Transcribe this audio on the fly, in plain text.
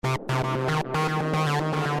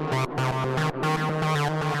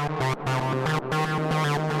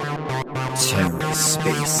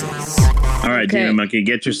TerraSpaces. All right, Demon Monkey,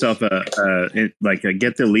 get yourself get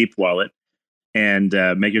the Leap wallet and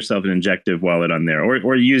make yourself an injective wallet on there,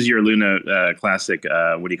 or use your Luna Classic.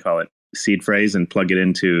 What do you call it? Seed phrase, and plug it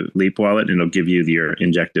into Leap wallet, and it'll give you your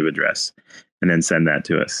injective address, and then send that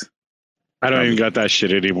to us. I don't even got that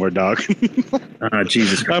shit anymore, dog.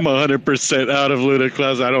 Jesus Christ. I'm 100% out of Luna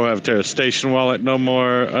Class. I don't have Terra Station wallet no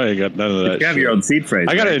more. I ain't got none of that. You have your own seed phrase.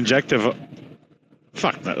 I got an injective.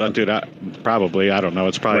 Fuck that, dude. Probably. I don't know.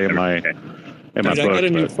 It's probably in my book. I got a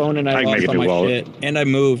new phone and I lost all my shit, and I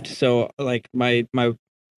moved. So like my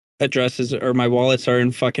addresses or my wallets are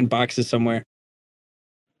in fucking boxes somewhere.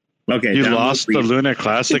 Okay, you lost the Luna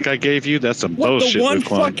Classic I gave you? That's some bullshit. The one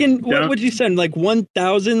fucking what would you send? Like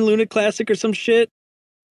 1,000 Luna Classic or some shit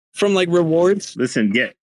from like rewards? Listen,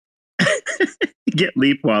 get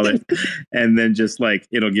Leap wallet, and then just like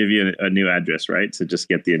it'll give you a new address, right? So just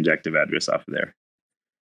get the injective address off of there.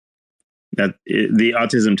 The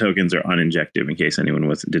autism tokens are uninjective, in case anyone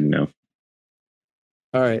didn't know.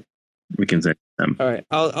 All right, we can send them. All right,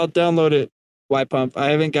 I'll download it. Y-Pump.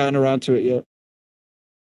 I haven't gotten around to it yet.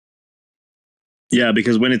 Yeah,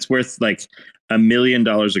 because when it's worth like $1 million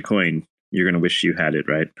a coin, you're gonna wish you had it,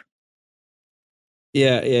 right?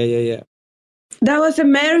 Yeah. That was a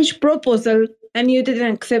marriage proposal, and you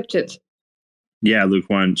didn't accept it. Yeah, Luke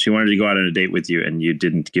won. She wanted to go out on a date with you, and you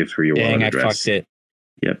didn't give her your wallet address. I fucked it.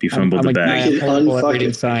 Yep, you fumbled the bag. I'm horrible at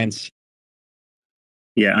reading signs.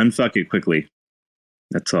 Yeah, unfuck it quickly.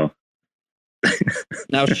 That's all.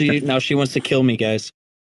 Now she wants to kill me, guys.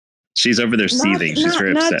 She's over there seething. She's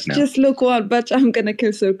very upset now. Not just look what, but I'm gonna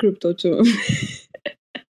kill Sir Crypto too.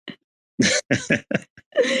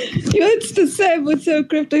 It's the same with Sir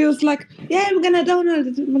Crypto. He was like, "Yeah, I'm gonna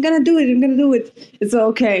download it. I'm gonna do it. It's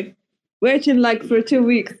okay." Waiting like for 2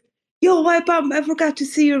 weeks. Yo, Y-Pump, I forgot to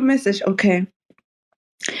see your message. Okay.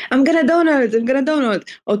 I'm gonna download.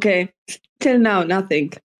 Okay. Till now,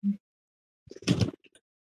 nothing.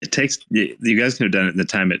 It takes, you guys could have done it in the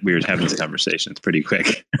time that we were having this conversation. It's pretty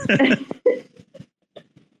quick. Hey!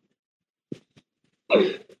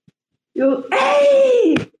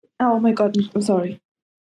 Oh my God, I'm sorry.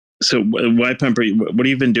 So, Y-Pump, what have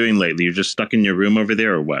you been doing lately? You're just stuck in your room over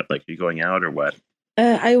there, or what? Like, you going out, or what?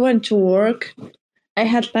 I went to work. I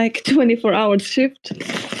had like 24-hour shift,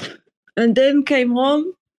 and then came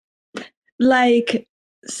home like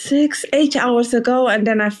 6-8 hours ago, and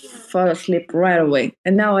then I fell asleep right away.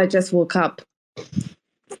 And now I just woke up.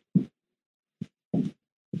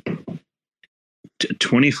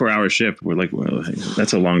 24-hour shift. We're like, well,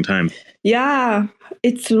 that's a long time. Yeah,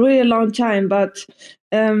 it's really a long time. But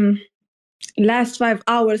last 5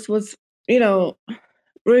 hours was, really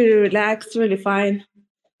relaxed, really fine.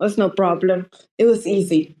 Was no problem. It was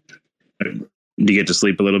easy. Do you get to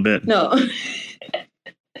sleep a little bit? No.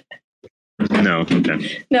 No,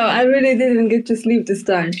 okay. No, I really didn't get to sleep this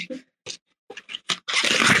time.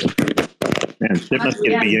 Man, shit must be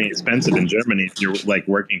getting expensive in Germany if you're like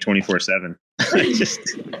working 24/7. just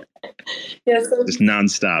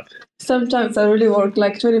nonstop. Sometimes I really work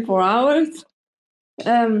like 24 hours.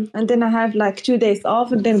 And then I have like 2 days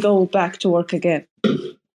off and then go back to work again.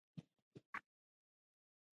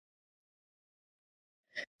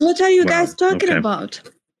 What are you guys talking about?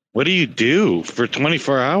 What do you do for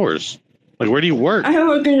 24 hours? Like, where do you work? I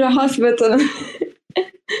work in a hospital.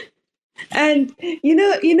 And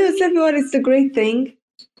Cephii, what is the great thing?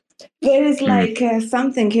 There is like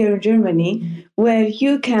something here in Germany where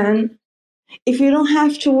you can, if you don't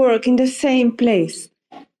have to work in the same place,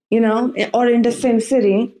 or in the same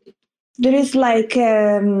city, there is like,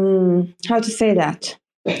 how to say that?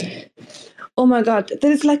 Oh my God,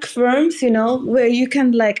 there is like firms, where you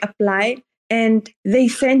can like apply and they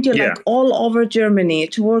send you like all over Germany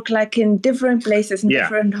to work like in different places, in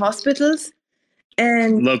different hospitals.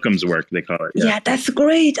 And locums work, they call it. Yeah, that's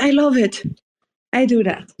great. I love it. I do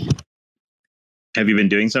that. Have you been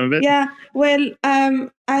doing some of it? Yeah. Well,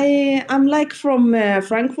 I'm like from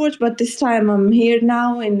Frankfurt, but this time I'm here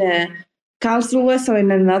now in Karlsruhe, so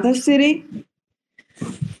in another city,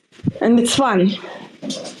 and it's fun.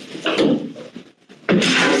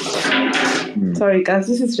 Sorry, guys.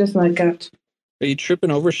 This is just my cat. Are you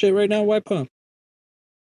tripping over shit right now, Y-Pump?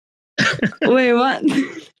 Wait, what?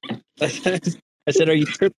 I said, are you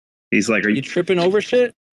tripping? He's like, are you tripping over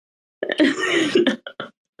shit?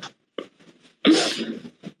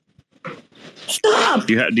 Stop!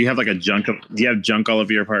 Do you have like a junk? Do you have junk all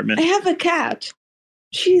over your apartment? I have a cat.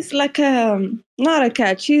 She's like not a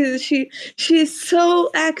cat. She's so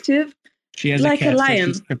active. She has like a cat,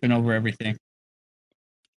 lion. so she's tripping over everything.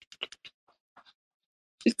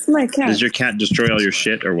 It's my cat. Does your cat destroy all your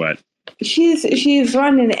shit or what? She's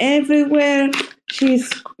running everywhere.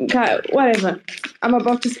 She's whatever. I'm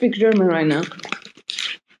about to speak German right now.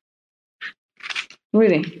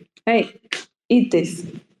 Really? Hey, eat this.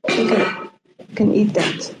 You can eat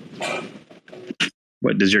that.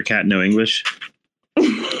 What, does your cat know English?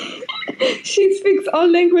 She speaks all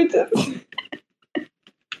languages.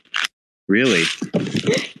 Really?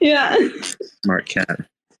 Yeah. Smart cat.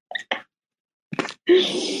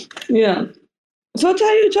 Yeah. So what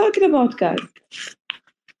are you talking about, guys?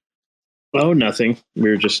 Oh, nothing. We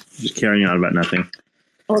were just carrying on about nothing.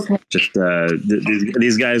 Okay. Just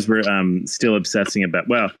these guys were still obsessing about.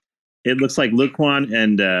 Well, it looks like Luquan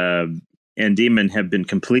and Demon have been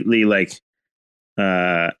completely like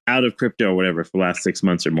out of crypto or whatever for the last 6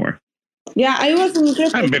 months or more. Yeah, I was in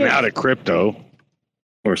crypto. I've been out of crypto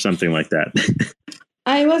or something like that.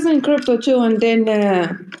 I was in crypto too, and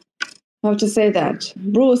then how to say that?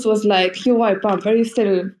 Bruce was like, "You wipe up. Are you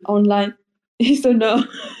still online?" He said no.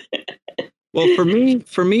 Well, for me,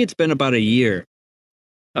 it's been about a year.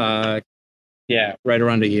 Yeah, right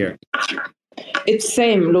around a year. It's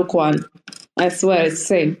same, Luquan. I swear, it's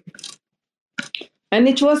same. And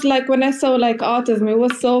it was like when I saw like autism, it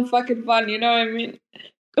was so fucking fun. You know what I mean?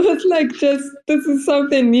 It was like just this is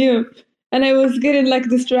something new. And I was getting like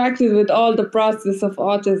distracted with all the process of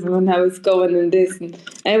autism and how it's going and this. And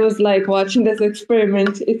I was like watching this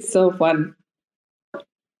experiment. It's so fun.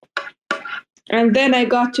 And then I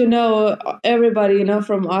got to know everybody, you know,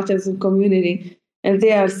 from autism community. And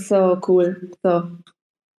they are so cool. So,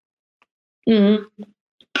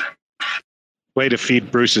 way to feed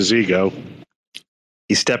Bruce's ego.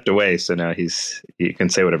 He stepped away, so now you can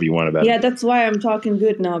say whatever you want about it. Yeah, that's why I'm talking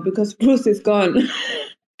good now, because Bruce is gone.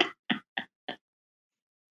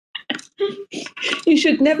 You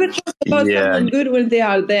should never talk about someone good when they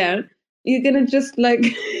are there. You're gonna just like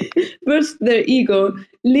burst their ego,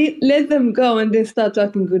 let them go, and then start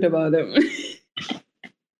talking good about them.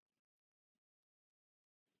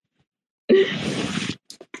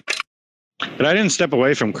 But I didn't step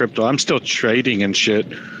away from crypto. I'm still trading and shit.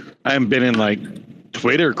 I haven't been in like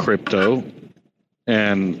Twitter crypto,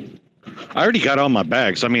 and I already got all my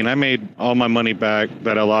bags. I mean, I made all my money back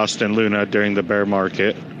that I lost in Luna during the bear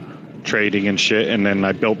market, trading and shit, and then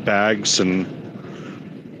I built bags and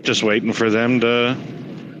just waiting for them to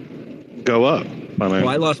go up.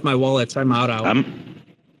 I lost my wallets. I'm out.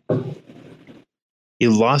 You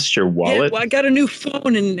lost your wallet? Yeah, well, I got a new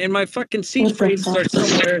phone and my fucking seed phrase starts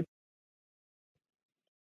somewhere.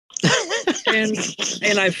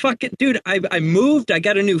 and I fucking dude, I moved. I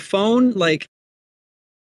got a new phone. Like,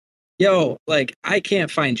 yo, like I can't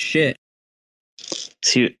find shit.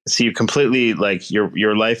 So you completely like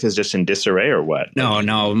your life is just in disarray or what?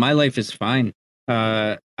 No, my life is fine.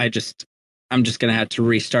 I'm just gonna have to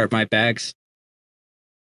restart my bags.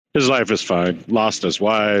 His life is fine. Lost his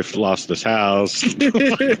wife, lost his house,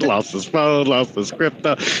 lost his phone, lost his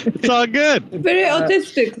crypto. It's all good. Very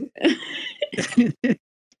autistic.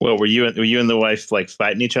 Well, were you and the wife like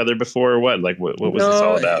fighting each other before or what? Like what was this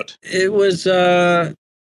all about? It was I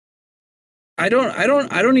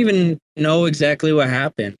don't even know exactly what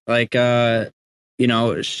happened. Like you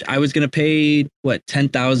know, I was gonna pay what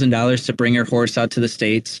 $10,000 to bring her horse out to the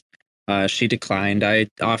States. She declined. I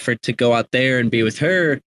offered to go out there and be with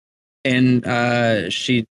her, and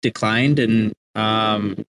she declined. And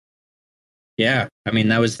yeah, I mean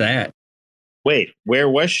that was that. Wait, where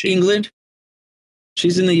was she? England.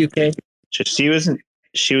 She's in the UK. She was in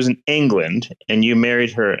England, and you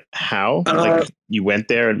married her. How? Like you went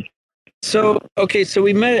there and. So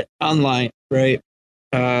we met online, right?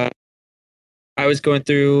 I was going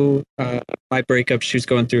through my breakup. She was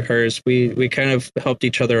going through hers. We kind of helped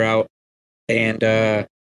each other out, and I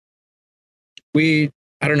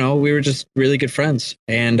don't know, we were just really good friends.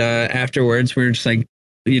 And afterwards, we were just like,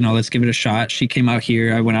 you know, let's give it a shot. She came out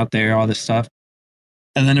here. I went out there, all this stuff.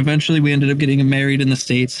 And then eventually we ended up getting married in the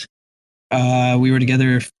States. We were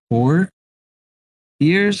together 4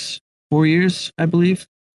 years, I believe.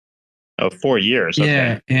 Oh, 4 years.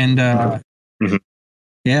 Yeah. Okay. And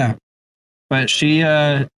yeah, but she,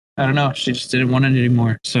 I don't know, she just didn't want it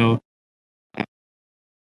anymore. So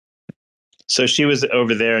she was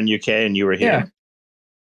over there in UK and you were here. Yeah.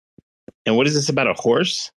 And what is this about a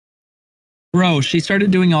horse? Bro, she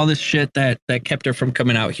started doing all this shit that kept her from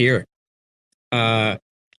coming out here.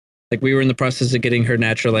 Like we were in the process of getting her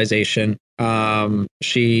naturalization.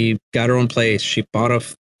 She got her own place. She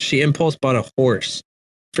impulse bought a horse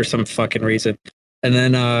for some fucking reason. And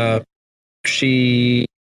then she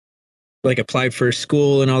like applied for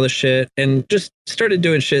school and all this shit and just started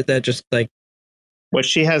doing shit that just like What,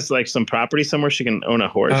 she has like some property somewhere she can own a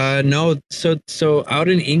horse? No. So out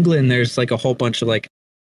in England, there's like a whole bunch of like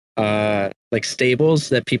stables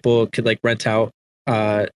that people could like rent out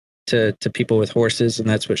to people with horses, and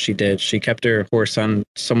that's what she did. She kept her horse on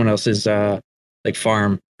someone else's like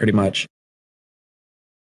farm, pretty much.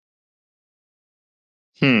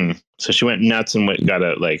 So she went nuts and got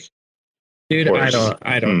a like. Dude, horse.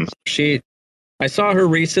 I don't. I saw her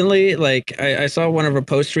recently. Like, I saw one of her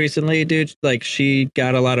posts recently, dude. Like, she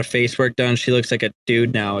got a lot of face work done. She looks like a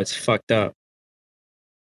dude now. It's fucked up.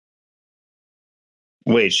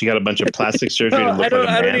 Wait, she got a bunch of plastic surgery to look I don't. like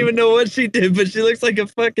a I man? don't even know what she did, but she looks like a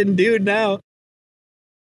fucking dude now.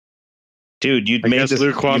 Dude, you I made guess this.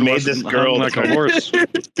 Luquan You made wasn't this girl hung like a horse.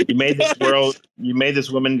 You made this world. You made this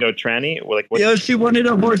woman go tranny. Well, like, what? Yo, she wanted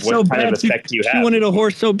a horse so What kind bad. of effect do you She have? wanted a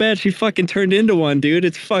horse so bad. She fucking turned into one, dude.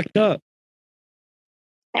 It's fucked up.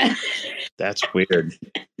 That's weird.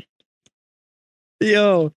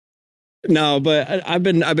 Yo, no, but I've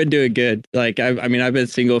been doing good. Like, I mean, I've been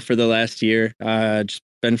single for the last year. Just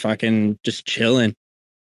been fucking just chilling.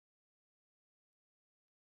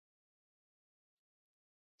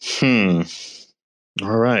 All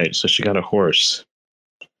right. So she got a horse,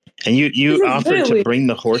 and you This is offered very to weird. bring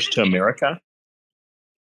the horse to America.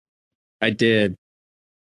 I did.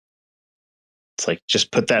 It's like,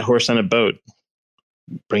 just put that horse on a boat,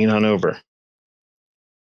 bring it on over.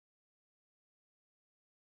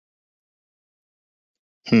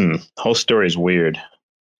 Whole story is weird.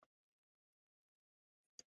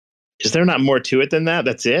 Is there not more to it than that?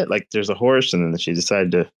 That's it? Like, there's a horse, and then she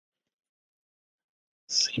decided to.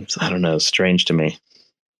 Seems, I don't know, strange to me.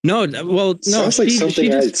 No, well, no. Sounds like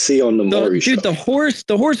something I'd see on the Maury show. Dude, the horse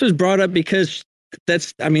was brought up because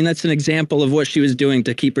that's an example of what she was doing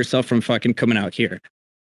to keep herself from fucking coming out here.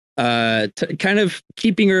 Kind of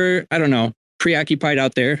keeping her, I don't know, preoccupied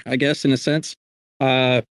out there, I guess, in a sense.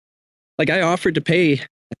 Like, I offered to pay,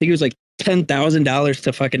 I think it was like $10,000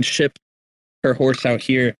 to fucking ship her horse out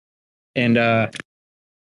here, and I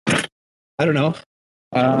don't know.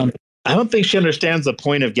 I don't think she understands the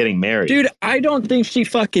point of getting married. Dude, I don't think she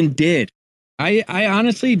fucking did. I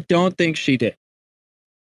honestly don't think she did.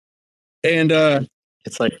 And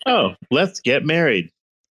it's like, oh, let's get married.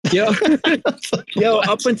 Yo,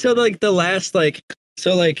 up until like the last the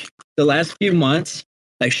last few months,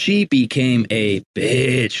 like, she became a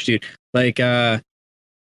bitch, dude. Like the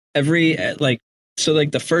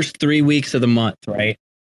first 3 weeks of the month, right?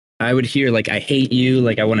 I would hear like, I hate you,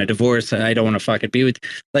 like, I want a divorce, I don't want to fucking be with,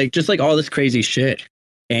 like, just like all this crazy shit.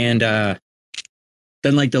 And then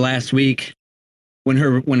like the last week when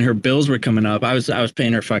her bills were coming up, I was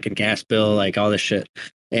paying her fucking gas bill, like all this shit.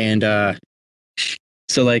 And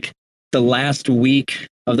so like the last week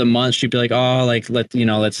of the month, she'd be like, oh, like,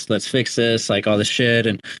 let's fix this, like all this shit.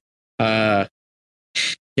 And yeah,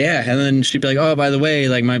 and then she'd be like, oh, by the way,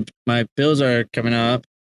 like, my bills are coming up.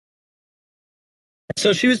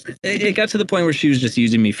 So it got to the point where she was just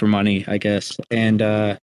using me for money, I guess. And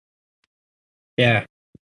yeah,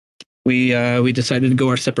 we decided to go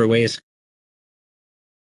our separate ways.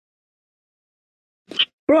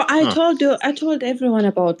 Bro, I told everyone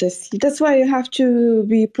about this. That's why you have to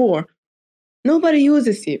be poor. Nobody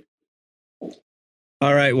uses you.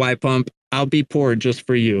 All right, Y Pump, I'll be poor just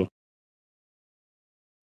for you.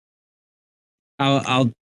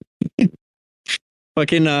 I'll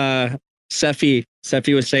fucking Cephii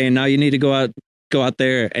was saying, now you need to go out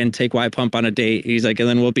there and take Y Pump on a date. He's like, and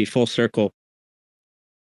then we'll be full circle.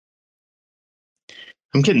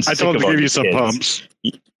 I'm getting sick I told of him to all give you these some kids. pumps.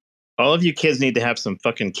 All of you kids need to have some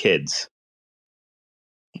fucking kids,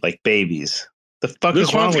 like babies. The fuck This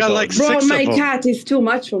is wrong one's with got all like of Bro, you? six my of them. cat is too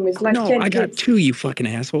much for me. It's like No, 10 I got kids. 2, you fucking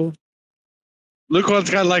asshole. Luquan's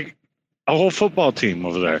got like a whole football team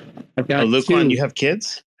over there. I've got Luquan, 2. you have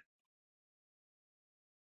kids?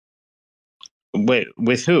 Wait,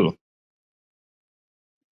 with who?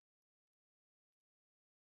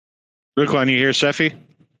 Luquan, you hear Cephii?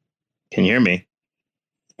 Can you hear me?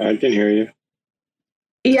 I can hear you.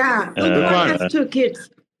 Yeah, Luquan. I have 2 kids.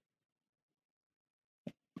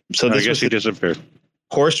 So I this guess was he disappeared.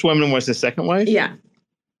 horsewoman was the second wife? Yeah.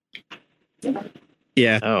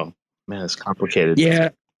 Yeah. Oh man, it's complicated. Yeah.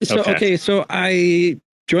 So Okay. so I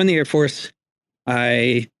joined the Air Force.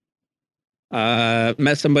 I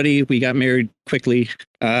met somebody. We got married quickly.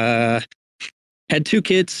 Had 2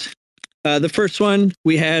 kids. The first one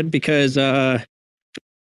we had because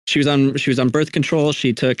she was on birth control.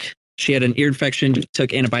 She had an ear infection.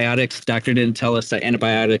 Took antibiotics. Doctor didn't tell us that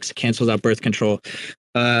antibiotics cancels out birth control.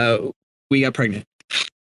 We got pregnant.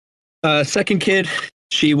 Second kid,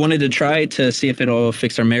 she wanted to try to see if it'll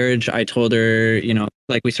fix our marriage. I told her,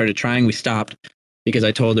 like, we started trying, we stopped. because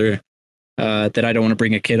I told her that I don't want to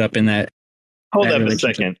bring a kid up in that. Hold up a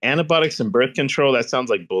second. Antibiotics and birth control? That sounds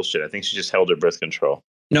like bullshit. I think she just held her birth control.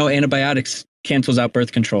 No, antibiotics cancels out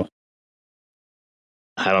birth control.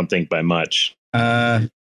 I don't think by much. So,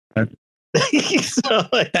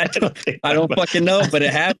 like, I don't fucking know, but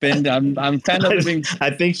it happened. I'm kind of living.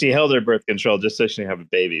 I think she held her birth control just so she didn't have a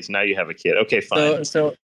baby. So now you have a kid. Okay, fine.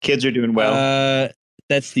 So kids are doing well.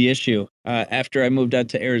 That's the issue. After I moved out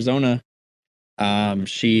to Arizona,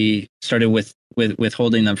 she started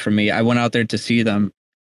withholding them from me. I went out there to see them.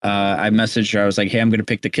 I messaged her. I was like, hey, I'm going to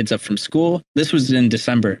pick the kids up from school. This was in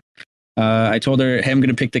December. I told her, hey, I'm going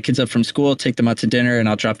to pick the kids up from school, take them out to dinner, and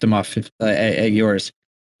I'll drop them off at yours.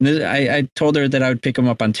 I told her that I would pick them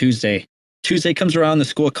up on Tuesday. Tuesday comes around, the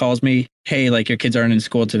school calls me, hey, like your kids aren't in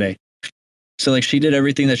school today. So like she did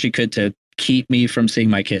everything that she could to keep me from seeing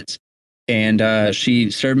my kids. And she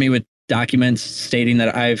served me with documents stating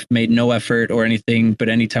that I've made no effort or anything, but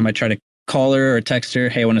anytime I try to call her or text her,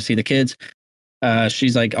 hey, I want to see the kids,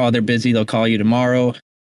 she's like, oh, they're busy, they'll call you tomorrow.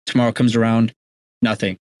 Tomorrow comes around,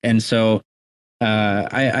 nothing. And so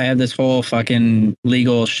I have this whole fucking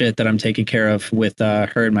legal shit that I'm taking care of with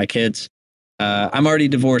her and my kids. I'm already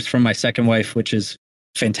divorced from my second wife, which is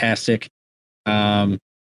fantastic. And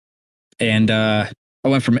I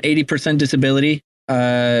went from 80% disability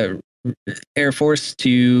Air Force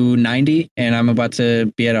to 90, and I'm about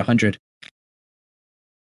to be at 100.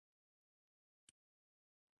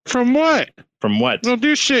 From what? From what? Don't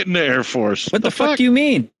do shit in the Air Force. What the fuck do you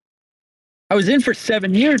mean? I was in for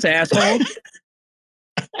 7 years, asshole.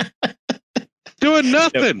 Doing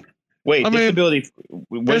nothing. No. Wait, disability.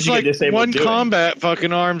 There's like one combat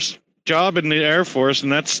fucking arms job in the Air Force,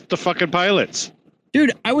 and that's the fucking pilots.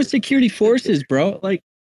 Dude, I was security forces, bro. Like,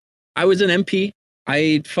 I was an MP.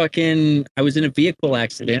 I was in a vehicle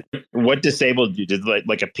accident. What disabled you? Did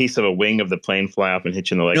like a piece of a wing of the plane fly off and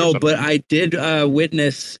hit you in the leg? No, but I did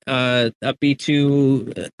witness a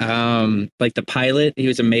B-2, like the pilot. He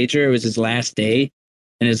was a major. It was his last day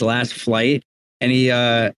and his last flight. And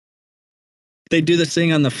they do this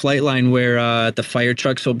thing on the flight line where the fire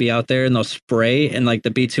trucks will be out there and they'll spray and like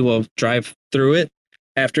the B-2 will drive through it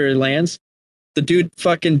after it lands. The dude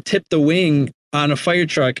fucking tipped the wing on a fire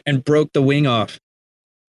truck and broke the wing off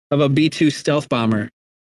of a B-2 stealth bomber.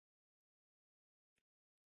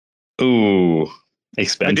 Ooh,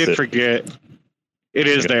 expensive. I did forget. It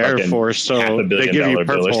is the Air Force, so they give you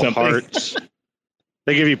Purple Hearts.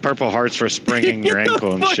 They give you Purple Hearts for springing your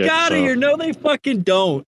ankle and shit. Get the fuck out of here. No, they fucking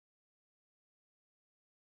don't.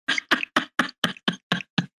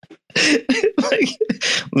 Like,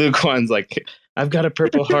 Luke Wan's like, I've got a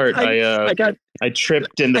Purple Heart. I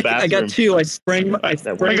tripped in the bathroom. I got two.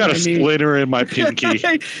 I got a splinter in my pinky.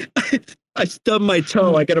 I stubbed my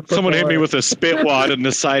toe. I got a Purple Someone hit Heart. me with a spit wad in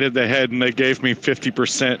the side of the head, and they gave me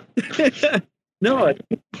 50%. No.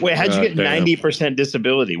 Wait, how'd you get 90%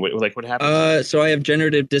 disability? What happened? So I have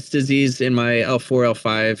degenerative disc disease in my L4,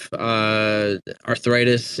 L5,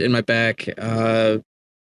 arthritis in my back.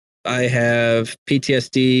 I have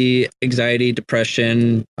PTSD, anxiety,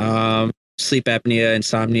 depression, sleep apnea,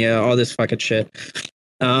 insomnia, all this fucking shit.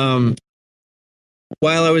 While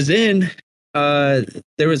I was in,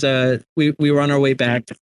 there was we were on our way back.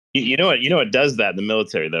 You know what does that in the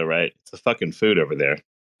military though, right? It's the fucking food over there.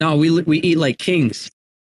 No, we eat like kings.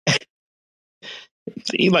 So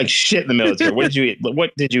eat like shit in the military. What did you eat?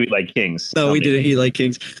 What did you eat like kings? No, we didn't eat like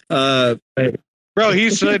kings. Bro, he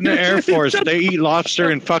said in the Air Force they eat lobster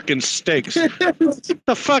and fucking steaks.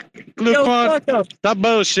 The fuck, Luke Wan? Stop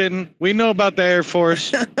bullshitting. We know about the Air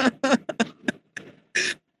Force.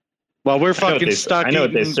 Well, we're fucking stuck. I know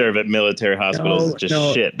what they serve at military hospitals.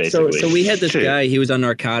 Shit, basically. So we had this guy. He was on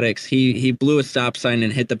narcotics. He blew a stop sign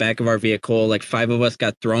and hit the back of our vehicle. Like 5 of us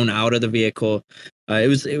got thrown out of the vehicle.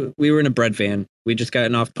 We were in a bread van. We just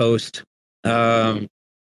gotten off post. My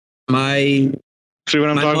See what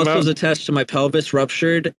I'm talking about? My muscles attached to my pelvis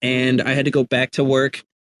ruptured, and I had to go back to work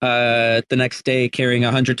the next day carrying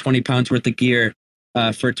 120 pounds worth of gear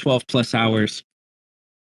for 12 plus hours.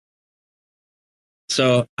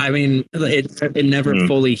 So, I mean, it never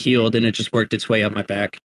fully healed, and it just worked its way up my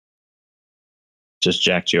back. Just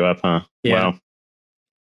jacked you up, huh? Yeah. Wow.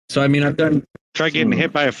 So, I mean, I've done... Try getting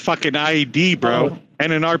hit by a fucking IED, bro,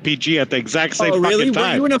 and an RPG at the exact same really? fucking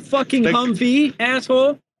time. Were you in a fucking Humvee,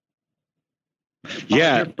 asshole?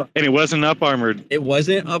 Yeah, and it wasn't up armored. It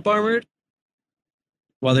wasn't up armored?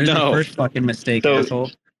 Well, there's the first fucking mistake, asshole.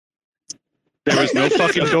 There was no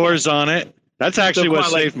fucking doors on it. That's actually what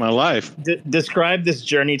saved my life. Describe this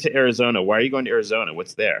journey to Arizona. Why are you going to Arizona?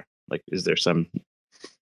 What's there? Like, is there some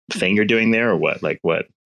thing you're doing there or what? Like what?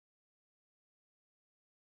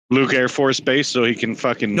 Luke Air Force Base so he can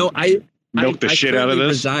fucking No, milk the shit out of this? I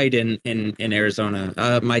reside in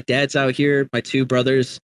Arizona. My dad's out here. My two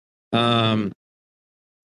brothers. Yeah,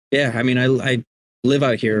 I mean, I live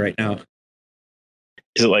out here right now.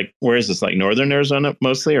 Is it like, where is this? Like northern Arizona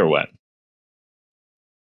mostly, or what?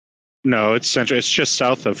 No, it's central. It's just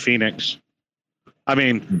south of Phoenix. I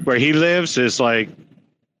mean, where he lives is like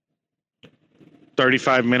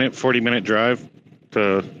 35-minute, 40-minute drive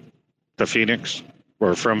to Phoenix,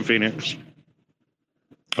 or from Phoenix.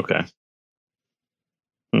 Okay.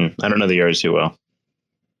 I don't know the areas too well.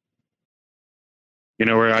 You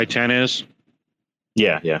know where I-10 is?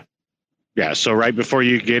 Yeah. Yeah, so right before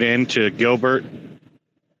you get into Gilbert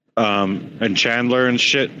and Chandler and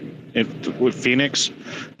shit with Phoenix,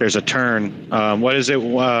 there's a turn. What is it?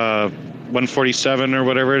 147 or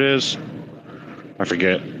whatever it is? I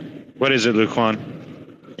forget. What is it, Luquan?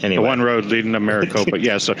 Anyway. The one road leading to Maricopa.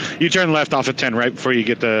 Yeah, so you turn left off of 10 right before you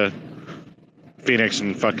get to Phoenix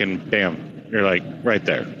and fucking bam. You're like right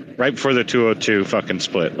there. Right before the 202 fucking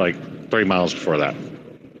split, like 3 miles before that.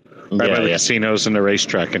 Right by the casinos and the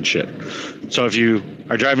racetrack and shit. So if you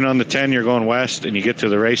are driving on the 10, you're going west, and you get to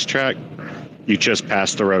the racetrack, you just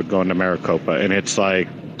pass the road going to Maricopa, and it's like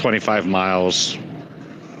 25 miles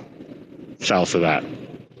south of that.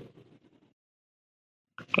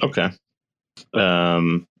 Okay.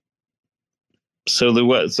 So Lou,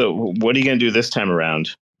 what are you gonna do this time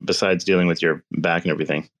around besides dealing with your back and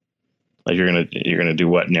everything? Like you're gonna do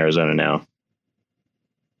what in Arizona now?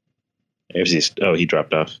 He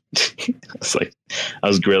dropped off. It's like I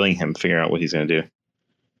was grilling him, figuring out what he's gonna do.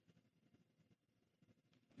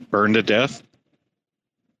 Burn to death?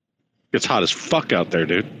 It's hot as fuck out there,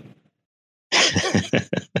 dude.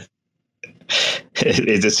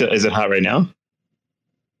 Is it hot right now?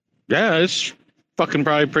 Yeah, it's fucking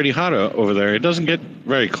probably pretty hot over there. It doesn't get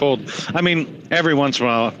very cold. I mean, every once in a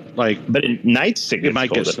while, like, but at nights it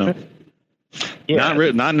might get snow. Yeah.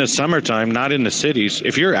 Not in the summertime, not in the cities.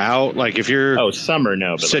 If you're out, like if you're summer,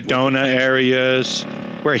 no, but Sedona areas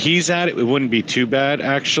where he's at, it wouldn't be too bad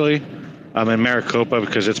actually. In Maricopa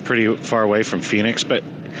because it's pretty far away from Phoenix. But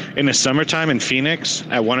in the summertime in Phoenix,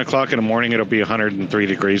 at 1 o'clock in the morning, it'll be 103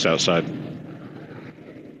 degrees outside.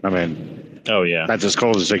 I mean, oh yeah, that's as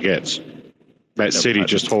cold as it gets. That city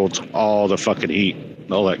just holds all the fucking heat,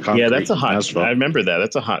 all that concrete. Yeah, that's a hot. asphalt. I remember that.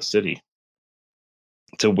 That's a hot city.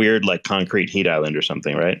 It's a weird, like, concrete heat island or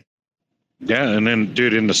something, right? Yeah, and then,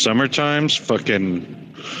 dude, in the summer times,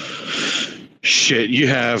 fucking shit, you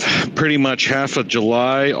have pretty much half of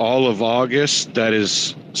July, all of August,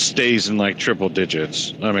 stays in, like, triple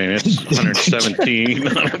digits. I mean, it's 117,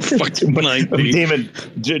 119.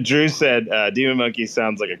 Drew said, Demon Monkey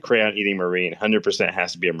sounds like a crayon-eating Marine. 100%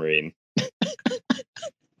 has to be a Marine.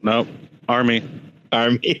 Nope. Army.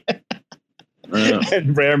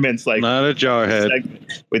 And Rarement's like not a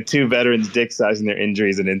jarhead with two veterans dick sizing their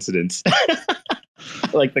injuries and incidents.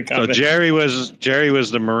 Like the comment. So Jerry was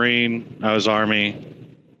the Marine. I was Army.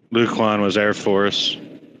 Luquan was Air Force.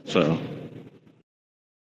 So.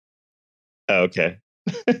 Okay.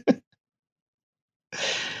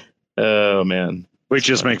 Oh man. We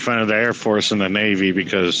just make fun of the Air Force and the Navy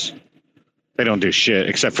because they don't do shit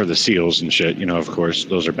except for the SEALs and shit. You know, of course,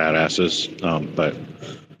 those are badasses. But.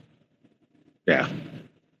 Yeah.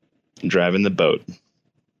 Driving the boat.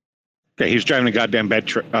 Yeah, he's driving a goddamn bread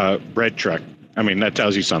truck. I mean, that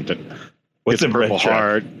tells you something. What's it's a bread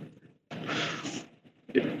truck?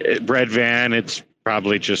 Bread van. It's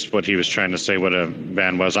probably just what he was trying to say what a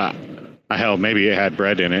van was. Hell, maybe it had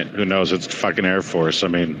bread in it. Who knows? It's fucking Air Force. I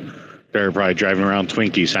mean, they're probably driving around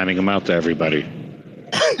Twinkies, handing them out to everybody.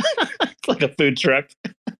 It's like a food truck.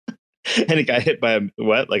 And it got hit by an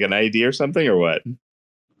IED or something, or what?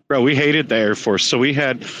 Bro, we hated the Air Force.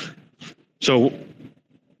 So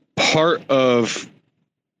part of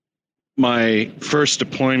my first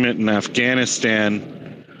deployment in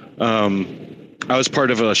Afghanistan, I was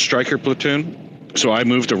part of a striker platoon. So I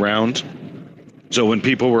moved around. So when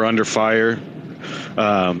people were under fire,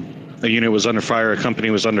 a unit was under fire, a company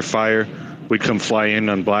was under fire, we'd come fly in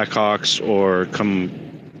on Blackhawks or come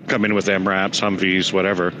in with MRAPs, Humvees,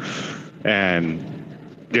 whatever, and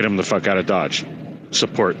get them the fuck out of Dodge.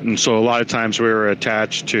 Support. And so a lot of times we were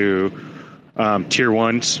attached to tier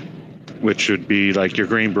ones, which would be like your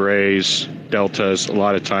Green Berets, Deltas, a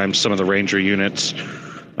lot of times some of the Ranger units.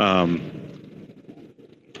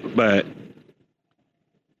 But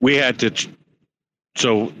we had to,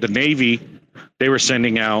 so the Navy, they were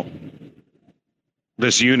sending out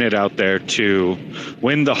this unit out there to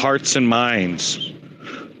win the hearts and minds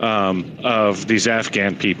of these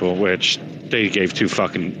Afghan people, which they gave two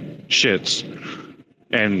fucking shits.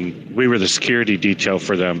 and we were the security detail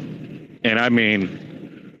for them. And I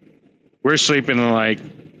mean, we're sleeping like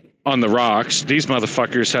on the rocks. These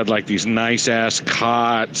motherfuckers had like these nice ass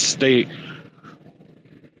cots. They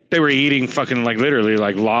were eating fucking like literally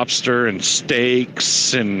like lobster and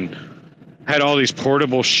steaks, and had all these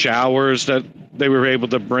portable showers that they were able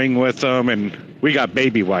to bring with them. And we got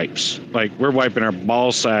baby wipes. Like, we're wiping our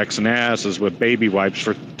ball sacks and asses with baby wipes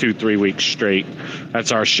for 2-3 weeks straight.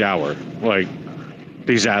 That's our shower. Like,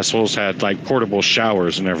 these assholes had like portable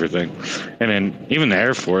showers and everything. And then even the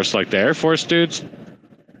Air Force, like the Air Force dudes,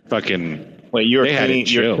 fucking. Wait, you're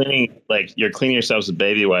cleaning yourselves with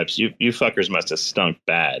baby wipes. You fuckers must have stunk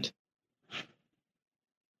bad.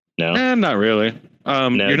 No, not really. No,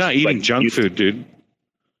 you're not eating like, junk food, dude.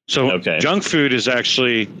 So junk food is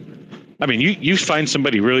actually, I mean, you find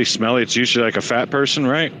somebody really smelly, it's usually like a fat person,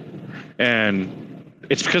 right? And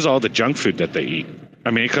it's because of all the junk food that they eat.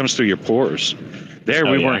 I mean, it comes through your pores. There,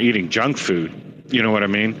 we weren't eating junk food. You know what I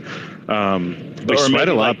mean? We sweat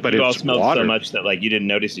a lot, but you all it's smelled water. So much that like you didn't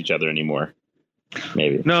notice each other anymore.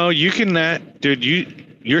 Maybe. No, you can dude.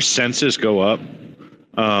 Your senses go up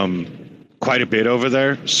quite a bit over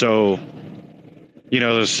there. So,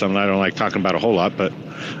 there's something I don't like talking about a whole lot, but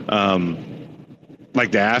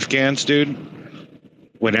like the Afghans, dude.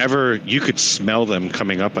 Whenever you could smell them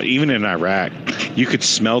coming up, even in Iraq, you could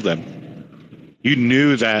smell them. You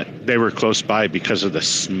knew that they were close by because of the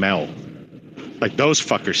smell. Like, those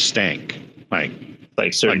fuckers stank. Like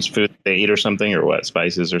certain food they eat or something, or what?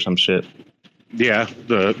 Spices or some shit. Yeah,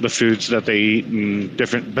 the foods that they eat and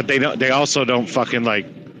different, but they also don't fucking like.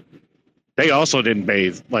 They also didn't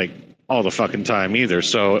bathe like all the fucking time either.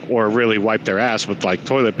 So, or really wipe their ass with like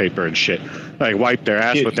toilet paper and shit. Like, wipe their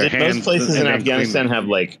ass with their hands. Most places in Afghanistan have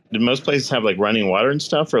like. Did most places have like running water and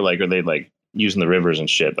stuff, or like are they like using the rivers and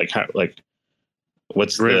shit? Like how like.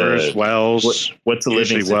 What's rivers, wells? What's the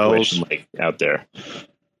living situation like out there?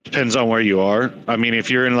 Depends on where you are. I mean, if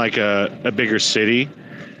you're in like a bigger city,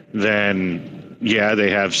 then yeah, they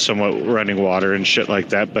have somewhat running water and shit like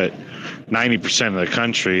that. But 90% of the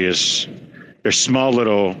country there's small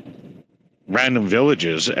little random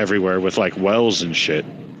villages everywhere with like wells and shit.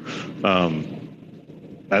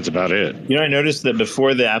 That's about it. I noticed that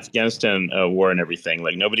before the Afghanistan war and everything,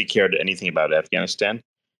 like nobody cared anything about Afghanistan.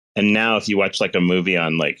 And now if you watch like a movie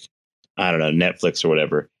on like, I don't know, Netflix or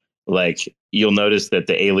whatever, like you'll notice that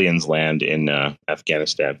the aliens land in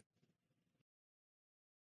Afghanistan.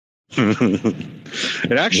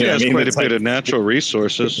 It actually has quite a bit of natural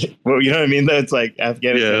resources. Well, you know what I mean? It's like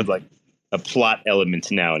Afghanistan's like a plot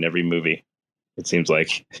element now in every movie, it seems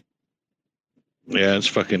like. Yeah, it's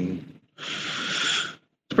pretty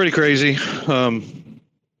crazy.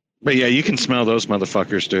 But yeah, you can smell those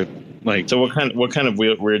motherfuckers, dude. Like, so what kind of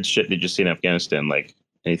weird shit did you see in Afghanistan? Like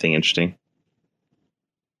anything interesting?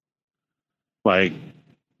 Like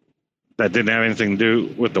that didn't have anything to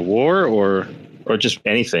do with the war, or just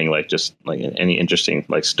anything, like just like any interesting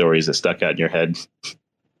like stories that stuck out in your head.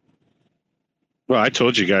 Well, I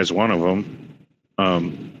told you guys one of them.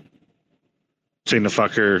 Seen the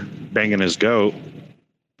fucker banging his goat,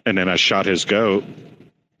 and then I shot his goat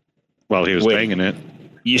while he was banging it.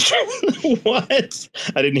 What?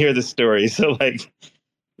 I didn't hear the story. So like,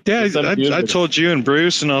 yeah, I told you and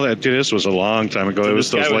Bruce and all that. Dude, this was a long time ago. It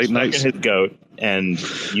was those late nights. His goat, and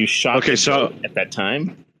you shot. Okay, so at that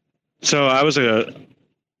time, so I was a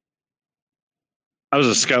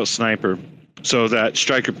scout sniper. So that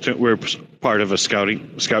striker, we're part of a scout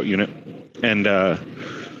unit, and I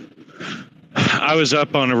was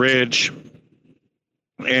up on a ridge,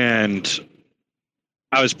 and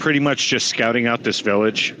I was pretty much just scouting out this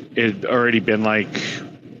village. It had already been like,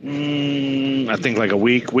 I think like a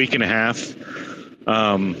week and a half.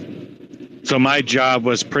 So my job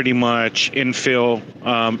was pretty much infill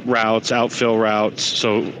routes, outfill routes.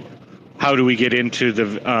 So how do we get into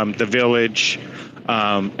the village?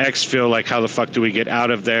 Exfil, like how the fuck do we get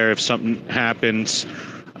out of there if something happens?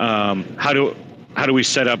 How do we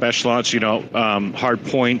set up echelons? Hard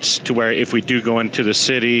points to where if we do go into the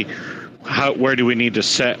city, where do we need to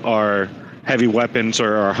set our heavy weapons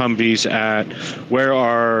or our Humvees at? Where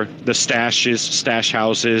are the stash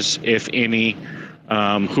houses, if any?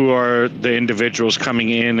 Who are the individuals coming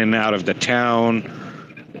in and out of the town?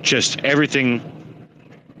 Just everything,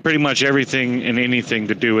 pretty much everything and anything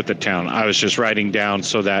to do with the town. I was just writing down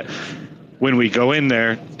so that when we go in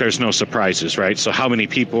there, there's no surprises, right? So how many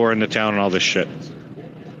people are in the town and all this shit.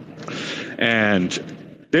 And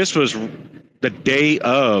this was the day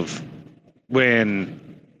of when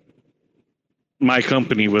my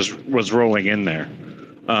company was rolling in there.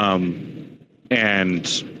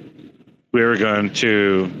 And we were going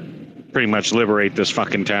to pretty much liberate this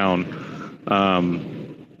fucking town.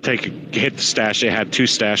 Hit the stash. They had 2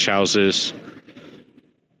 stash houses,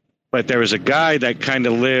 but there was a guy that kind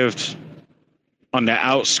of lived on the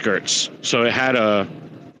outskirts, so it had a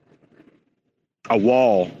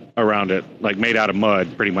wall around it, like made out of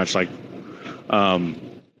mud, pretty much, like,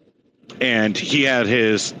 and he had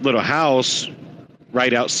his little house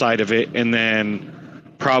right outside of it, and then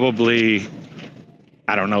probably,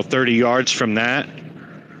 I don't know, 30 yards from that,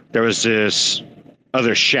 there was this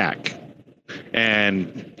other shack,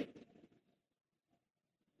 and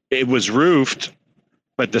it was roofed,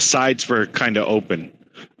 but the sides were kind of open.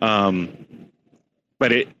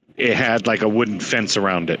 But it had like a wooden fence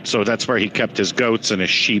around it. So that's where he kept his goats and his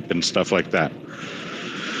sheep and stuff like that.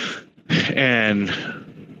 And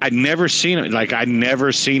I'd never seen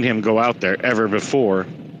him go out there ever before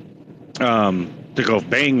to go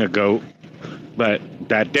bang a goat. But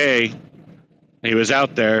that day he was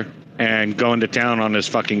out there and going to town on his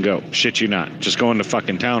fucking goat. Shit you not. Just going to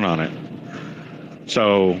fucking town on it.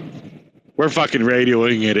 So we're fucking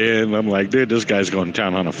radioing it in. I'm like, dude, this guy's going to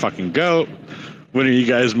town on a fucking goat. When are you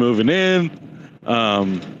guys moving in?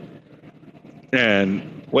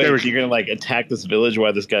 And wait, you're gonna like attack this village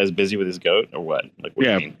while this guy's busy with his goat, or what? Like, what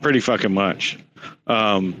do you mean? Pretty fucking much.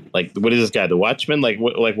 Like, what is this guy? The Watchman? Like,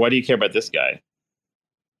 why do you care about this guy?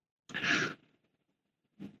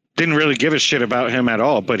 Didn't really give a shit about him at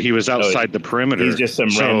all, but he was outside the perimeter. He's just some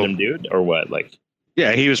random dude, or what? Like,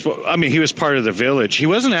 yeah, he was. I mean, he was part of the village. He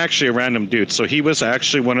wasn't actually a random dude. So he was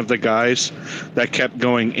actually one of the guys that kept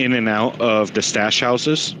going in and out of the stash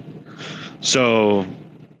houses. So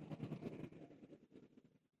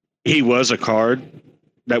he was a card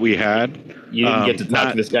that we had. You didn't get to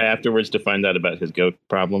talk to this guy afterwards to find out about his goat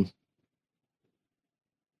problem?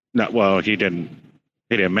 No, well, he didn't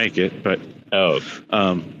make it, but so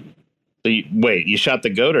you shot the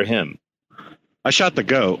goat or him? I shot the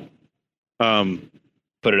goat.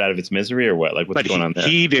 Put it out of its misery, or what? Like, what's going on there?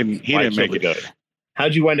 He didn't make it. Goat?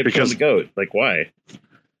 How'd you wind up killing the goat? Like, why?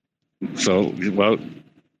 So we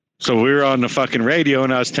were on the fucking radio,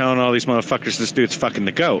 and I was telling all these motherfuckers this dude's fucking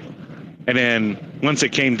the goat. And then once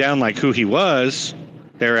it came down, like, who he was,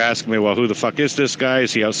 they were asking me, well, who the fuck is this guy?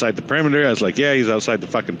 Is he outside the perimeter? I was like, yeah, he's outside the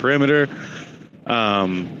fucking perimeter.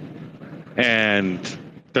 And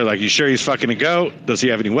they're like, you sure he's fucking a goat? Does he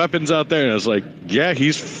have any weapons out there? And I was like, yeah,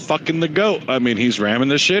 he's fucking the goat. I mean, he's ramming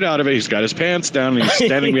the shit out of it. He's got his pants down and he's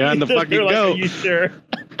standing behind the fucking like, goat. Are you sure?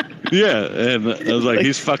 Yeah. And I was like,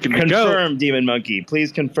 he's fucking the goat. Confirm, Demon Monkey.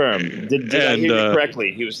 Please confirm. Did I hear you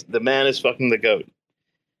correctly? The man is fucking the goat.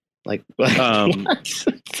 Like, what?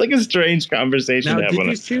 It's like a strange conversation to have on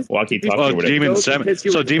a walkie-talkie or whatever.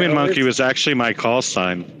 So Demon Monkey was actually my call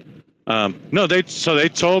sign. No, they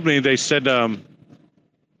told me, they said,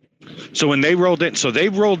 so when they rolled in,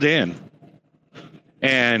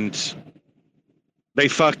 and they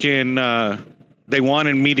fucking, they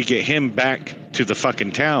wanted me to get him back to the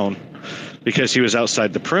fucking town because he was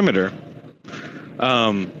outside the perimeter.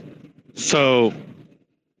 So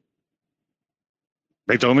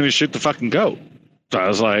they told me to shoot the fucking goat. So I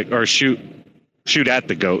was like, or shoot at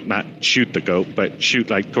the goat, not shoot the goat, but shoot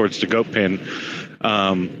like towards the goat pin.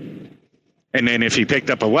 And then if he picked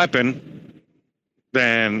up a weapon,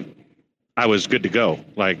 then I was good to go.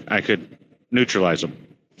 Like, I could neutralize him.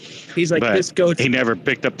 He's like, but this goat's... He never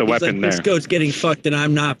picked up the weapon there. This goat's getting fucked and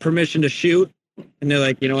I'm not. Permission to shoot? And they're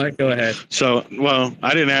like, you know what? Go ahead. So, well,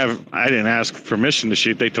 I didn't ask permission to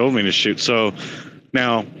shoot. They told me to shoot. So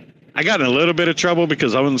now I got in a little bit of trouble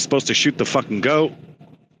because I wasn't supposed to shoot the fucking goat,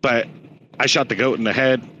 but I shot the goat in the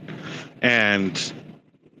head. And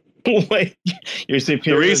wait, your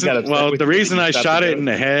superior the reason I shot it in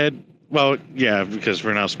the head, well, yeah, because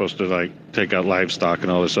we're not supposed to like take out livestock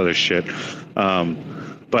and all this other shit.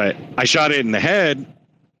 But I shot it in the head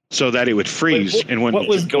so that it would freeze and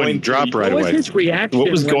wouldn't drop right away. What was his reaction?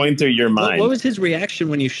 What was going through your mind? What was his reaction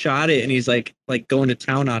when you shot it and he's like going to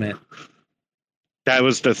town on it? That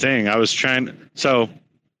was the thing. I was trying. So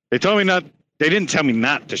they told me not. They didn't tell me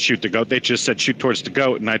not to shoot the goat. They just said shoot towards the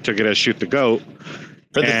goat, and I took it as shoot the goat.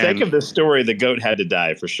 For the sake of the story, the goat had to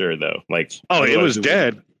die for sure, though. Like, it was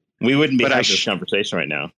dead. We wouldn't be having this conversation right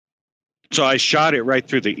now. So I shot it right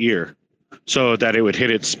through the ear, so that it would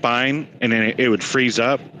hit its spine, and then it would freeze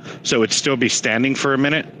up, so it would still be standing for a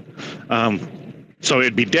minute. So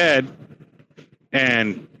it'd be dead,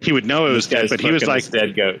 and he would know it was dead. But he was like,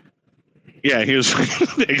 dead goat. Yeah, he was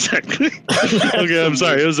exactly. Okay, I'm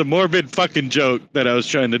sorry. It was a morbid fucking joke that I was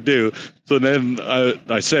trying to do. So then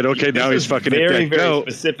I said, okay, now he's fucking very, a dead very goat.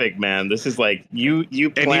 specific, man. This is like you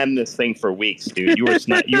planned this thing for weeks, dude. You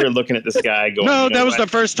were looking at this guy going. No, you know that was what?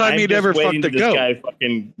 the first time he'd ever fucked a this goat. Guy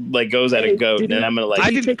fucking like goes at a goat, and I'm gonna like.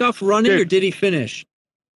 Did he take off running or did he finish?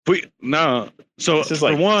 No. So this is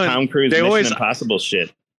for like one, Tom Cruise they Mission always Impossible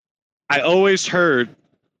shit. I always heard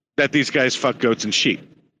that these guys fuck goats and sheep.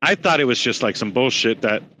 I thought it was just like some bullshit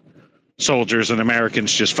that soldiers and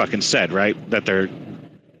Americans just fucking said, right? That they're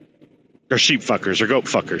sheep fuckers or goat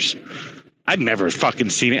fuckers. I'd never fucking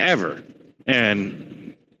seen it ever.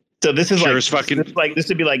 And so this is sure this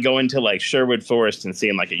would be like going to like Sherwood Forest and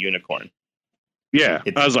seeing like a unicorn. Yeah,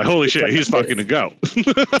 I was like, holy shit, like he's fucking a goat.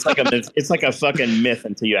 It's like a fucking myth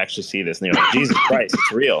until you actually see this, and you're like, Jesus Christ,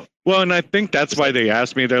 it's real. Well, and I think that's why they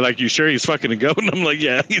asked me. They're like, "You sure he's fucking a goat?" And I'm like,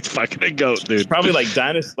 "Yeah, he's fucking a goat, dude." It's probably like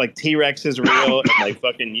dinosaurs, like T-Rex is real, and like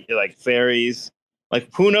fucking like fairies. Like,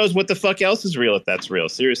 who knows what the fuck else is real if that's real?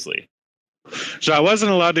 Seriously. So I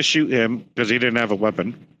wasn't allowed to shoot him because he didn't have a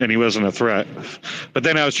weapon and he wasn't a threat. But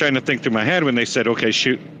then I was trying to think through my head when they said, "Okay,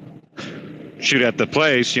 shoot at the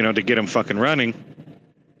place," to get him fucking running.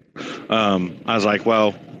 I was like,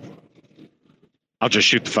 well, I'll just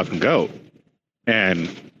shoot the fucking goat and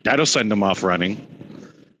that'll send him off running.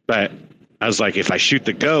 But I was like, if I shoot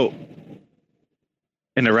the goat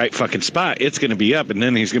in the right fucking spot, it's going to be up and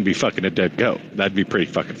then he's going to be fucking a dead goat. That'd be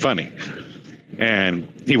pretty fucking funny.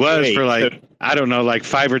 And he was for like, I don't know, like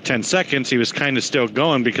 5 or 10 seconds. He was kind of still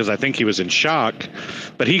going because I think he was in shock,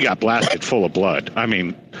 but he got blasted full of blood. I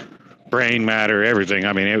mean, brain matter, everything.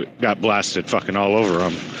 I mean, it got blasted fucking all over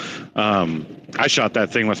him. I shot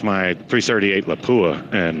that thing with my .338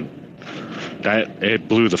 Lapua, and it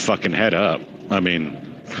blew the fucking head up. I mean,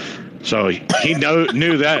 so he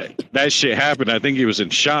knew that shit happened. I think he was in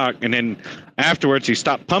shock, and then afterwards he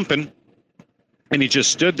stopped pumping, and he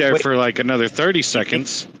just stood there for like another 30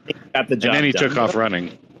 seconds, got the job and then he done, took off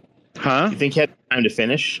running. Huh? You think he had time to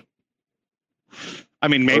finish? I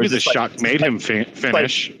mean, maybe the shock made him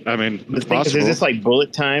finish. I mean, it's possible. Is this like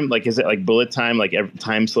bullet time? Like, is it like bullet time? Like, every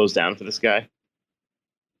time slows down for this guy?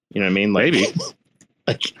 You know what I mean? Like, maybe.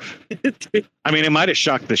 I mean, it might have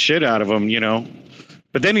shocked the shit out of him,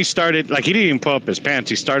 But then he started, like, he didn't even pull up his pants.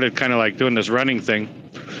 He started kind of like doing this running thing,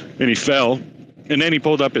 and he fell. And then he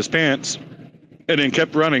pulled up his pants, and then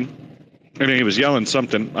kept running. And then he was yelling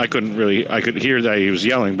something. I could hear that he was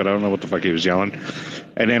yelling, but I don't know what the fuck he was yelling.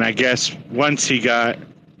 And then I guess once he got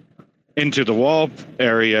into the wall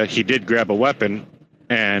area, he did grab a weapon,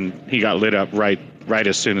 and he got lit up right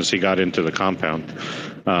as soon as he got into the compound.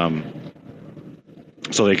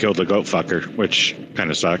 So they killed the goat fucker, which kind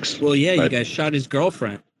of sucks. Well, yeah, you guys shot his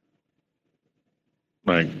girlfriend.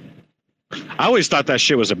 Like, I always thought that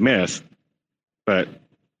shit was a myth,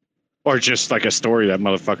 or just like a story that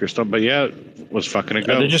motherfuckers told. But yeah, it was fucking a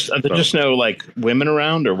goat. Are there just no like women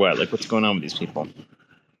around, or what? Like, what's going on with these people?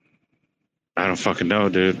 I don't fucking know,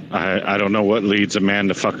 dude. I don't know what leads a man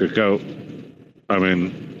to fuck a goat. I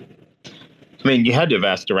mean, you had to have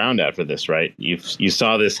asked around after this, right? You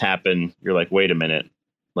saw this happen. You're like, wait a minute.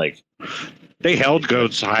 Like, they held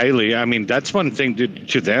goats highly. I mean, that's one thing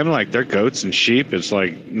to them. Like, their goats and sheep is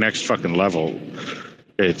like next fucking level.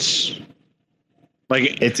 It's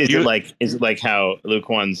like is it like how Luke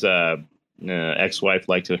One's ex-wife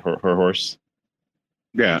liked her horse?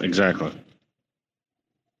 Yeah, exactly.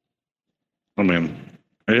 I mean,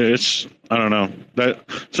 I don't know.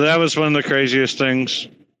 That was one of the craziest things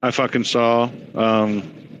I fucking saw.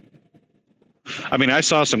 I mean, I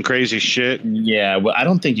saw some crazy shit. Yeah, well, I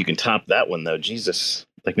don't think you can top that one though. Jesus,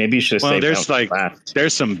 like maybe you should have saved.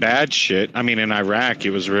 There's some bad shit. I mean, in Iraq,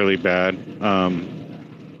 it was really bad.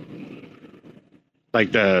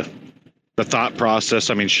 Like the thought process.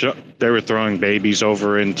 I mean, they were throwing babies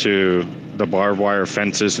over into the barbed wire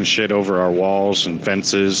fences and shit over our walls and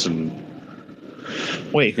fences and.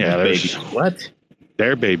 Wait, yeah, babies. What?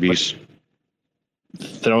 They're babies.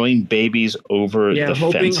 Throwing babies over the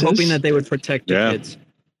fences? Hoping that they would protect the kids.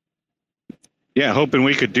 Yeah, hoping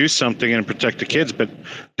we could do something and protect the kids. But,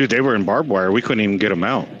 dude, they were in barbed wire. We couldn't even get them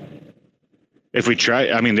out. If we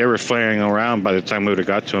tried, I mean, they were flaring around. By the time we would have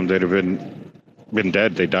got to them, they'd have been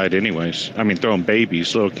dead. They died anyways. I mean, throwing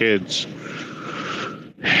babies, little kids.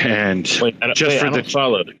 And I don't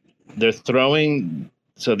follow. They're throwing,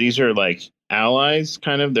 so these are like allies,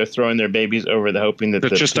 kind of. They're throwing their babies over, hoping that they're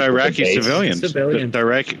just Iraqi civilians. The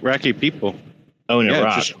Iraqi people. Oh, in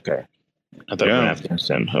Iraq. Okay. I thought it was in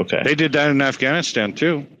Afghanistan. Okay. They did that in Afghanistan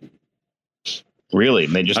too. Really?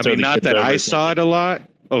 And they just. I mean, not that I saw it a lot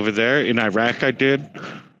over there in Iraq. I did,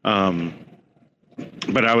 but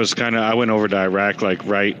But I went over to Iraq like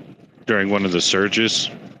right during one of the surges.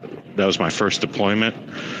 That was my first deployment.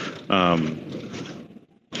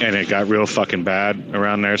 And it got real fucking bad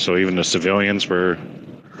around there. So even the civilians were,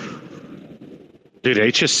 dude,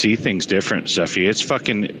 HSC thing's different, Cephii. It's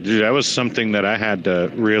fucking, dude, that was something that I had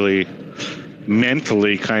to really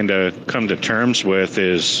mentally kind of come to terms with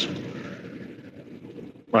is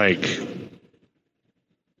like,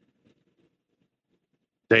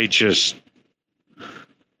 they just,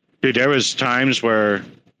 dude, there was times where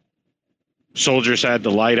soldiers had to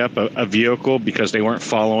light up a vehicle because they weren't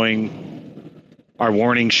following our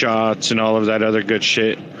warning shots and all of that other good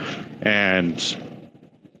shit. And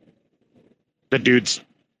the dude's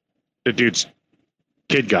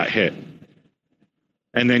kid got hit.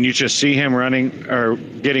 And then you just see him running or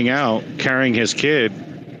getting out, carrying his kid,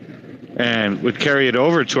 and would carry it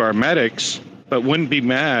over to our medics, but wouldn't be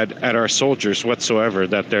mad at our soldiers whatsoever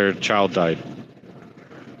that their child died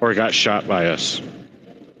or got shot by us.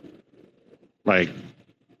 Like,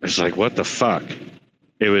 it's like, what the fuck?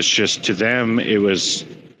 It was just, to them,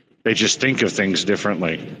 they just think of things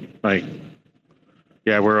differently. Like,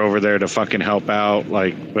 yeah, we're over there to fucking help out,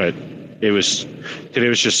 like, but it was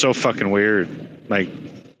just so fucking weird. Like,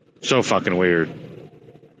 so fucking weird.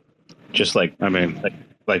 Just like, I mean,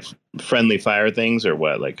 like friendly fire things or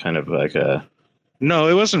what? Like kind of like a... No,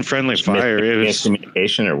 it wasn't friendly fire. It was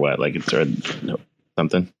communication or what? Like it's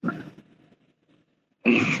something?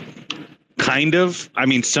 Kind of. I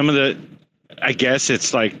mean, some of the, I guess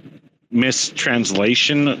it's like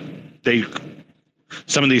mistranslation.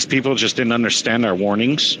 Some of these people just didn't understand our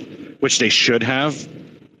warnings, which they should have.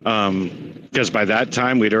 Because by that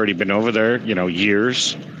time we'd already been over there,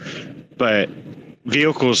 years. But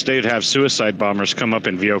vehicles, they'd have suicide bombers come up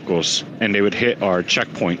in vehicles and they would hit our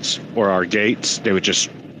checkpoints or our gates. They would just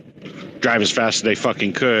drive as fast as they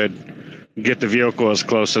fucking could, get the vehicle as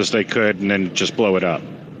close as they could, and then just blow it up.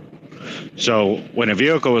 So when a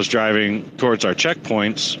vehicle was driving towards our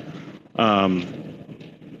checkpoints,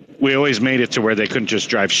 we always made it to where they couldn't just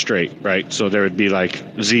drive straight, right? So there would be like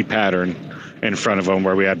Z pattern in front of them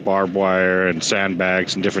where we had barbed wire and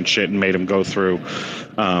sandbags and different shit and made them go through.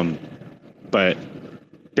 But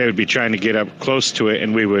they would be trying to get up close to it,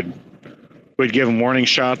 and we'd give them warning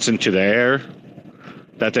shots into the air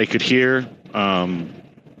that they could hear.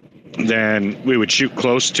 Then we would shoot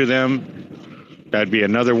close to them. That'd be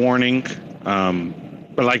another warning.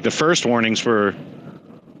 But like the first warnings were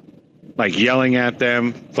like yelling at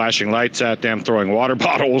them, flashing lights at them, throwing water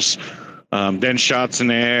bottles, then shots in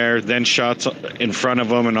the air, then shots in front of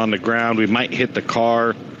them and on the ground. We might hit the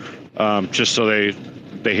car just so they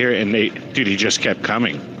hear it. And dude, he just kept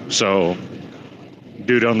coming. So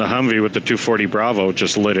dude on the Humvee with the 240 Bravo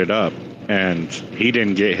just lit it up, and he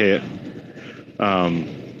didn't get hit.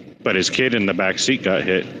 But his kid in the back seat got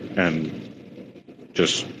hit and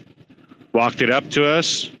just walked it up to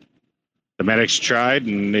us. The medics tried,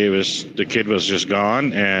 and the kid was just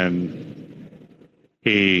gone, and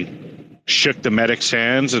he shook the medic's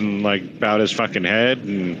hands and like bowed his fucking head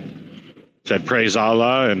and said praise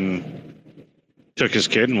Allah and took his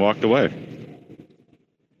kid and walked away.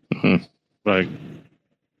 Mm-hmm. Like,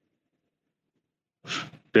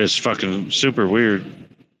 it's fucking super weird.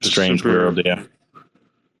 Strange world, yeah.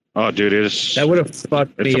 Oh, dude, that would have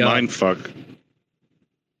fucked me up. It's a mind fuck.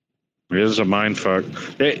 It is a mind fuck.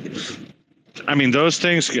 I mean, those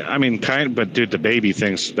things, but dude, the baby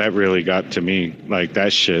things, that really got to me. Like,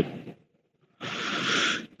 that shit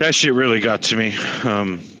really got to me.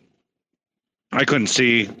 I couldn't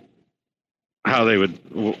see how they would,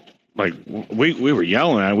 like, we were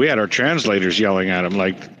yelling at, we had our translators yelling at them,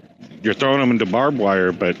 like, you're throwing them into barbed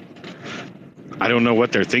wire, but I don't know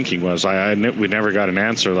what their thinking was. We never got an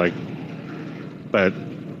answer, like, but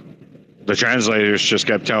the translators just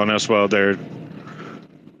kept telling us, well, the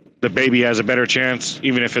baby has a better chance,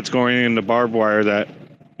 even if it's going into barbed wire, that,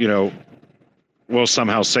 we'll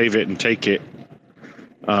somehow save it and take it.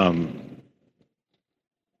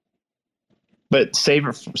 But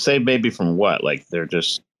save baby from what? Like they're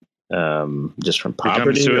just from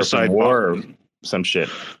poverty or from war or some shit.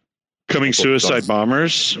 Coming suicide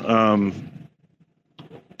bombers.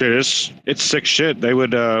 It's sick shit. They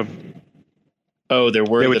would. They're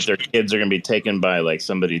worried that their kids are going to be taken by like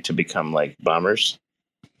somebody to become like bombers.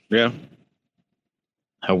 Yeah.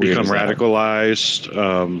 How weird. Become radicalized,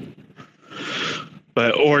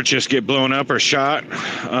 or just get blown up or shot.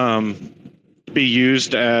 Be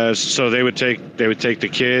used as, so they would take the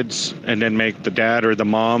kids and then make the dad or the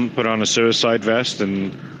mom put on a suicide vest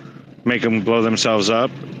and make them blow themselves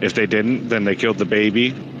up. If they didn't, then they killed the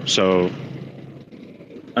baby. So,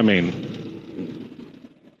 I mean,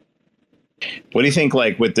 What do you think,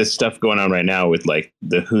 like, with this stuff going on right now with, like,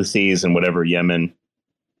 the Houthis and whatever, Yemen,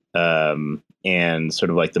 and sort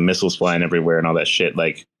of, like, the missiles flying everywhere and all that shit?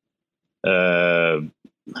 Like, I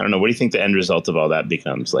don't know. What do you think the end result of all that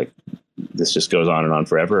becomes? Like, this just goes on and on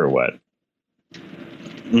forever, or what?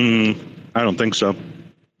 I don't think so.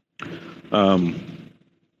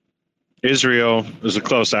 Israel is a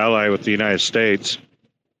close ally with the United States.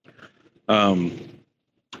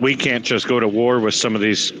 We can't just go to war with some of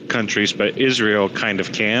these countries, but Israel kind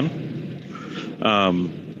of can.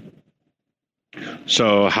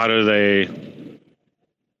 So how do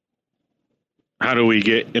we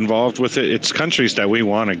get involved with it? It's countries that we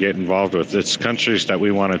want to get involved with. It's countries that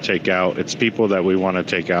we want to take out. It's people that we want to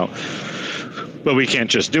take out. But we can't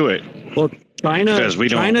just do it. Well,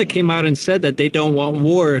 China came out and said that they don't want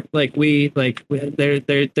war. They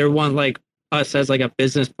want like us as like a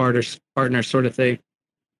business partner sort of thing.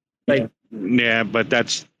 Like, yeah, but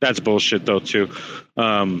that's bullshit though too.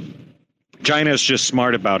 China's just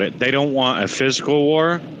smart about it. They don't want a physical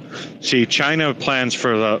war. See, China plans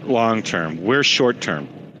for the long term. We're short term.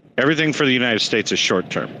 Everything for the United States is short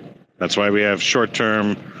term. That's why we have short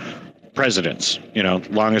term presidents. You know,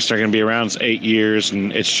 longest they're going to be around is 8 years,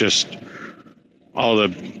 and it's just all the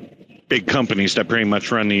big companies that pretty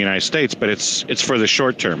much run the United States. But it's for the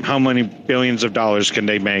short term. How many billions of dollars can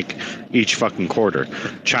they make each fucking quarter?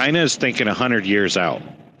 China is thinking 100 years out.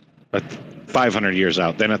 500 years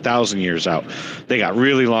out, then 1,000 years out. They got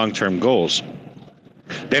really long-term goals.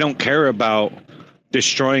 They don't care about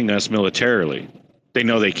destroying us militarily. They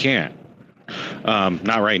know they can't.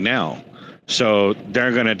 Not right now. So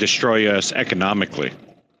they're going to destroy us economically.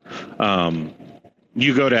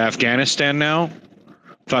 You go to Afghanistan now,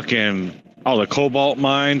 fucking all the cobalt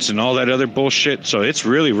mines and all that other bullshit. So it's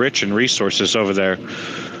really rich in resources over there.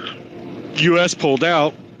 U.S. pulled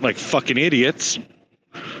out like fucking idiots.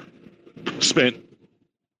 Spent,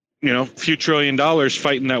 a few $1 trillion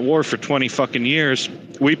fighting that war for 20 fucking years.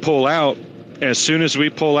 We pull out. As soon as we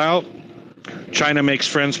pull out, China makes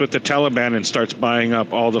friends with the Taliban and starts buying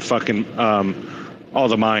up all the fucking, all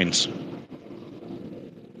the mines.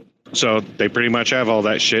 So they pretty much have all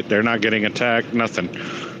that shit. They're not getting attacked, nothing.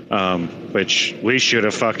 Which we should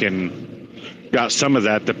have fucking got some of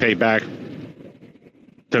that to pay back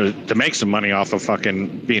to make some money off of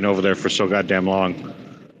fucking being over there for so goddamn long.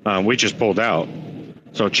 We just pulled out.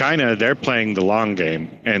 So China, they're playing the long game,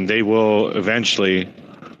 and they will eventually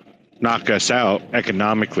knock us out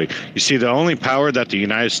economically. You see, the only power that the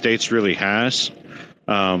United States really has,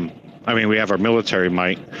 we have our military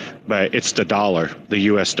might, but it's the dollar, the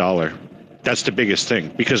U.S. dollar. That's the biggest thing,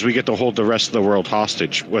 because we get to hold the rest of the world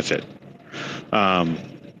hostage with it.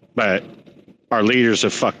 But our leaders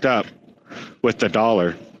have fucked up with the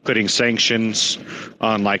dollar, putting sanctions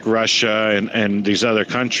on like Russia and these other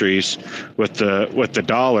countries with the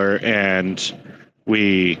dollar, and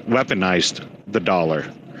we weaponized the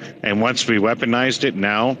dollar. And once we weaponized it,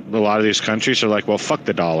 now a lot of these countries are like, well, fuck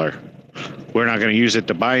the dollar. We're not going to use it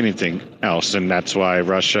to buy anything else. And that's why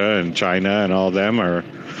Russia and China and all them are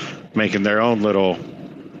making their own little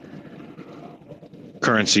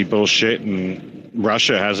currency bullshit. And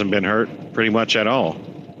Russia hasn't been hurt pretty much at all.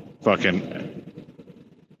 Fucking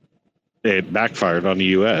it backfired on the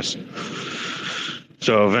U.S.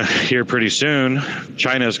 So here pretty soon,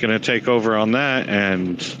 China's going to take over on that,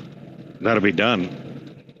 and that'll be done.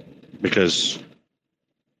 Because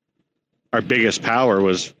our biggest power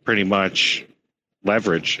was pretty much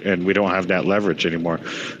leverage, and we don't have that leverage anymore.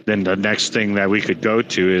 Then the next thing that we could go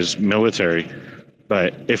to is military.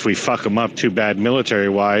 But if we fuck them up too bad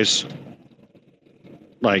military-wise,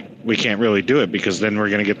 like, we can't really do it, because then we're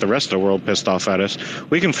going to get the rest of the world pissed off at us.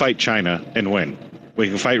 We can fight China and win. We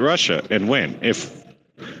can fight Russia and win if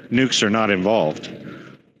nukes are not involved.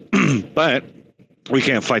 But we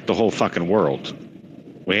can't fight the whole fucking world.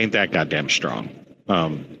 We ain't that goddamn strong.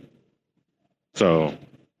 So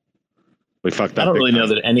we fucked up. I don't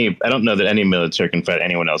know that any military can fight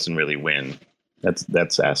anyone else and really win.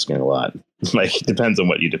 That's asking a lot. Like, it depends on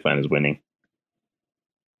what you define as winning.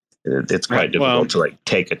 It's quite difficult to like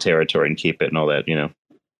take a territory and keep it and all that,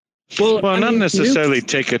 Well, not necessarily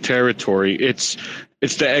take a territory. It's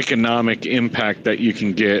the economic impact that you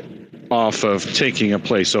can get off of taking a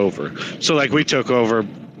place over. So like, we took over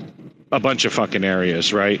a bunch of fucking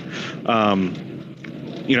areas, right?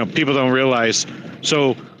 People don't realize.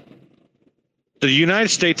 So the United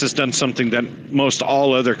States has done something that most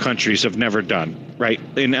all other countries have never done, right?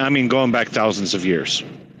 And going back thousands of years.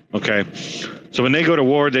 Okay. So when they go to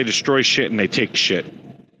war, they destroy shit and they take shit.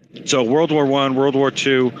 So World War I, World War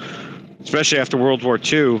II, especially after World War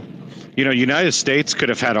II, United States could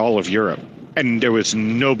have had all of Europe. And there was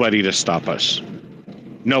nobody to stop us.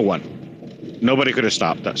 No one. Nobody could have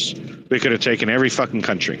stopped us. We could have taken every fucking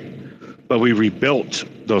country. But we rebuilt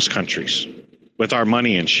those countries with our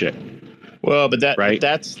money and shit. Well, but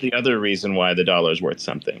that's the other reason why the dollar is worth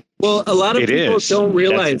something. Well, a lot of people don't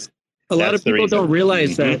realize. A lot of people don't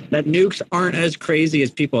realize Mm-hmm. that nukes aren't as crazy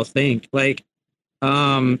as people think. Like,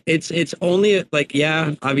 it's only like,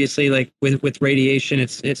 yeah, obviously, like with radiation,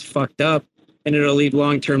 it's fucked up and it'll leave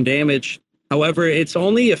long-term damage. However, it's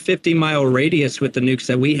only a 50-mile radius with the nukes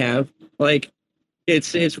that we have. Like,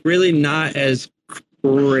 it's really not as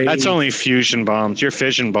crazy. That's only fusion bombs. Your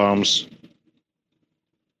fission bombs,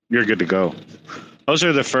 you're good to go. Those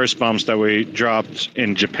are the first bombs that we dropped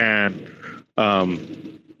in Japan.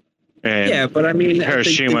 And yeah, but I mean,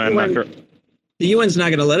 Hiroshima the UN's not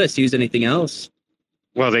going to let us use anything else.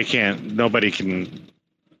 Well, they can't. Nobody can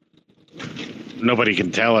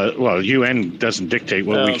tell us. Well, UN doesn't dictate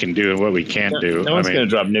what we can do and what we can't do. No one's going to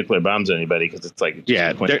drop nuclear bombs on anybody because it's like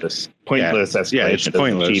pointless escalation. Yeah, it's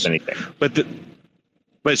pointless. Achieve anything.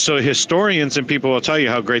 But so historians and people will tell you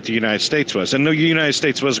how great the United States was, and the United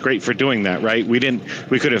States was great for doing that, right? We had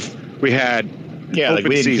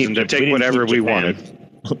open season to take whatever we wanted.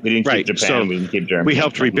 We didn't keep Japan. So we didn't keep Germany. We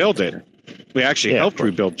helped rebuild it. We actually helped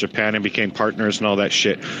rebuild Japan and became partners and all that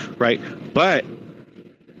shit, right? But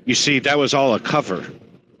you see, that was all a cover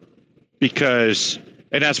because,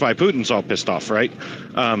 and that's why Putin's all pissed off, right?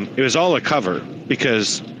 It was all a cover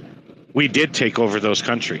because we did take over those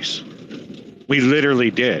countries. We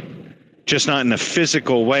literally did, just not in a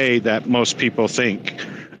physical way that most people think.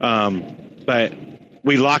 But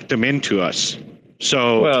we locked them into us.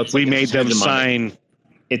 So we made them sign.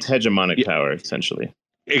 It's hegemonic power, essentially.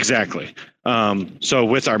 Exactly. So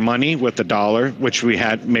with our money, with the dollar, which we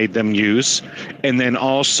had made them use, and then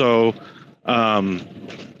also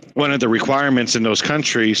one of the requirements in those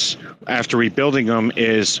countries after rebuilding them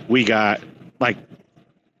is we got like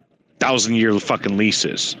 1,000-year fucking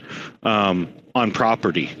leases on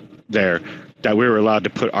property there that we were allowed to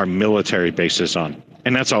put our military bases on.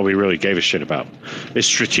 And that's all we really gave a shit about is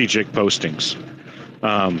strategic postings.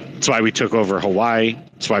 That's why we took over Hawaii.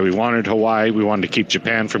 That's why we wanted Hawaii. We wanted to keep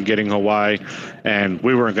Japan from getting Hawaii. And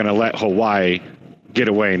we weren't going to let Hawaii get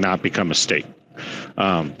away and not become a state.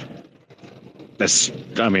 We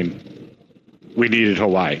needed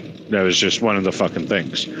Hawaii. That was just one of the fucking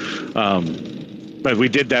things. But we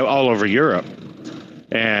did that all over Europe.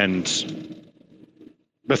 And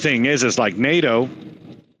the thing is like NATO,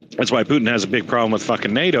 that's why Putin has a big problem with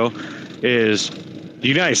fucking NATO, is the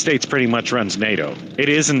United States pretty much runs NATO. It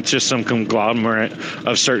isn't just some conglomerate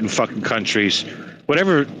of certain fucking countries.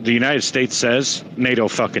 Whatever the United States says, NATO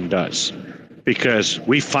fucking does. Because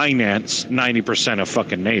we finance 90% of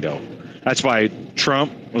fucking NATO. That's why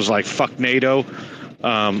Trump was like, fuck NATO.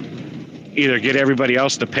 Either get everybody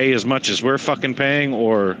else to pay as much as we're fucking paying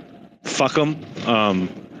or fuck them.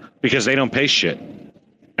 Because they don't pay shit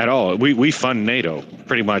at all. We fund NATO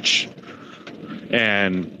pretty much.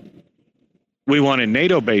 And we wanted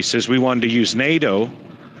NATO bases. We wanted to use NATO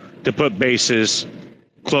to put bases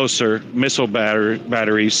closer, missile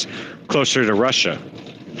batteries closer to Russia,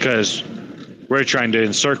 because we're trying to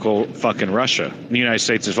encircle fucking Russia. The United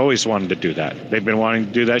States has always wanted to do that. They've been wanting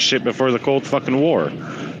to do that shit before the Cold fucking War.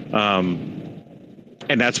 And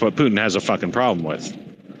that's what Putin has a fucking problem with.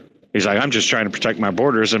 He's like, I'm just trying to protect my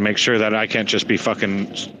borders and make sure that I can't just be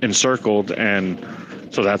fucking encircled. And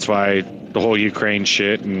so that's why the whole Ukraine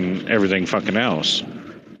shit and everything fucking else.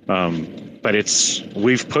 But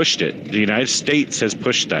we've pushed it. The United States has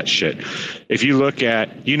pushed that shit. If you look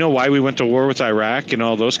at, you know why we went to war with Iraq and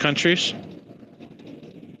all those countries?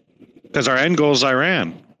 Because our end goal is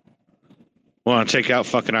Iran. We want to take out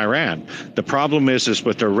fucking Iran. The problem is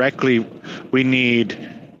with directly, we need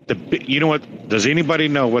you know what? Does anybody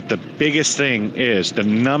know what the biggest thing is? The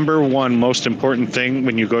number one most important thing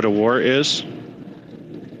when you go to war is?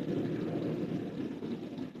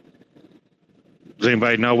 Does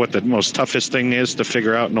anybody know what the most toughest thing is to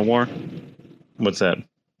figure out in a war? What's that?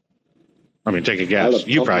 I mean, take a guess.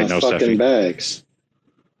 You probably know, fucking Cephii. Bags.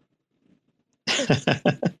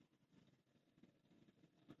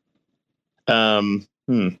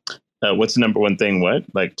 What's the number one thing? What?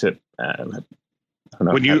 Like to? I don't know.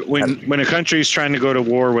 When a country is trying to go to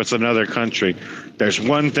war with another country, there's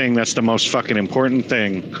one thing that's the most fucking important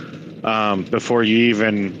thing before you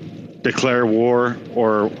even declare war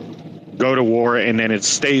or go to war, and then it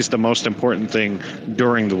stays the most important thing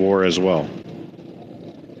during the war as well.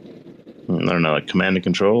 I don't know, like command and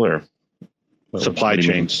control or supply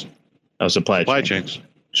chains. Oh, supply chains.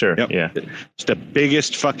 Sure. Yep. Yeah. It's the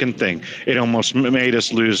biggest fucking thing. It almost made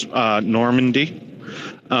us lose Normandy.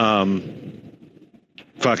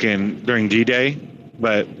 fucking during D-Day,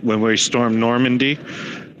 but when we stormed Normandy,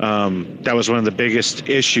 that was one of the biggest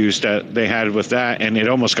issues that they had with that, and it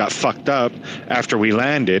almost got fucked up after we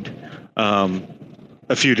landed.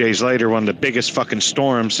 A few days later, one of the biggest fucking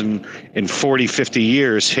storms in 40, 50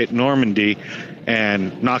 years hit Normandy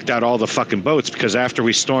and knocked out all the fucking boats, because after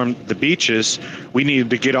we stormed the beaches, we needed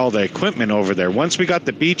to get all the equipment over there. Once we got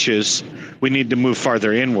the beaches, we needed to move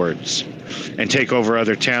farther inwards and take over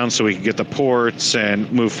other towns so we could get the ports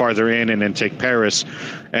and move farther in and then take Paris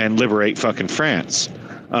and liberate fucking France.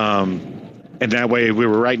 And that way we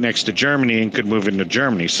were right next to Germany and could move into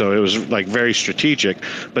Germany. So it was like very strategic.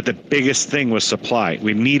 But the biggest thing was supply.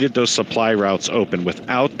 We needed those supply routes open.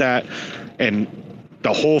 Without that, and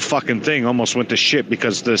the whole fucking thing almost went to shit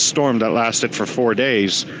because the storm that lasted for 4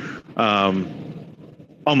 days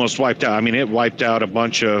almost wiped out. I mean, it wiped out a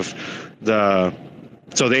bunch of the...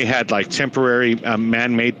 So they had like temporary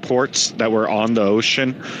man-made ports that were on the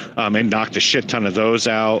ocean, and knocked a shit ton of those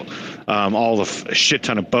out. All the shit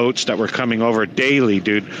ton of boats that were coming over daily,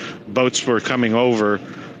 dude. Boats were coming over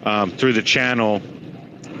through the channel,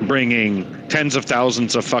 bringing tens of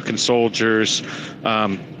thousands of fucking soldiers,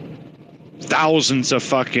 thousands of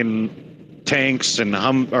fucking tanks and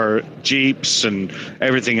jeeps and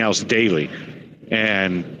everything else daily.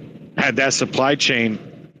 And had that supply chain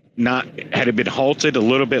had it been halted a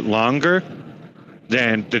little bit longer,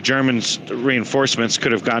 then the Germans' reinforcements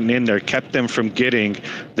could have gotten in there, kept them from getting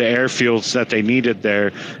the airfields that they needed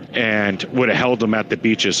there, and would have held them at the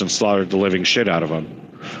beaches and slaughtered the living shit out of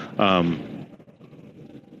them.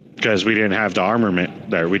 Because we didn't have the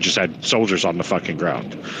armament there. We just had soldiers on the fucking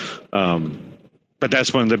ground. But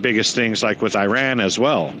that's one of the biggest things, like with Iran as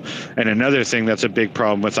well. And another thing that's a big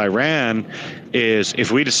problem with Iran is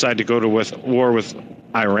if we decide to go to war with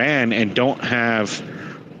Iran and don't have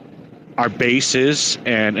our bases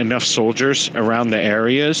and enough soldiers around the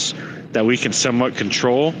areas that we can somewhat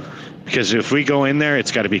control, because if we go in there,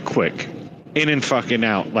 it's got to be quick, in and fucking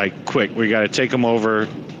out, like quick. We got to take them over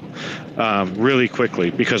really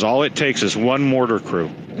quickly, because all it takes is one mortar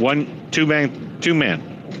crew, two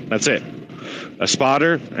man. That's it. A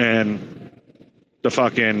spotter and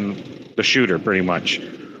the shooter, pretty much.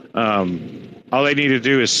 All they need to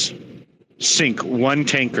do is sink one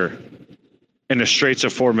tanker in the Straits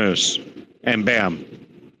of Hormuz, and bam,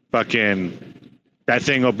 fucking that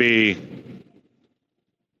thing will be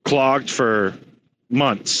clogged for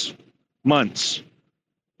months.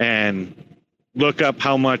 And look up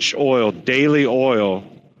how much daily oil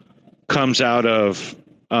comes out of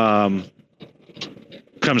the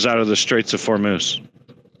Straits of Hormuz.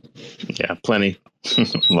 Yeah, plenty.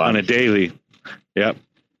 On a daily. Yep.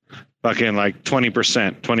 Fucking like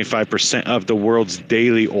 20%, 25% of the world's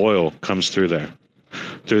daily oil comes through there,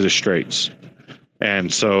 through the Straits.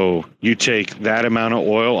 And so you take that amount of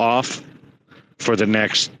oil off for the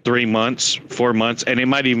next 3 months, 4 months, and it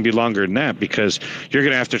might even be longer than that, because you're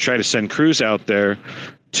going to have to try to send crews out there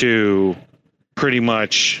to pretty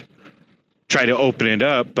much try to open it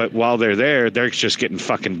up. But while they're there, they're just getting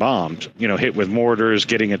fucking bombed, hit with mortars,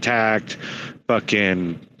 getting attacked,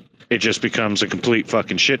 fucking... It just becomes a complete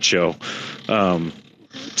fucking shit show.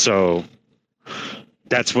 So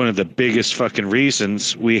that's one of the biggest fucking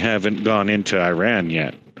reasons we haven't gone into Iran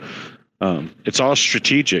yet. It's all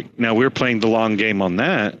strategic. Now we're playing the long game on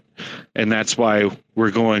that, and that's why we're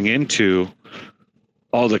going into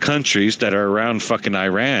all the countries that are around fucking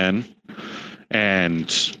Iran,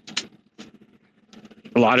 and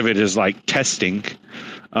a lot of it is like testing.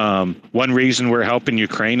 One reason we're helping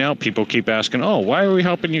Ukraine out, people keep asking, why are we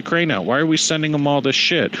helping Ukraine out? Why are we sending them all this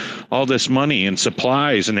shit, all this money and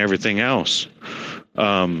supplies and everything else?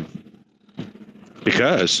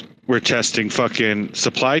 Because we're testing fucking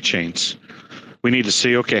supply chains. We need to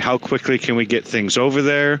see, okay, how quickly can we get things over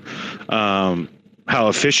there? How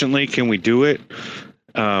efficiently can we do it?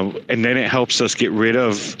 And then it helps us get rid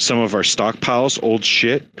of some of our stockpiles, old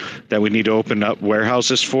shit that we need to open up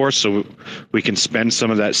warehouses for, so we can spend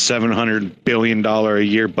some of that $700 billion a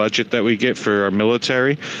year budget that we get for our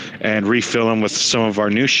military and refill them with some of our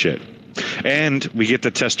new shit. And we get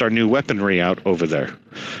to test our new weaponry out over there,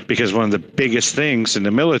 because one of the biggest things in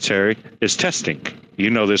the military is testing. You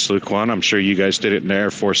know this, Luquan. I'm sure you guys did it in the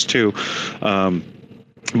Air Force too.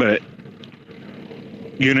 But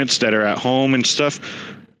units that are at home and stuff,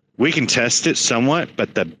 we can test it somewhat,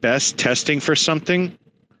 but the best testing for something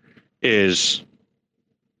is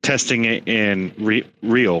testing it in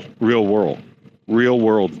real world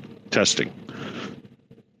testing.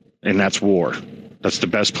 And that's war. That's the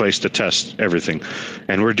best place to test everything.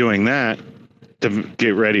 And we're doing that to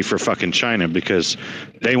get ready for fucking China because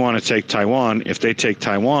they want to take Taiwan. If they take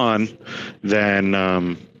Taiwan, then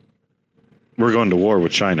we're going to war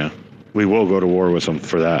with China. We will go to war with them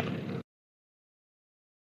for that.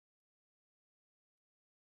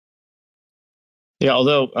 Yeah,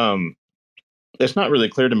 although it's not really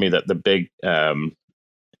clear to me that the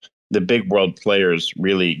big world players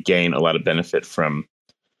really gain a lot of benefit from,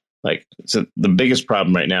 like, so the biggest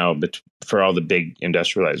problem right now for all the big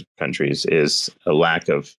industrialized countries is a lack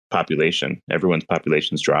of population. Everyone's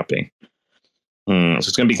population is dropping. So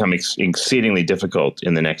it's going to become exceedingly difficult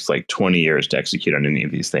in the next 20 years to execute on any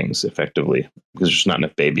of these things effectively because there's just not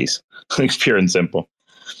enough babies. It's pure and simple.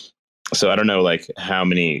 So I don't know how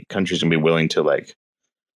many countries are going to be willing to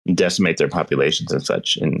decimate their populations and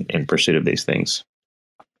such in pursuit of these things.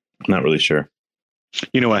 I'm not really sure.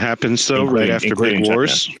 You know what happens though, right after big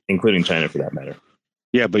wars? Including China for that matter.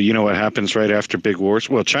 Yeah, but you know what happens right after big wars?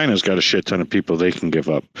 Well, China's got a shit ton of people they can give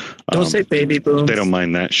up. Don't say baby booms. They don't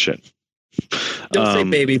mind that shit. Don't say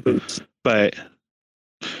baby booms. But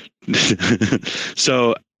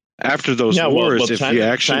so after those wars, if you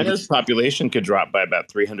actually... China's population could drop by about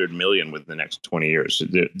 300 million within the next 20 years.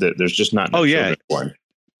 There's just not enough children born.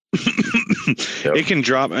 So. It can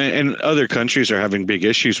drop, and other countries are having big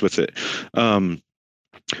issues with it.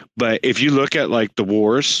 But if you look at the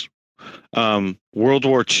wars, World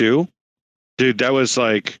War II, dude, that was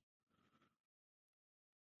the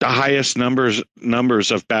highest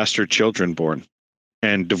numbers of bastard children born,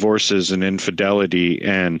 and divorces and infidelity.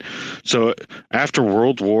 And so after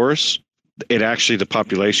world wars, the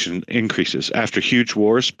population increases. After huge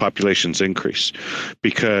wars, populations increase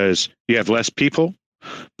because you have less people,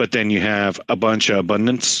 but then you have a bunch of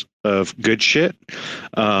abundance of good shit.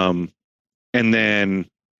 And then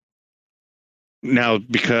now,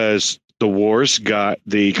 because the wars got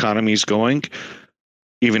the economies going,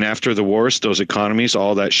 even after the wars, those economies,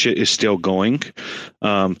 all that shit is still going,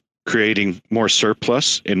 creating more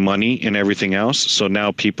surplus in money and everything else. So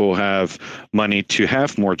now people have money to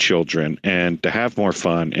have more children and to have more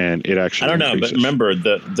fun, and it actually I don't know, increases. but remember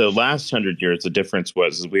the last 100 years, the difference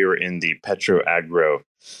was we were in the petro-agro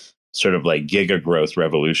sort of giga growth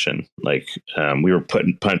revolution. We were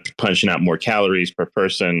punching out more calories per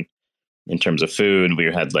person in terms of food. We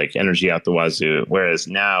had energy out the wazoo. Whereas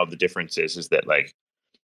now the difference is that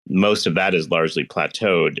most of that is largely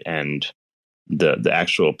plateaued, and the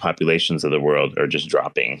actual populations of the world are just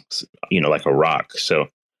dropping, like a rock. So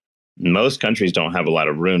most countries don't have a lot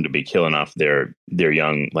of room to be killing off their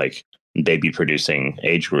young, baby producing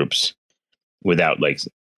age groups without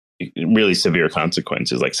really severe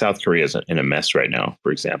consequences. South Korea is in a mess right now,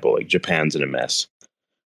 for example. Japan's in a mess.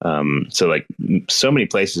 So so many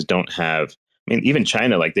places don't have. I mean, even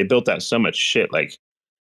China, they built out so much shit.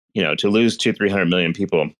 To lose 200-300 million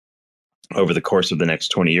people over the course of the next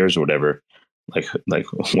 20 years or whatever. What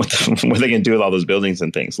are they going to do with all those buildings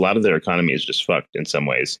and things? A lot of their economy is just fucked in some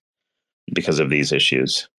ways because of these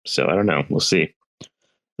issues. So I don't know. We'll see.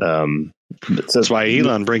 That's why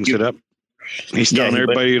Elon brings it up. He's telling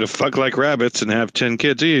everybody to fuck like rabbits and have 10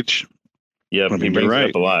 kids each. Yeah, he brings it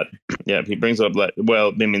up a lot. Yeah, he brings up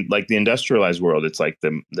well, I mean, the industrialized world, it's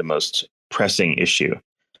the most pressing issue.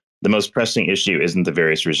 The most pressing issue isn't the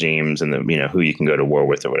various regimes and the who you can go to war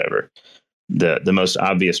with or whatever. The most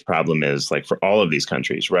obvious problem is for all of these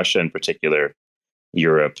countries, Russia in particular,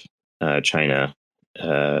 Europe, China,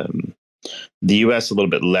 the U.S. a little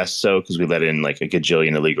bit less so because we let in a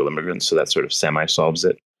gajillion illegal immigrants, so that sort of semi solves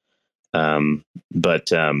it.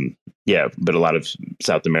 But a lot of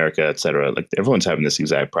South America, et cetera, everyone's having this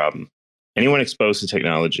exact problem. Anyone exposed to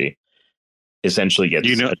technology essentially gets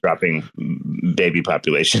a dropping baby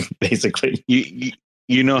population, basically.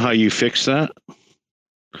 You know how you fix that?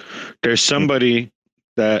 There's somebody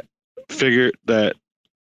that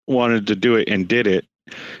wanted to do it and did it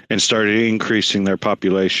and started increasing their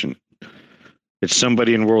population. It's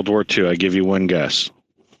somebody in World War II. I give you one guess.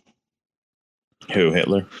 Who,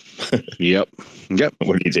 Hitler? Yep.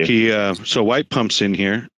 What did he do? So White Pump's in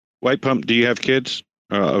here. White Pump, do you have kids?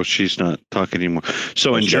 Oh, she's not talking anymore.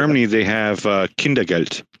 So in Germany, they have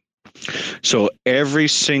Kindergeld. So every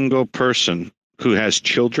single person who has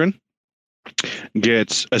children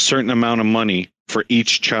gets a certain amount of money for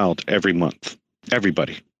each child every month.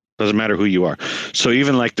 Everybody. Doesn't matter who you are. So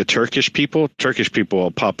even the Turkish people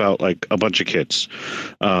will pop out a bunch of kids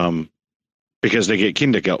because they get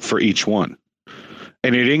Kindergeld for each one.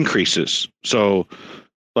 And it increases. So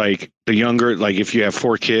the younger, if you have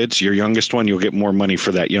 4 kids, your youngest one, you'll get more money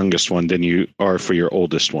for that youngest one than you are for your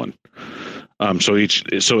oldest one. So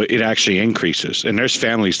it actually increases. And there's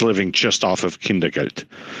families living just off of Kindergeld.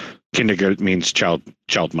 kindergarten means child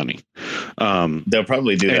money. They'll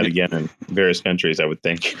probably do that again in various countries, I would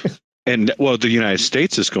think. And well, the United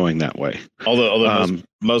States is going that way. Although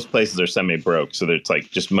most places are semi-broke, so it's like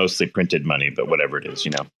just mostly printed money, but whatever it is,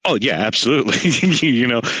 Oh yeah,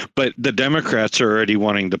 absolutely. But the Democrats are already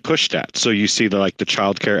wanting to push that. So you see the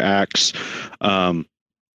Child Care Acts.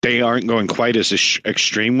 They aren't going quite as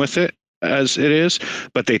extreme with it as it is,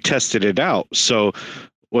 but they tested it out. So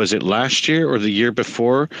was it last year or the year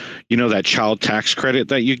before? That child tax credit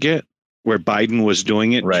that you get, where Biden was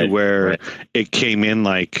doing it to where it came in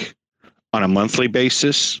on a monthly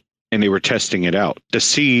basis, and they were testing it out to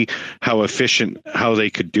see how they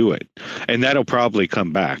could do it. And that'll probably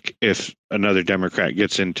come back if another Democrat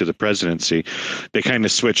gets into the presidency. They kind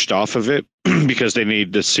of switched off of it because they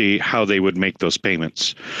need to see how they would make those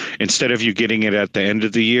payments. Instead of you getting it at the end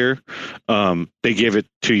of the year, they give it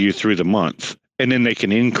to you through the month. And then they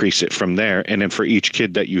can increase it from there. And then for each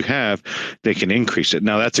kid that you have, they can increase it.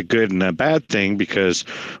 Now, that's a good and a bad thing because,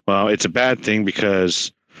 it's a bad thing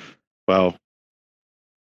because,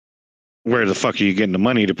 where the fuck are you getting the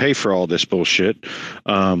money to pay for all this bullshit?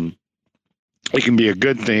 It can be a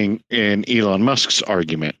good thing in Elon Musk's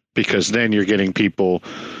argument because then you're getting people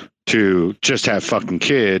to just have fucking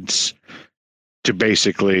kids to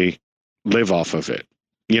basically live off of it.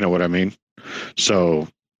 You know what I mean? So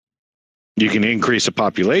you can increase the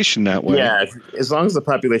population that way. Yeah, as long as the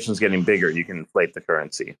population is getting bigger, you can inflate the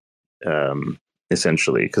currency,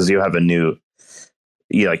 essentially, because you have a new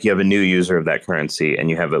user of that currency, and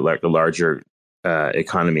you have a larger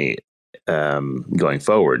economy going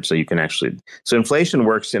forward. So you can so inflation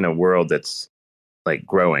works in a world that's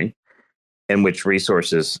growing, in which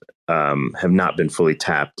resources have not been fully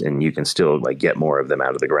tapped, and you can still get more of them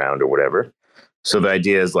out of the ground or whatever. So the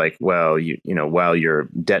idea is while your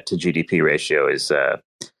debt to GDP ratio is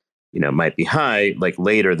might be high,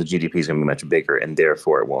 later the GDP is going to be much bigger, and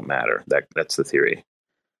therefore it won't matter. That's the theory.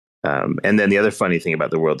 And then the other funny thing about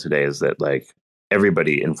the world today is that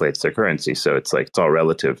everybody inflates their currency, so it's all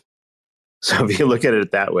relative. So if you look at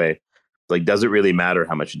it that way, does it really matter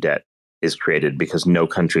how much debt is created because no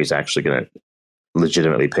country is actually going to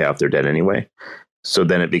legitimately pay off their debt anyway? So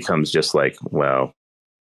then it becomes just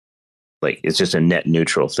it's just a net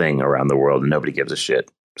neutral thing around the world, and nobody gives a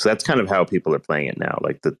shit. So that's kind of how people are playing it now.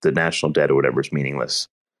 The national debt or whatever is meaningless.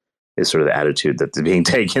 Is sort of the attitude that's being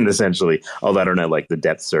taken, essentially. Although I don't know, the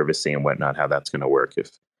debt servicing and whatnot, how that's going to work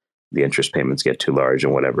if the interest payments get too large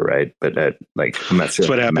and whatever, right? But I'm not sure. That's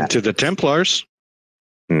what happened to the Templars.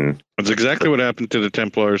 That's exactly what happened to the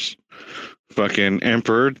Templars. Fucking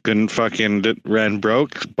emperor ran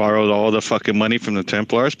broke, borrowed all the fucking money from the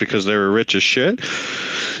Templars because they were rich as shit.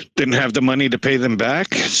 Didn't have the money to pay them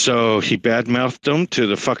back, so he badmouthed them to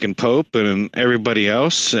the fucking Pope and everybody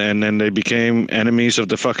else, and then they became enemies of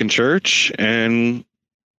the fucking church and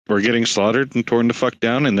were getting slaughtered and torn the fuck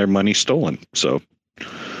down, and their money stolen. So,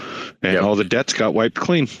 all the debts got wiped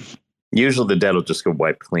clean. Usually the debt will just get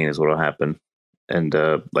wiped clean is what will happen. And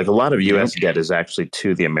a lot of U.S. debt is actually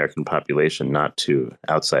to the American population, not to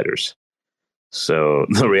outsiders. So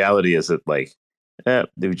the reality is that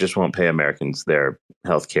they just won't pay Americans their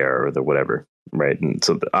health care or the whatever, right? And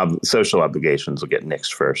so the social obligations will get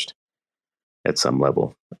nixed first at some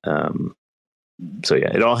level. So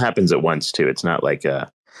yeah, it all happens at once too. It's not like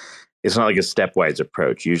a stepwise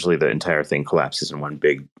approach. Usually the entire thing collapses in one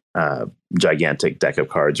big, gigantic deck of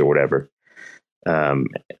cards or whatever.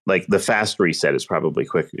 The fast reset is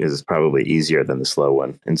probably easier than the slow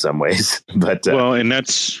one in some ways. But and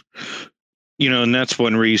that's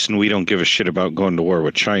one reason we don't give a shit about going to war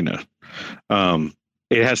with China.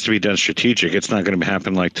 It has to be done strategic. It's not going to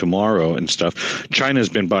happen tomorrow and stuff. China's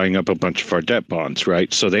been buying up a bunch of our debt bonds,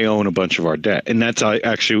 right? So they own a bunch of our debt. And that's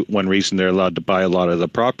actually one reason they're allowed to buy a lot of the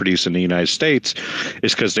properties in the United States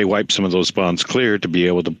is because they wipe some of those bonds clear to be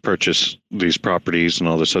able to purchase these properties and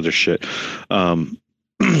all this other shit.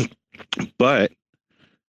 But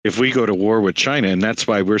if we go to war with China, and that's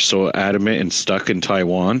why we're so adamant and stuck in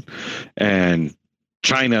Taiwan, and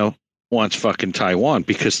China wants fucking Taiwan,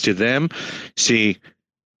 because to them,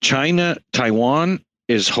 Taiwan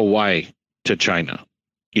is Hawaii to China.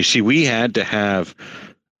 You see, we had to have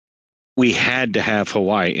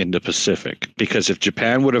Hawaii in the Pacific, because if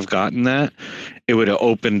Japan would have gotten that, it would have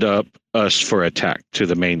opened up us for attack to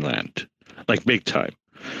the mainland, big time,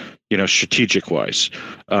 strategic wise.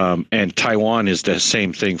 And Taiwan is the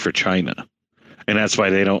same thing for China. And that's why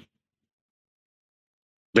they don't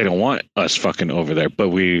want us fucking over there. But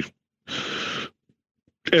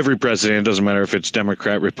every president, doesn't matter if it's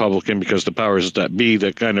Democrat, Republican, because the powers that be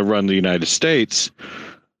that kind of run the United States,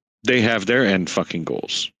 they have their end fucking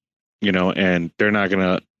goals, and they're not going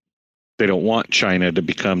to They don't want China to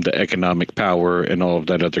become the economic power and all of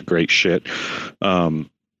that other great shit. So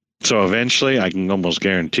eventually, I can almost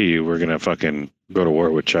guarantee you we're going to fucking go to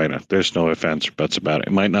war with China. There's no ifs, ands, or buts about it.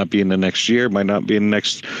 It might not be in the next year, might not be in the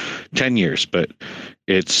next 10 years, but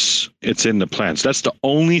it's in the plans. That's the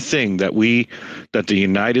only thing that the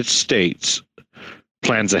United States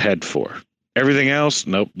plans ahead for. Everything else,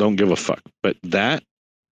 nope, don't give a fuck. But that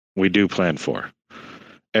we do plan for.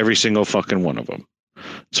 Every single fucking one of them.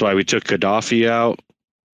 That's why we took Gaddafi out.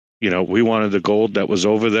 You know, we wanted the gold that was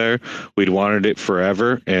over there. We'd wanted it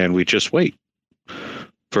forever, and we just wait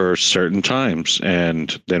for certain times,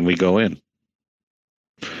 and then we go in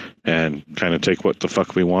and kind of take what the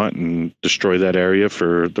fuck we want and destroy that area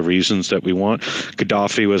for the reasons that we want.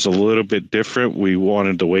 Gaddafi was a little bit different. We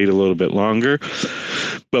wanted to wait a little bit longer,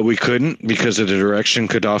 but we couldn't because of the direction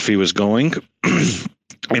Gaddafi was going.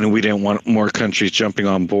 And we didn't want more countries jumping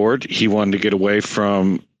on board. He wanted to get away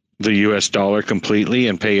from the US dollar completely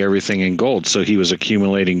and pay everything in gold. So he was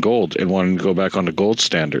accumulating gold and wanted to go back on the gold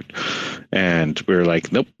standard. And we were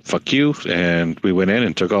like, nope, fuck you. And we went in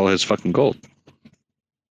and took all his fucking gold.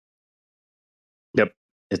 Yep.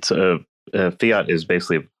 It's fiat is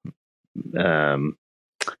basically like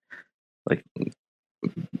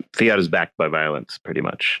fiat is backed by violence, pretty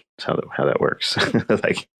much. That's how that works.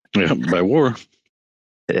 Like, yeah, by war.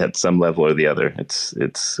 At some level or the other.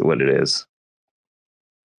 It's what it is.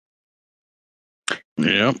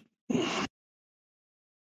 Yeah.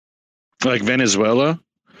 Like Venezuela,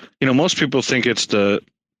 you know, most people think it's the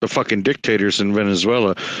fucking dictators in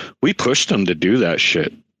Venezuela. We pushed them to do that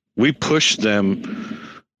shit. We pushed them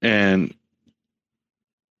and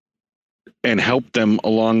helped them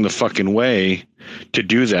along the fucking way to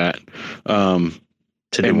do that. And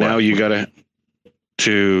now you gotta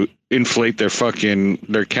to inflate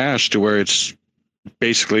their cash to where it's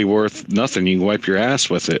basically worth nothing. You can wipe your ass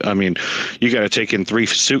with it. I mean, you got to take in 3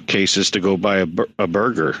 suitcases to go buy a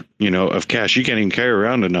burger, you know, of cash. You can't even carry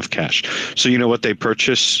around enough cash. So you know what they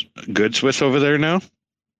purchase goods with over there now?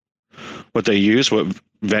 What they use, what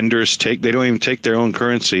vendors take, they don't even take their own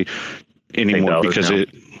currency anymore because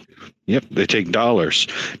they take dollars.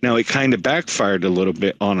 Now it kind of backfired a little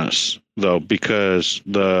bit on us though, because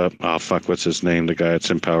what's his name? The guy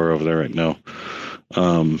that's in power over there right now.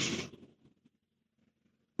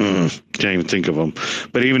 Can't even think of him.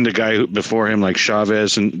 But even the guy before him, like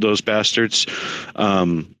Chavez and those bastards,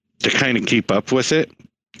 to kind of keep up with it,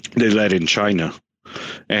 they let in China.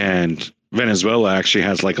 And Venezuela actually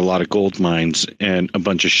has like a lot of gold mines and a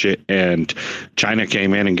bunch of shit. And China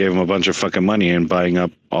came in and gave them a bunch of fucking money and buying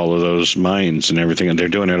up all of those mines and everything. And they're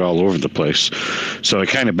doing it all over the place. So it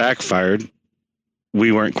kind of backfired.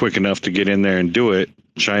 We weren't quick enough to get in there and do it.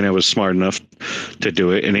 China was smart enough to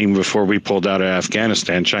do it. And even before we pulled out of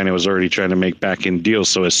Afghanistan, China was already trying to make back-end deals.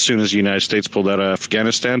 So as soon as the United States pulled out of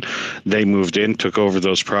Afghanistan, they moved in, took over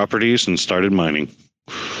those properties, and started mining.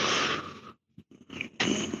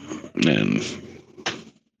 And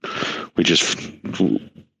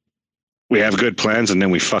we have good plans, and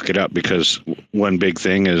then we fuck it up because one big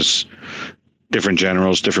thing is different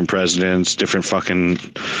generals, different presidents, different fucking...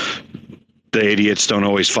 The idiots don't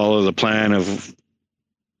always follow the plan of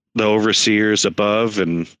the overseers above.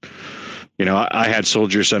 And, you know, I had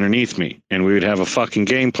soldiers underneath me, and we would have a fucking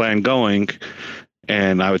game plan going,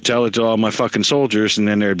 and I would tell it to all my fucking soldiers, and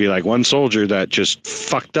then there'd be like one soldier that just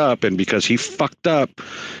fucked up, and because he fucked up,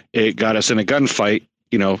 it got us in a gunfight,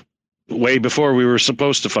 you know, way before we were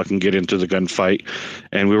supposed to fucking get into the gunfight,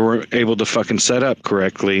 and we weren't able to fucking set up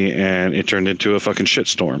correctly, and it turned into a fucking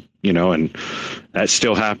shitstorm, you know, and that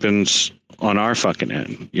still happens on our fucking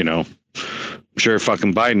end, you know. I'm sure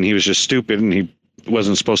fucking Biden, he was just stupid, and he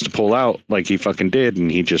wasn't supposed to pull out like he fucking did, and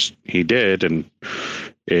he did, and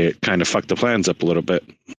it kind of fucked the plans up a little bit.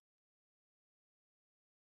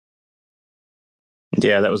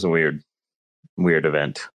 Yeah, that was a weird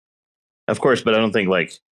event. Of course, but I don't think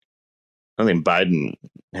Biden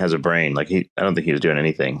has a brain. Like I don't think he was doing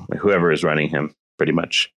anything. Like, whoever is running him pretty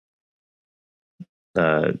much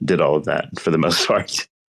did all of that for the most part.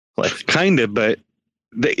 Like, kind of, but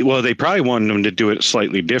they probably wanted him to do it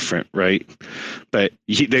slightly different, right? But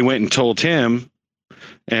they went and told him,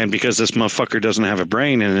 and because this motherfucker doesn't have a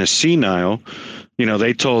brain and is senile, you know,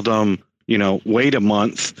 they told him, you know, wait a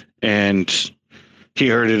month, and he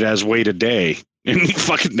heard it as wait a day. And the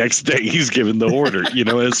fucking next day he's giving the order. You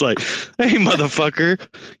know, it's like, hey, motherfucker,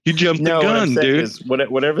 you jumped the gun, dude. Is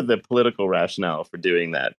whatever the political rationale for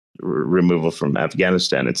doing that removal from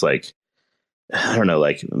Afghanistan, it's like, I don't know,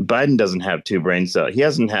 like Biden doesn't have 2 brain cells. He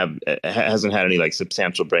hasn't had any like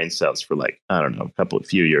substantial brain cells for like, I don't know,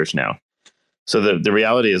 few years now. So the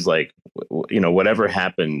reality is like, whatever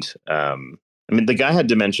happened. I mean, the guy had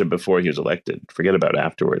dementia before he was elected. Forget about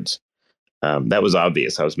afterwards. That was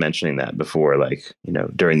obvious. I was mentioning that before, like,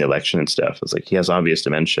 during the election and stuff. I was like, he has obvious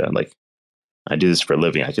dementia. Like, I do this for a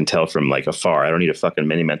living. I can tell from like afar. I don't need a fucking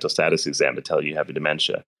mini mental status exam to tell you have a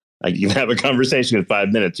dementia. Like, you can have a conversation in 5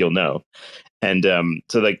 minutes, you'll know. And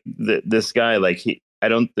so like this guy, like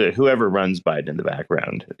whoever runs Biden in the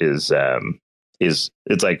background is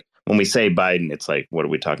it's like when we say Biden, it's like, what are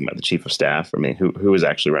we talking about? The chief of staff? I mean, who is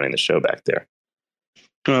actually running the show back there?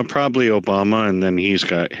 Probably Obama, and then he's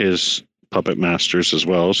got his puppet masters as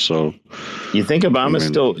well. So you think Obama's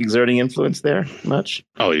still exerting influence there much?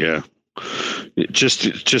 Oh yeah. Just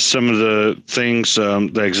some of the things,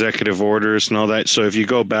 the executive orders and all that. So if you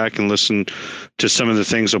go back and listen to some of the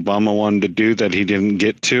things Obama wanted to do that he didn't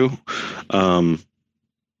get to,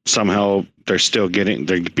 somehow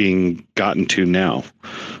they're being gotten to now.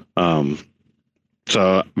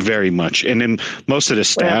 So very much. And then most of the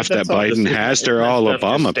staff that Biden has, they're all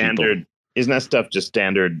Obama people. Isn't that stuff just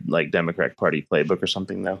standard like Democratic Party playbook or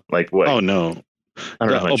something though? Like what? Oh no. I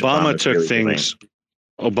don't know. Obama took really things. Doing.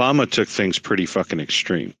 Obama took things pretty fucking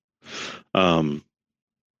extreme. The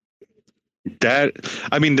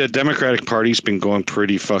Democratic Party's been going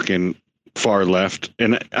pretty fucking far left,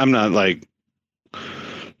 and I'm not like,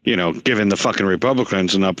 giving the fucking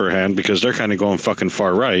Republicans an upper hand because they're kind of going fucking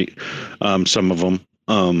far right. Some of them,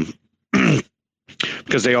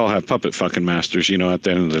 because they all have puppet fucking masters, at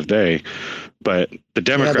the end of the day. But the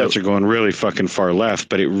Democrats are going really fucking far left.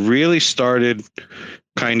 But it really started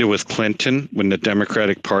kind of with Clinton when the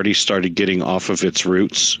Democratic Party started getting off of its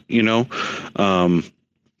roots, it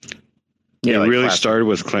really started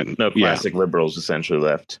with Clinton. No, classic liberals essentially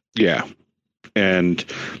left. Yeah. And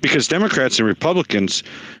because Democrats and Republicans,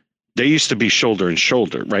 they used to be shoulder and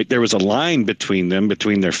shoulder, right? There was a line between them,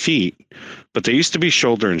 between their feet, but they used to be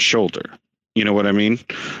shoulder and shoulder. You know what I mean?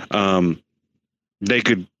 They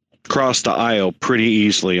could cross the aisle pretty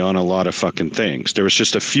easily on a lot of fucking things. There was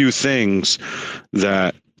just a few things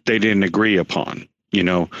that they didn't agree upon,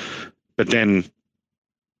 but then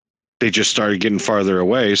they just started getting farther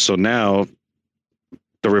away. So now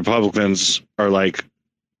the Republicans are like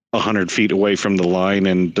 100 feet away from the line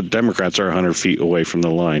and the Democrats are 100 feet away from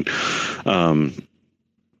the line.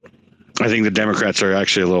 I think the Democrats are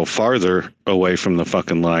actually a little farther away from the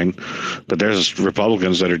fucking line, but there's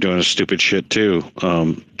Republicans that are doing stupid shit too.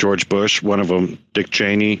 George Bush, one of them, Dick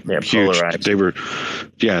Cheney, huge. Polarized. They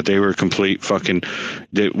were complete fucking.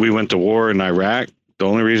 We went to war in Iraq. The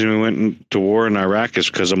only reason we went to war in Iraq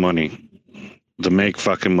is because of money, to make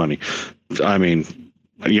fucking money. I mean,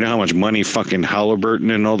 you know how much money fucking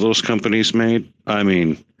Halliburton and all those companies made? I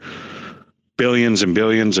mean, billions and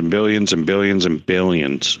billions and billions and billions and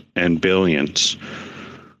billions and billions.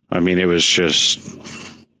 I mean, it was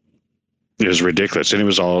ridiculous, and it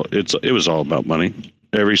was all about money.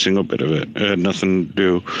 Every single bit of it. It had nothing to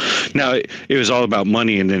do. Now it was all about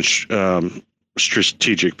money and then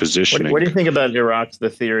strategic positioning. What do you think about Iraq?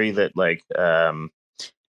 The theory that like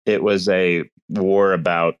it was a war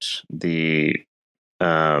about the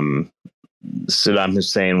Saddam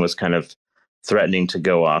Hussein was kind of threatening to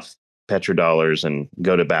go off petrodollars and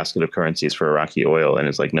go to basket of currencies for Iraqi oil, and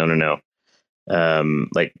it's like no.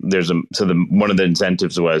 Like one of the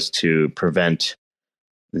incentives was to prevent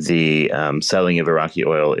the selling of Iraqi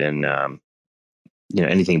oil in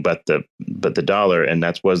anything but the dollar, and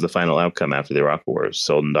that was the final outcome after the Iraq War,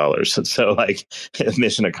 sold in dollars. So like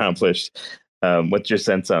mission accomplished. What's your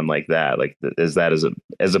sense on like that? Like is that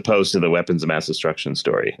as opposed to the weapons of mass destruction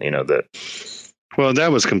story? Well,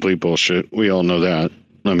 that was complete bullshit. We all know that.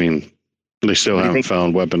 I mean, they still haven't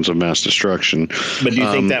found weapons of mass destruction. But do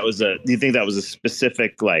you think that was a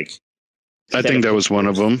specific like? I think that was one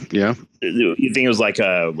of them. Yeah. You think it was like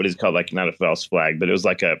what is it called, like not a false flag, but it was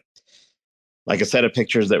like a set of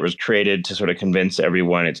pictures that was created to sort of convince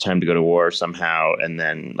everyone it's time to go to war somehow, and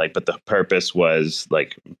then but the purpose was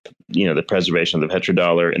like the preservation of the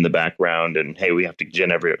petrodollar in the background, and hey, we have to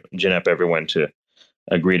gin up everyone to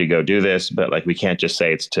agree to go do this, but like we can't just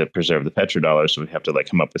say it's to preserve the petrodollar, so we have to like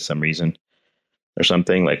come up with some reason or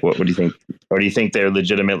something. Like what do you think? Or do you think they're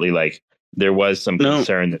legitimately like there was some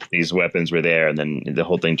concern that these weapons were there, and then the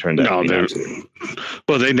whole thing turned out?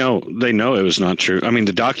 Well, they know it was not true. I mean,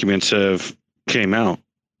 the documents came out.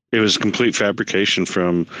 It was complete fabrication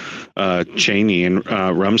from Cheney and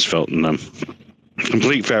Rumsfeld and them.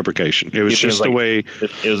 Complete fabrication. It was just a way.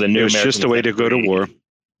 It was a new. It was just a way to go to war.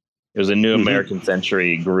 It was a new American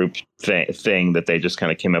Century group thing that they just kind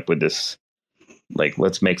of came up with this, like,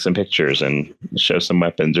 let's make some pictures and show some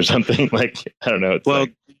weapons or something. Like, I don't know.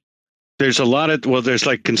 there's a lot of, well, there's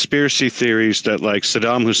like conspiracy theories that like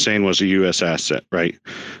Saddam Hussein was a U.S. asset, right?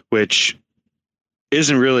 Which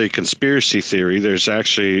isn't really a conspiracy theory. There's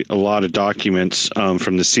actually a lot of documents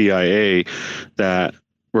from the CIA that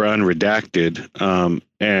were unredacted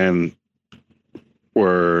and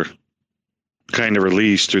were kind of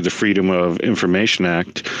released through the Freedom of Information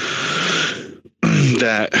Act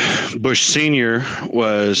that Bush Sr.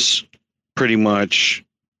 was pretty much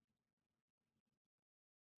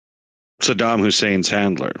Saddam Hussein's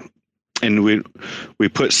handler. And we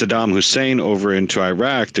put Saddam Hussein over into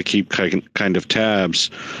Iraq to keep kind of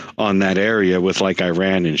tabs on that area with like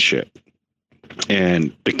Iran and shit,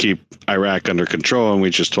 and to keep Iraq under control. And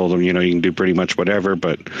we just told him, you know, you can do pretty much whatever.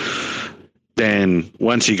 But then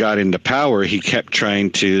once he got into power, he kept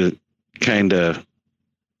trying to kind of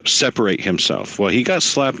separate himself. Well, he got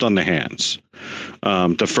slapped on the hands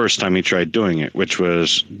the first time he tried doing it, which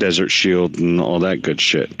was Desert Shield and all that good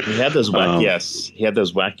shit. He had those wacky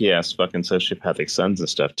ass fucking sociopathic sons and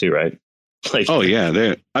stuff too, right? Like, oh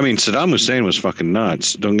yeah, I mean, Saddam Hussein was fucking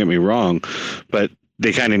nuts. Don't get me wrong, but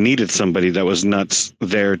they kind of needed somebody that was nuts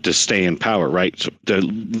there to stay in power, right? So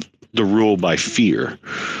the rule by fear,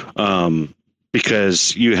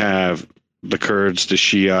 because you have the Kurds, the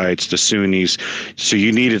Shiites, the Sunnis. So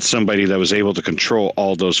you needed somebody that was able to control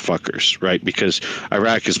all those fuckers, right? Because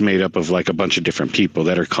Iraq is made up of like a bunch of different people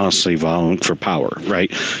that are constantly vying for power,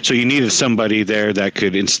 right? So you needed somebody there that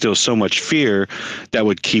could instill so much fear that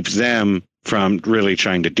would keep them from really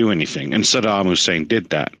trying to do anything. And Saddam Hussein did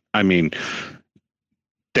that. I mean,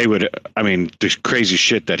 the crazy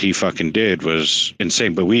shit that he fucking did was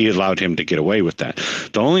insane, but we allowed him to get away with that.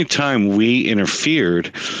 The only time we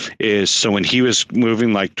interfered is so when he was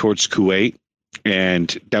moving like towards Kuwait,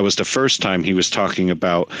 and that was the first time he was talking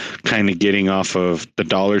about kind of getting off of the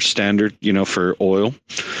dollar standard, you know, for oil.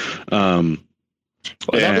 But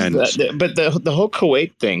the whole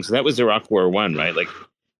Kuwait thing, so that was Iraq War I, right? Like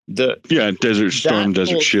Desert Storm,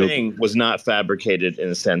 Desert Shield thing was not fabricated in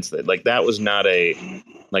the sense that like that was not a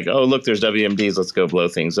like, oh look, there's WMDs, let's go blow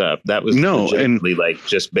things up. That was legitimately like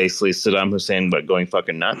just basically Saddam Hussein but going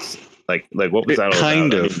fucking nuts. Like what was that all about? I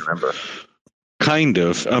don't remember. Kind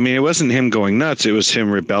of. I mean, it wasn't him going nuts. It was him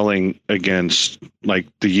rebelling against like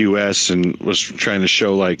the U.S. and was trying to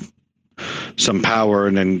show like some power,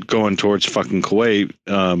 and then going towards fucking Kuwait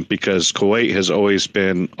because Kuwait has always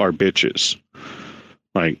been our bitches.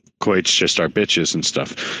 Like Kuwait's just our bitches and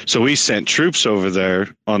stuff. So we sent troops over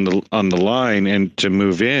there on the line and to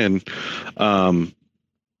move in, and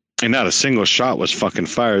not a single shot was fucking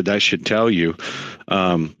fired. That should tell you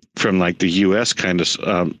from like the U.S. kind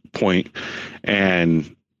of point.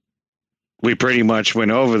 And we pretty much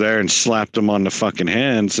went over there and slapped them on the fucking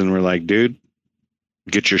hands, and we're like, dude,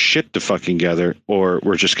 get your shit to fucking together, or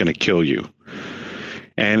we're just gonna kill you.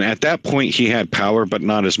 And at that point, he had power, but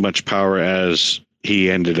not as much power as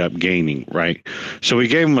he ended up gaining, right? So we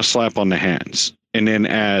gave him a slap on the hands. And then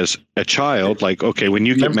as a child, like, okay, when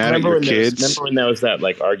you get mad at your kids... Remember when there was that,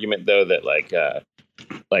 like, argument, though, that,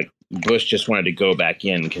 like Bush just wanted to go back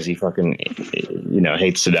in because he fucking, you know,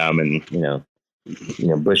 hates Saddam, and, you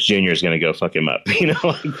know, Bush Jr. is going to go fuck him up, you know?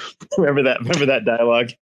 Like, remember that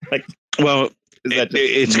dialogue? Like, well...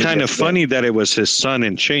 It's kind of funny that it was his son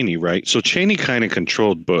and Cheney, right? So Cheney kind of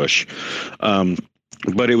controlled Bush,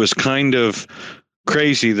 but it was kind of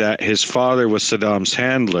crazy that his father was Saddam's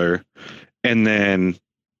handler, and then,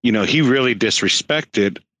 you know, he really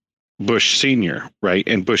disrespected Bush Sr., right?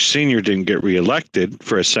 And Bush Sr. didn't get reelected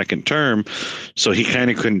for a second term, so he kind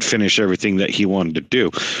of couldn't finish everything that he wanted to do.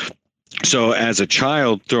 So as a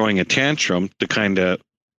child throwing a tantrum to kind of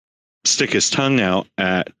stick his tongue out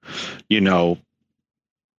at, you know,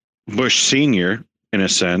 Bush Sr., in a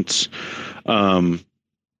sense, and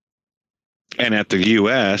at the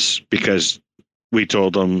U.S., because we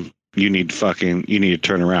told them, you need to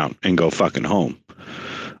turn around and go fucking home,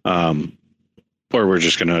 or we're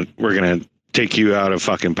gonna take you out of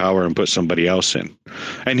fucking power and put somebody else in.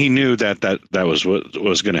 And he knew that was what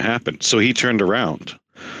was going to happen. So he turned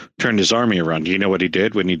his army around. You know what he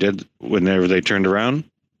did whenever they turned around?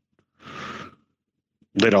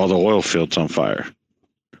 Lit all the oil fields on fire.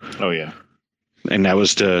 Oh yeah. And that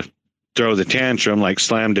was to throw the tantrum, like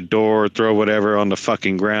slam the door, throw whatever on the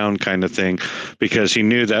fucking ground kind of thing, because he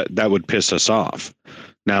knew that would piss us off.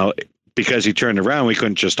 Now, because he turned around, we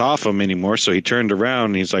couldn't just off him anymore. So he turned around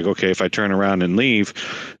and he's like, okay, if I turn around and leave,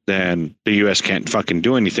 then the U.S. can't fucking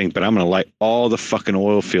do anything, but I'm going to light all the fucking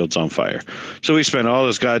oil fields on fire. So we spent all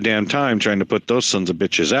this goddamn time trying to put those sons of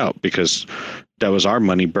bitches out, because that was our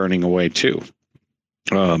money burning away too.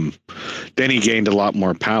 Then he gained a lot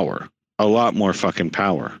more fucking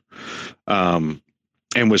power.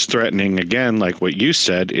 and was threatening again, like what you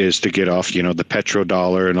said, is to get off, the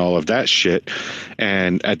petrodollar and all of that shit.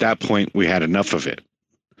 And at that point, we had enough of it.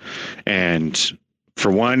 And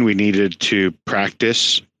for one, we needed to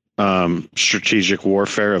practice strategic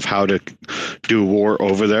warfare of how to do war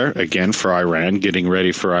over there, again, for Iran, getting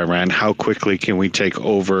ready for Iran. How quickly can we take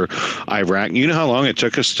over Iraq? You know how long it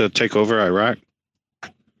took us to take over Iraq?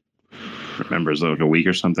 Remember, it was like a week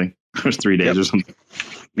or something. It was 3 days or something.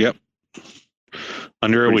 Yep.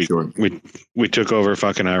 Under a week, Sure. we took over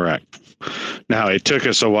fucking Iraq. Now, it took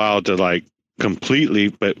us a while to like completely,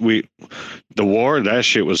 but the war, that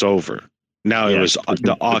shit was over. Now it was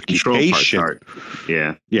the occupation.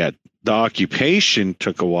 Yeah. The occupation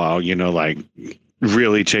took a while, like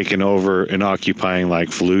really taking over and occupying like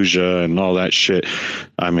Fallujah and all that shit.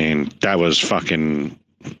 I mean, that was fucking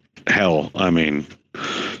hell. I mean,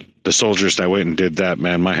 the soldiers that went and did that,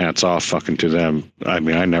 man, my hat's off fucking to them. I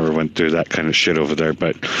mean, I never went through that kind of shit over there,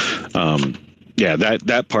 but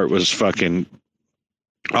that part was fucking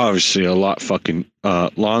obviously a lot fucking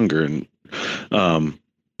longer, and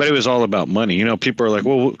but it was all about money. People are like,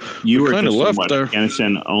 well, you were kind of left there.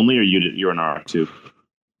 Afghanistan only, or you were in Iraq too?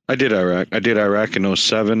 I did Iraq. I did Iraq in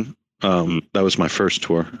 07. That was my first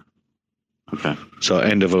tour. Okay. So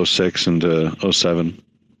end of 06 into 07.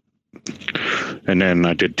 And then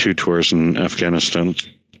I did 2 tours in Afghanistan.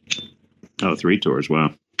 Oh, 3 tours.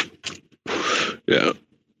 Wow. Yeah.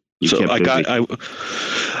 So I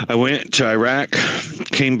went to Iraq,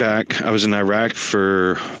 came back. I was in Iraq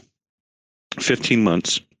for 15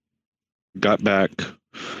 months, got back,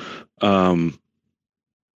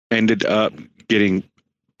 ended up getting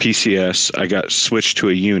PCS. I got switched to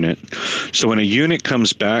a unit. So when a unit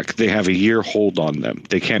comes back, they have a year hold on them.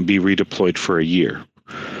 They can't be redeployed for a year,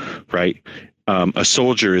 right? A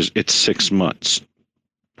soldier it's 6 months.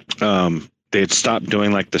 They had stopped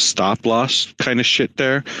doing like the stop loss kind of shit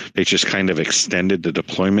there. They just kind of extended the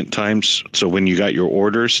deployment times. So when you got your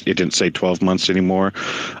orders, it didn't say 12 months anymore.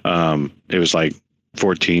 It was like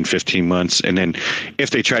 14, 15 months. And then if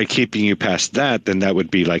they tried keeping you past that, then that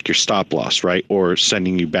would be like your stop loss, right? Or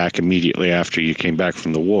sending you back immediately after you came back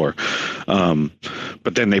from the war.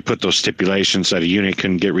 But then they put those stipulations that a unit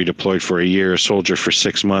couldn't get redeployed for a year, a soldier for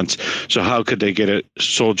 6 months. So how could they get a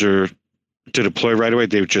soldier to deploy right away?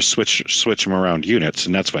 They would just switch them around units,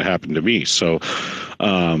 and that's what happened to me. So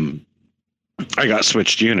I got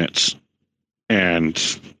switched units,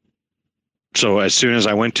 and so as soon as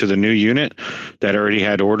I went to the new unit that already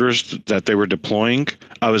had orders that they were deploying,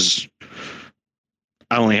 I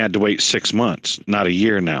only had to wait 6 months, not a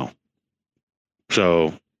year now.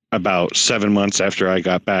 So about 7 months after I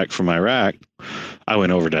got back from Iraq, I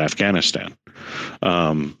went over to Afghanistan.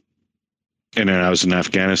 And then I was in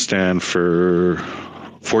Afghanistan for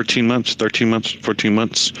 14 months. Got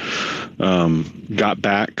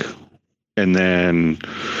back, and then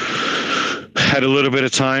had a little bit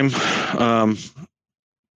of time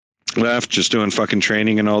left just doing fucking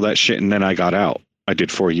training and all that shit. And then I got out. I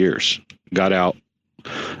did 4 years. Got out.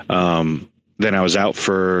 Then I was out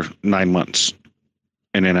for 9 months.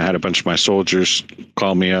 And then I had a bunch of my soldiers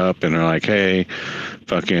call me up and they're like, hey,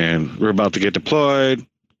 fucking, we're about to get deployed.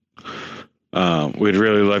 We'd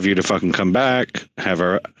really love you to fucking come back, have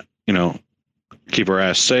our, keep our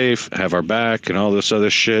ass safe, have our back, and all this other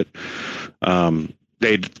shit.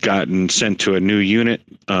 They'd gotten sent to a new unit,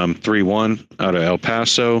 3-1 out of El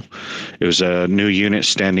Paso. It was a new unit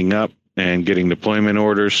standing up and getting deployment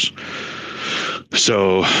orders.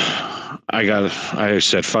 So I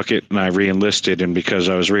said, fuck it. And I re-enlisted. And because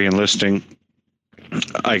I was re-enlisting,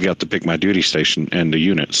 I got to pick my duty station and the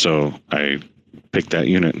unit. So I picked that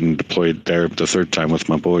unit and deployed there the 3rd time with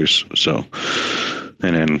my boys. So,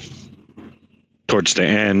 and then towards the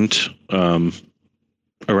end,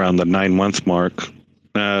 around the 9-month mark,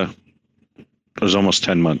 it was almost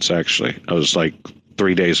 10 months actually. I was like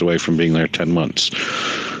 3 days away from being there 10 months.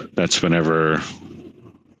 That's whenever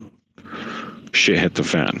shit hit the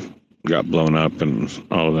fan, got blown up and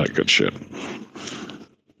all of that good shit.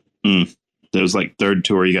 That was like 3rd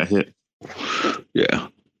tour you got hit. Yeah.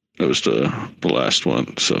 That was the last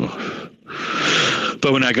one. So,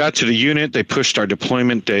 but when I got to the unit, they pushed our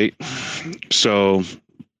deployment date. So,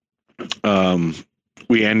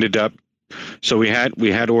 we ended up. So we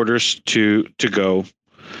had orders to go.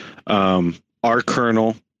 Our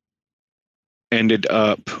colonel ended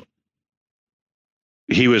up.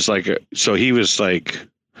 He was like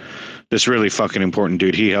this really fucking important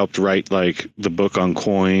dude. He helped write like the book on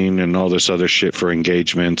coin and all this other shit for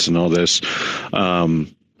engagements and all this.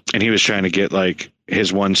 And he was trying to get like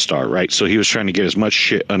his 1-star, right? So he was trying to get as much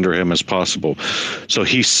shit under him as possible. So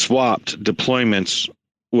he swapped deployments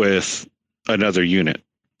with another unit.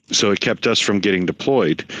 So it kept us from getting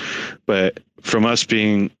deployed. But from us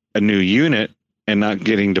being a new unit and not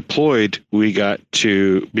getting deployed, we got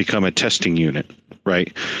to become a testing unit,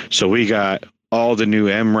 right? So we got all the new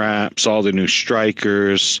MRAPs, all the new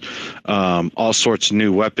strikers, all sorts of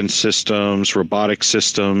new weapon systems, robotic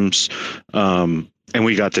systems, and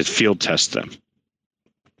we got to field test them.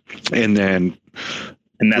 And then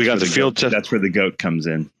we got the field test. That's where the goat comes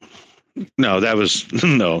in. No, that was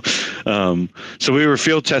no. So we were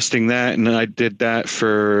field testing that, and I did that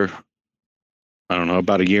for, I don't know,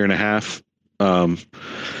 about a year and a half.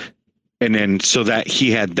 And then so that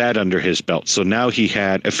he had that under his belt. So now he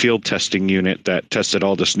had a field testing unit that tested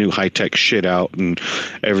all this new high-tech shit out and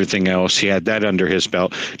everything else. He had that under his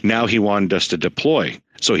belt. Now he wanted us to deploy.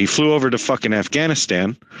 So he flew over to fucking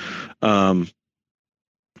Afghanistan, was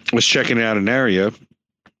checking out an area,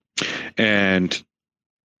 and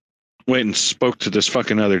went and spoke to this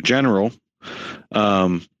fucking other general,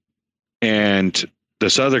 and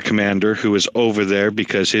this other commander who was over there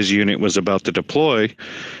because his unit was about to deploy,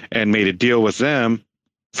 and made a deal with them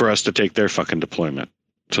for us to take their fucking deployment.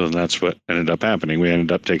 So that's what ended up happening. We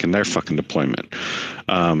ended up taking their fucking deployment.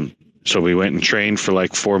 So we went and trained for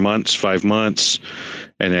like 4 months, 5 months,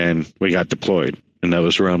 and then we got deployed. And that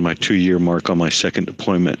was around my 2-year mark on my second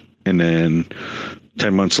deployment. And then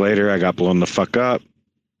 10 months later, I got blown the fuck up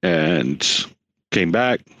and came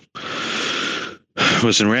back.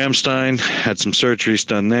 Was in Ramstein, had some surgeries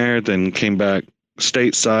done there, then came back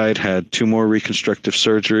stateside, had 2 more reconstructive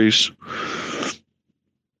surgeries,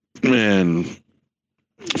 and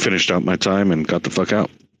finished out my time and got the fuck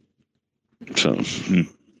out. So,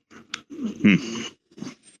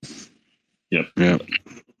 Yep.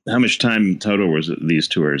 How much time total was it, these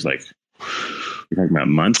tours? Like, you're talking about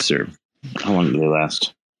months, or how long did they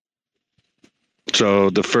last? So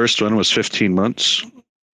the first one was 15 months.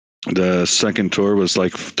 The second tour was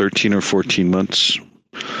like 13 or 14 months.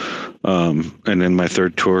 And then my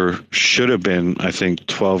third tour should have been, I think,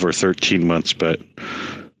 12 or 13 months, but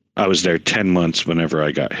I was there 10 months whenever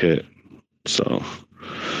I got hit. So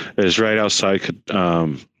it was right outside,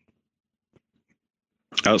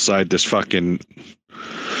 outside this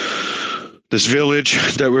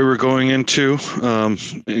village that we were going into,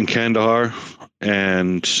 in Kandahar.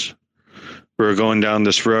 And we were going down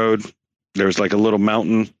this road. There was like a little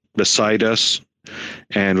mountain beside us,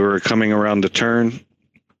 and we were coming around the turn,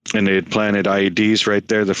 and they had planted IEDs right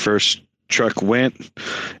there. The first truck went,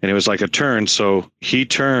 and it was like a turn. So he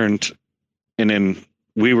turned, and then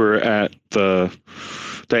we were at the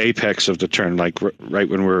apex of the turn, like right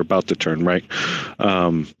when we were about to turn, right?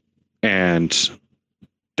 And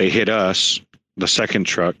they hit us, the second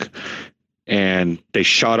truck, and they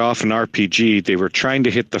shot off an RPG. They were trying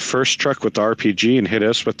to hit the first truck with the RPG and hit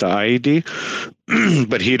us with the IED,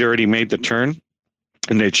 but he'd already made the turn,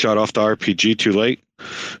 and they'd shot off the RPG too late.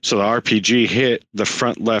 So the RPG hit the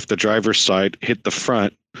front left, the driver's side, hit the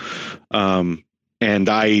front, and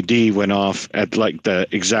the IED went off at like the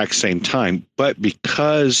exact same time. But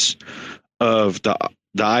because of the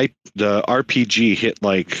RPG hit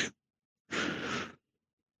like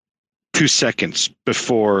 2 seconds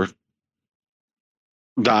before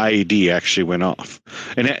the IED actually went off,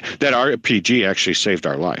 and that RPG actually saved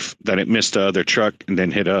our life. That it missed the other truck and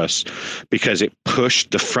then hit us because it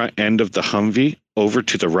pushed the front end of the Humvee over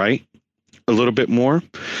to the right a little bit more,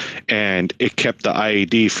 and it kept the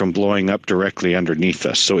IED from blowing up directly underneath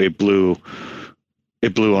us. So it blew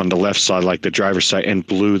on the left side, like the driver's side, and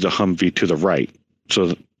blew the Humvee to the right.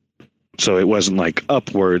 So it wasn't like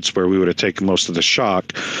upwards where we would have taken most of the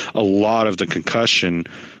shock. A lot of the concussion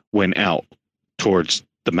went out towards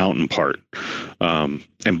the mountain part, and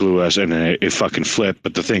blew us, and then it fucking flipped.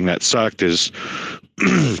 But the thing that sucked is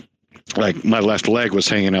like my left leg was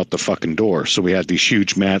hanging out the fucking door. So we had these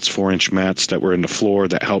huge mats, 4-inch mats that were in the floor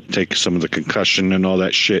that helped take some of the concussion and all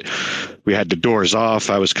that shit. We had the doors off.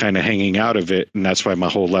 I was kind of hanging out of it. And that's why my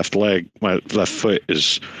whole left leg, my left foot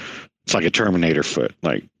it's like a Terminator foot.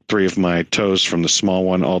 Like 3 of my toes from the small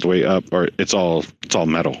one all the way up, or it's all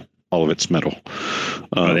metal. All of it's metal.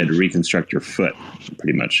 They had to reconstruct your foot,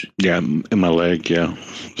 pretty much. Yeah, in my leg, yeah.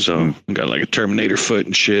 So I got like a Terminator foot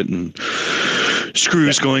and shit, and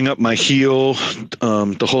screws going up my heel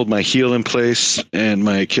to hold my heel in place, and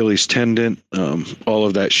my Achilles tendon, all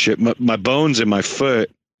of that shit. My bones in my foot,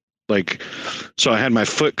 like, so I had my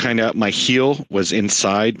foot kind of, my heel was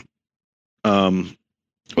inside the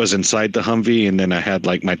Humvee, and then I had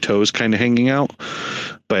like my toes kind of hanging out,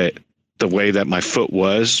 but the way that my foot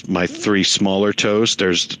was, my 3 smaller toes,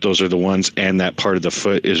 those are the ones, and that part of the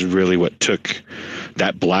foot is really what took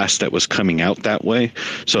that blast that was coming out that way.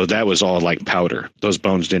 So that was all like powder. Those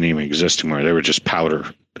bones didn't even exist anymore. They were just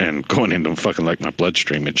powder and going into fucking like my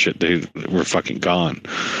bloodstream and shit. They were fucking gone.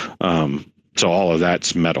 So all of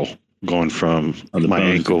that's metal going from my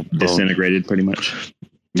ankle bone. Disintegrated pretty much.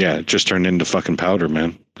 Yeah, it just turned into fucking powder,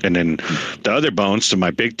 man. And then the other bones to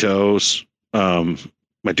my big toes,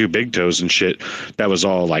 my 2 big toes and shit, that was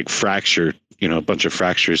all like fractured, a bunch of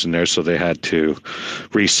fractures in there. So they had to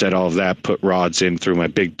reset all of that, put rods in through my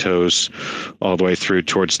big toes all the way through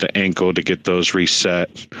towards the ankle to get those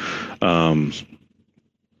reset. And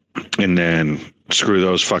then screw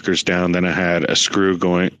those fuckers down. Then I had a screw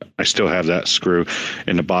going. I still have that screw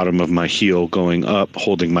in the bottom of my heel going up,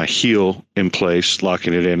 holding my heel in place,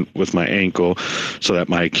 locking it in with my ankle so that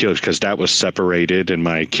my Achilles, because that was separated and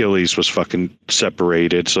my Achilles was fucking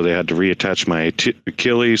separated. So they had to reattach my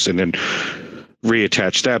Achilles and then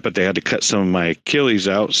reattach that, but they had to cut some of my Achilles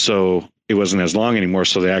out. So it wasn't as long anymore.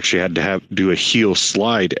 So they actually had to do a heel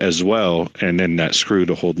slide as well. And then that screw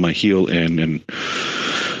to hold my heel in, and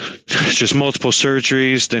just multiple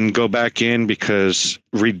surgeries, then go back in because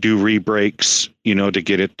redo re-breaks, to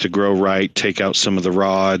get it to grow right, take out some of the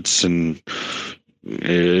rods, and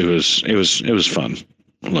it was fun.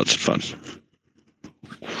 Lots of fun.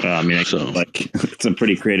 I mean, it's some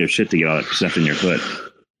pretty creative shit to get all that stuff in your foot.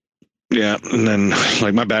 Yeah, and then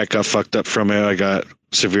like my back got fucked up from it. I got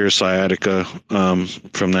severe sciatica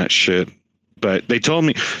from that shit. But they told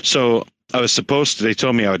me, so they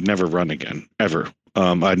told me I would never run again, ever.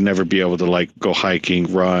 I'd never be able to like go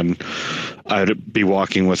hiking, run. I'd be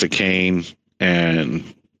walking with a cane, and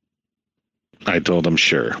I told them,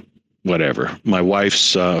 sure, whatever. My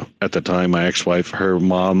wife's, at the time, my ex-wife, her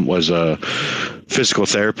mom was a physical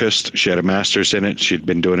therapist. She had a master's in it. She'd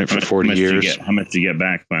been doing it for 40 years. How much did you get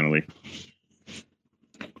back finally?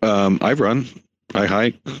 I run, I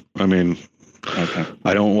hike. I mean, okay.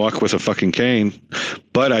 I don't walk with a fucking cane,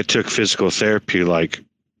 but I took physical therapy like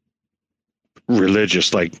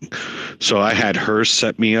religious, so I had her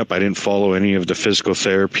set me up. I didn't follow any of the physical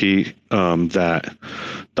therapy that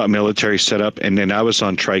the military set up, and then I was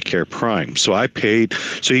on TRICARE Prime, so I paid.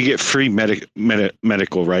 So you get free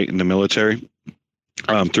medical, right, in the military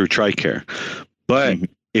through TRICARE, but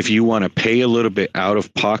if you want to pay a little bit out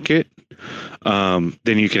of pocket, then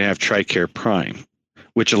you can have TRICARE Prime,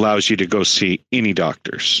 which allows you to go see any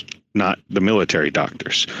doctors, not the military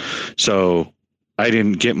doctors. So I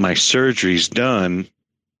didn't get my surgeries done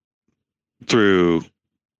through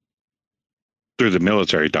the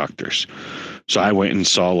military doctors. So I went and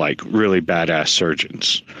saw like really badass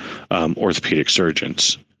surgeons, orthopedic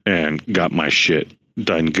surgeons, and got my shit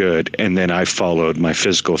done good. And then I followed my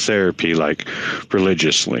physical therapy like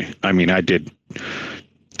religiously. I mean, I did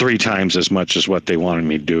 3 times as much as what they wanted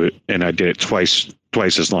me to do it, and I did it twice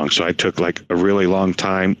as long. So I took like a really long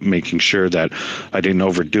time making sure that I didn't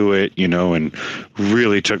overdo it, and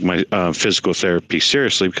really took my physical therapy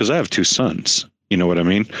seriously because I have 2 sons, you know what I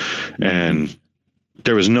mean? And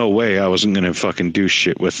there was no way I wasn't going to fucking do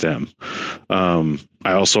shit with them.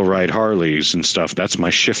 I also ride Harleys and stuff. That's my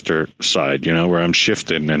shifter side, where I'm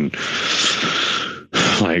shifting, and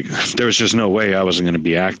like, there was just no way I wasn't going to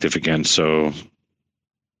be active again. So,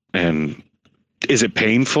 and is it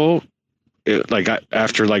painful?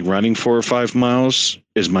 After like running 4 or 5 miles,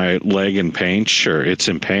 is my leg in pain? Sure, it's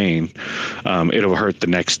in pain. It'll hurt the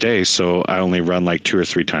next day. So I only run like 2 or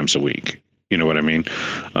 3 times a week. You know what I mean?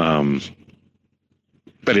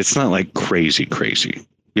 But it's not like crazy.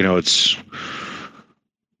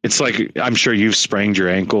 It's like, I'm sure you've sprained your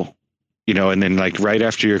ankle, and then like right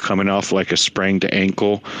after you're coming off like a sprained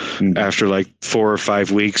ankle, after like 4 or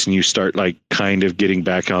 5 weeks, and you start like kind of getting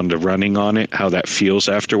back onto running on it, how that feels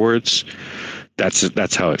afterwards.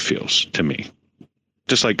 That's how it feels to me.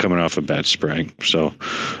 Just like coming off a bad sprain. So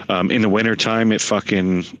in the wintertime, it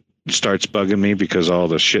fucking starts bugging me because all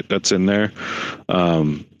the shit that's in there.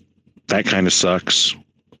 That kind of sucks.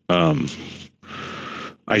 I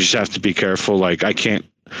just have to be careful. Like I can't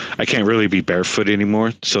really be barefoot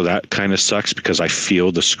anymore. So that kind of sucks because I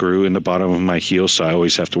feel the screw in the bottom of my heel. So I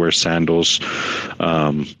always have to wear sandals.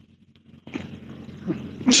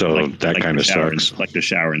 So that kind of sucks. Like the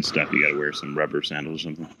shower and stuff, you got to wear some rubber sandals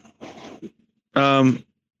or something.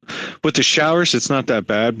 With the showers, it's not that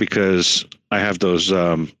bad because I have those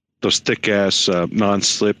thick ass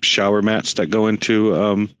non-slip shower mats that go into.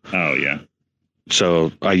 Oh yeah.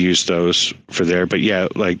 So I use those for there. But yeah,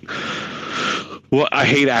 like, well,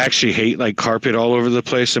 I actually hate like carpet all over the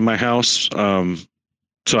place in my house.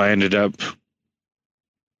 So I ended up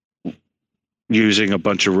using a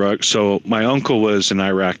bunch of rugs. So my uncle was in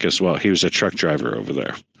Iraq as well. He was a truck driver over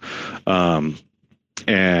there.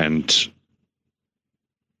 And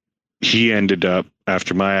he ended up,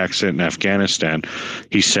 after my accident in Afghanistan,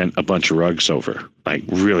 he sent a bunch of rugs over, like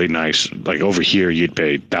really nice. Like over here, you'd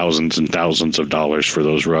pay thousands and thousands of dollars for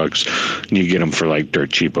those rugs. And you get them for like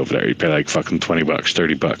dirt cheap over there. You pay like fucking $20,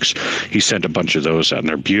 $30. He sent a bunch of those out, and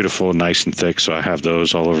they're beautiful, nice and thick. So I have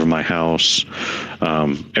those all over my house.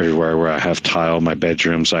 Everywhere where I have tile, my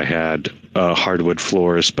bedrooms, I had hardwood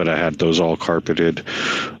floors, but I had those all carpeted.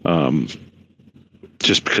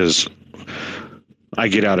 Just because I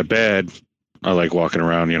get out of bed, I like walking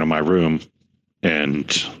around, my room,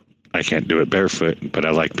 and I can't do it barefoot, but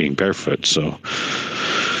I like being barefoot. So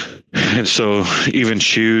even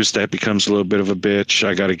shoes, that becomes a little bit of a bitch.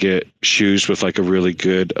 I got to get shoes with like a really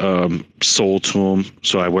good sole to them.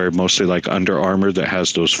 So I wear mostly like Under Armour that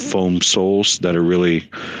has those foam soles that are really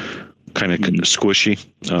kind of squishy.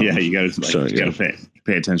 Yeah, you got to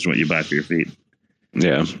pay attention to what you buy for your feet.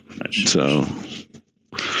 Yeah. So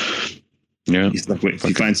yeah, if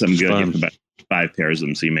you find something good, you have to buy 5 pairs of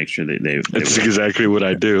them, so you make sure that they That's exactly what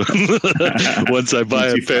I do. Once I buy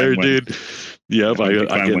a pair, dude. Yep, I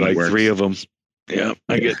get like 3 of them. Yeah,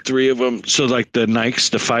 I get 3 of them. So like the Nikes,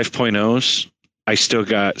 the 5.0s, I still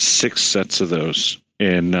got 6 sets of those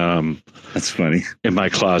in that's funny, in my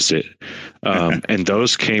closet. And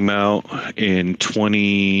those came out in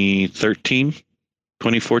 2013,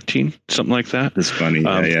 2014, something like that. That's funny.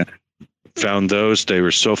 Yeah. Found those. They were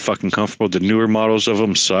so fucking comfortable. The newer models of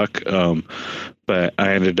them suck. But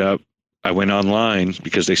I went online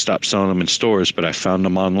because they stopped selling them in stores, but I found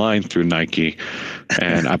them online through Nike,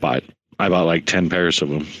 and I bought like 10 pairs of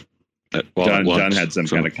them. John had some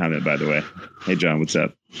kind of comment, by the way. Hey, John, what's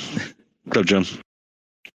up? What's up, John?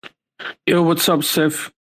 Yo, what's up, Ceph?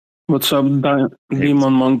 What's up,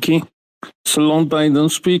 Demon Monkey? It's a long time don't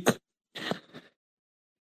speak.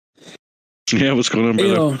 Yeah, what's going on,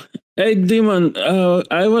 brother? Yo, hey, Demon,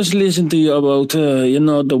 I was listening to you about,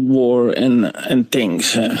 the war and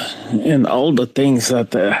things, and all the things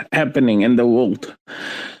that are happening in the world.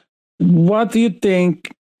 What do you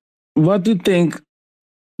think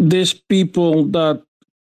these people that,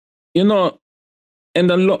 and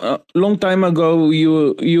a long time ago,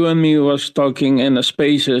 you and me was talking in the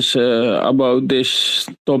spaces about these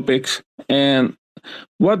topics, and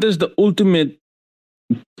what is the ultimate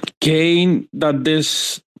gain that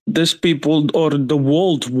this people or the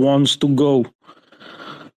world wants to go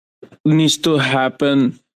needs to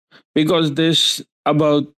happen? Because this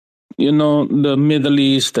about the Middle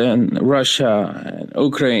East and Russia and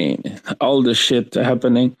Ukraine, all the shit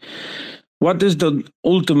happening. What is the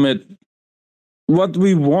ultimate, what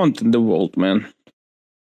we want in the world, man?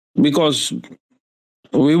 Because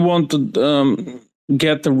we want to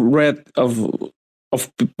get rid of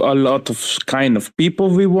a lot of kind of people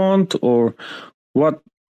we want, or what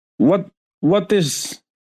is,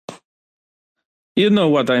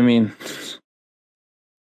 what I mean?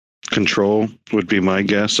 Control would be my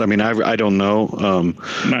guess. I mean, I don't know.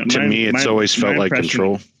 To me, it's always felt like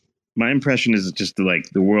control. My impression is just like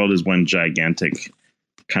the world is one gigantic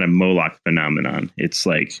kind of Moloch phenomenon. It's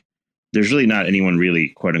like there's really not anyone really,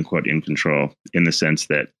 quote unquote, in control, in the sense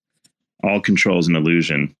that all control is an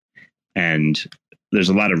illusion, and there's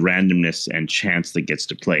a lot of randomness and chance that gets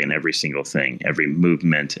to play in every single thing, every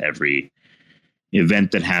movement, every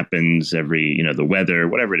event that happens, every, the weather,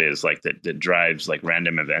 whatever it is, like that drives like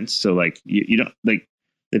random events. So like, you don't, like,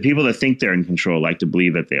 the people that think they're in control like to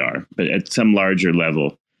believe that they are, but at some larger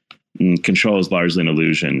level, control is largely an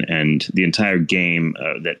illusion. And the entire game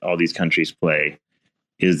that all these countries play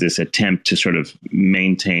is this attempt to sort of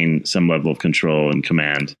maintain some level of control and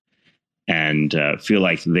command, and feel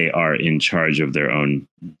like they are in charge of their own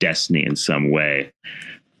destiny in some way.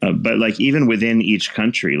 But like even within each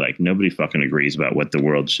country, like nobody fucking agrees about what the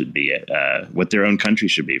world should be, what their own country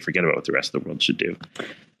should be. Forget about what the rest of the world should do.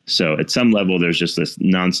 So at some level, there's just this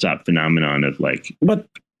nonstop phenomenon of like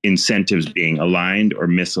incentives being aligned or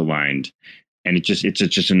misaligned. And it's just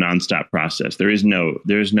a nonstop process. There is no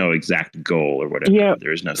exact goal or whatever. Yeah,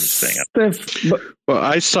 there is no such thing. Well,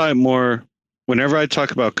 I saw it more. Whenever I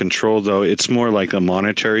talk about control, though, it's more like a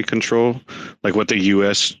monetary control, like what the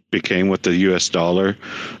U.S. became with the U.S. dollar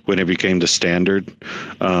when it became the standard,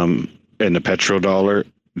 and the petrodollar.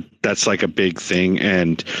 That's like a big thing.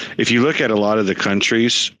 And if you look at a lot of the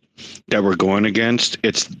countries that we're going against,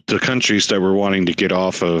 it's the countries that were wanting to get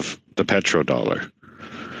off of the petrodollar.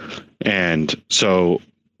 And so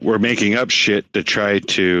we're making up shit to try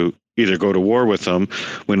to either go to war with them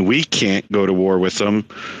when we can't go to war with them.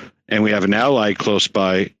 And we have an ally close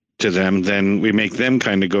by to them, then we make them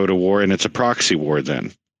kind of go to war, and it's a proxy war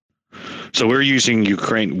then. So we're using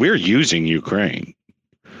Ukraine.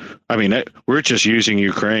 I mean, we're just using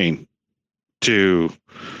Ukraine to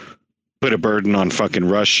put a burden on fucking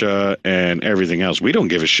Russia and everything else. We don't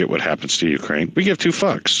give a shit what happens to Ukraine. We give two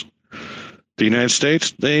fucks. The United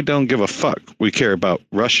States, they don't give a fuck. We care about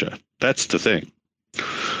Russia. That's the thing.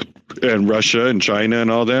 And Russia and China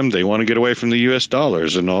and all them, they want to get away from the US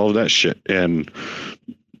dollars and all of that shit. And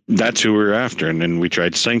that's who we're after. And then we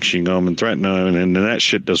tried sanctioning them and threatening them, and then that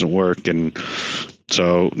shit doesn't work. And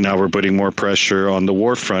so now we're putting more pressure on the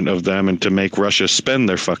war front of them, and to make Russia spend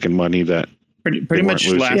their fucking money that pretty much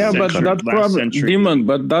last yeah, but century, that problem, Demon,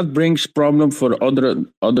 but that brings problem for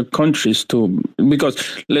other countries too.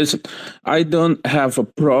 Because listen, I don't have a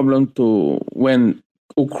problem to when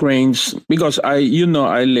Ukraine's, because I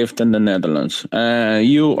lived in the Netherlands.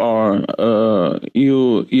 You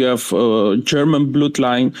have German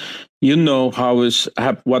bloodline. You know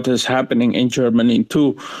what is happening in Germany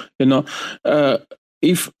too.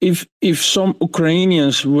 If some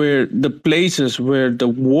Ukrainians were the places where the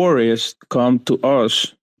war is come to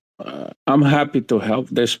us, I'm happy to help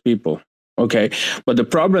these people. Okay, but the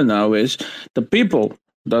problem now is the people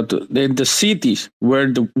that in the cities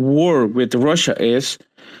where the war with Russia is,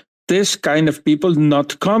 this kind of people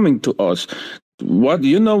not coming to us. What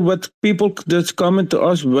people that's coming to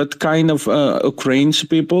us? What kind of Ukrainian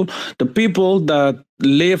people? The people that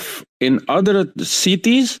live in other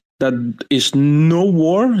cities that is no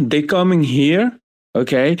war, they coming here.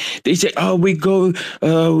 Okay, they say, "Oh, we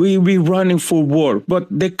running for war," but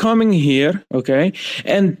they're coming here. Okay,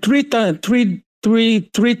 and three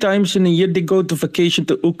times in a year they go to vacation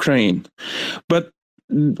to Ukraine, but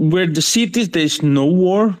where the cities there's no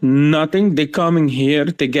war, nothing. They coming here,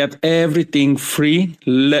 they get everything free.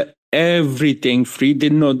 Everything free. They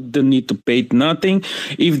need to pay nothing.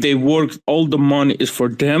 If they work, all the money is for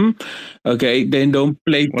them. Okay, they don't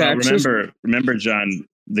pay taxes. Remember, John,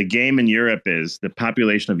 the game in Europe is the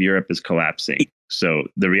population of Europe is collapsing. So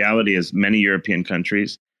the reality is many European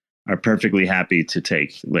countries are perfectly happy to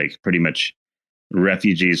take like pretty much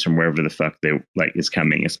refugees from wherever the fuck they like is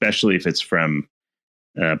coming, especially if it's from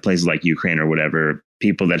places like Ukraine or whatever,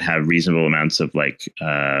 people that have reasonable amounts of like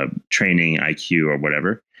training, IQ or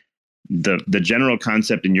whatever. The general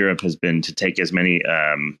concept in Europe has been to take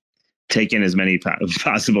in as many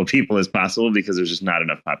possible people as possible, because there's just not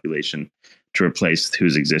enough population to replace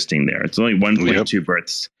who's existing there. It's only 1.2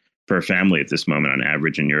 births per family at this moment on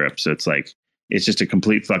average in Europe. So it's just a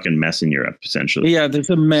complete fucking mess in Europe, essentially. Yeah, there's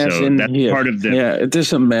a mess in here. Part of the, yeah, it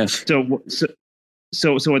is a mess. So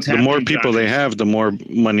what's happening? The more people they have, the more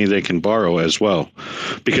money they can borrow as well,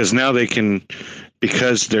 because now they can.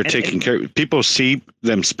 Because they're taking care. People see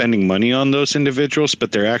them spending money on those individuals,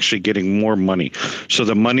 but they're actually getting more money. So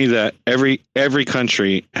the money that every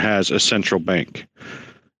country has a central bank,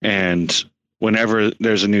 and whenever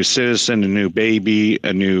there's a new citizen, a new baby,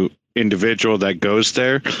 a new individual that goes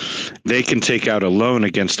there, they can take out a loan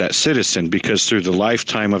against that citizen, because through the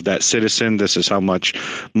lifetime of that citizen, this is how much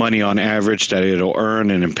money on average that it'll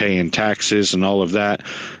earn and pay in taxes and all of that,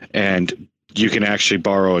 and you can actually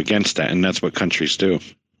borrow against that, and that's what countries do.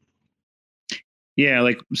 Yeah,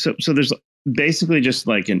 like so there's basically just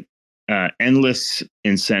like an endless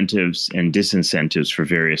incentives and disincentives for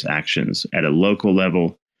various actions at a local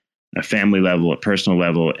level, a family level, a personal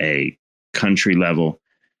level, a country level,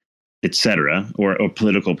 etc., or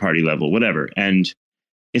political party level, whatever. And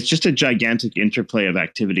it's just a gigantic interplay of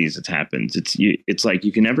activities that's happened. It's like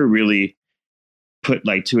you can never really put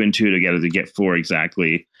like 2 and 2 together to get 4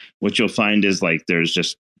 exactly. What you'll find is like there's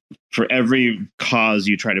just, for every cause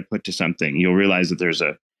you try to put to something, you'll realize that there's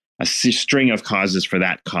a string of causes for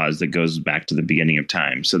that cause that goes back to the beginning of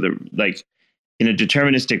time. So like in a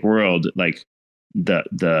deterministic world, like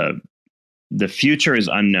the future is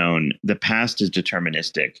unknown, the past is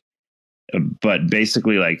deterministic, but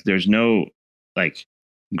basically like there's no like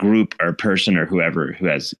group or person or whoever who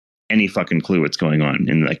has any fucking clue what's going on.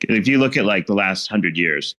 And like, if you look at like the last 100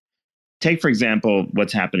 years, take, for example,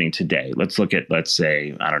 what's happening today. Let's look at, let's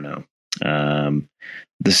say, I don't know,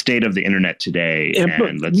 the state of the internet today. Yeah,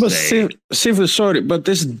 and let's say, sorry, but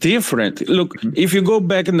it's different. Look, if you go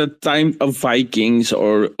back in the time of Vikings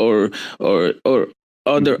or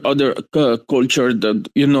other culture that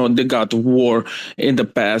they got war in the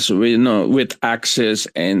past, with axes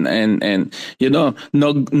and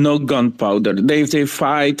no gunpowder. They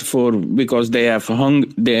fight because they have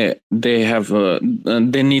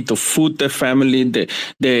they need to food their family.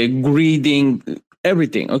 They're greeting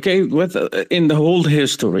everything. Okay, with in the whole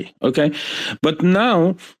history. Okay, but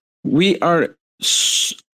now we are.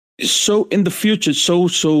 so in the future,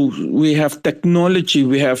 so we have technology,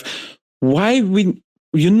 we have why we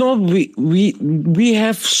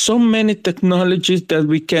have so many technologies that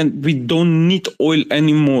we don't need oil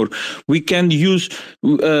anymore. We can use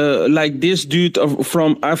like this dude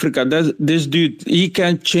from Africa. This dude, he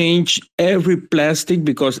can change every plastic,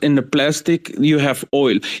 because in the plastic you have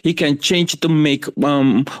oil. He can change to make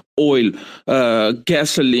oil,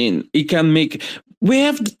 gasoline. He can make. We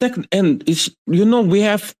have the tech, and it's we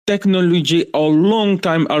have technology a long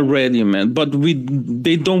time already, man. But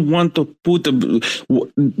they don't want to put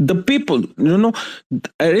the people.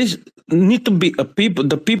 There is need to be a people.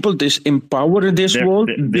 The people that empower this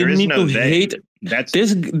world. They need to hate.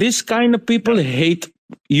 This kind of people hate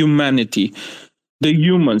humanity, the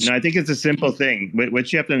humans. No, I think it's a simple thing.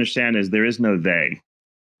 What you have to understand is there is no they.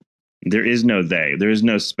 There is no they. There is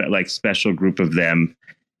no special group of them.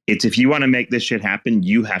 It's if you want to make this shit happen,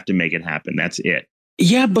 you have to make it happen. That's it.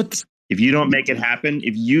 Yeah, but if you don't make it happen,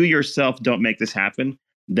 if you yourself don't make this happen,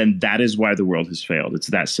 then that is why the world has failed. It's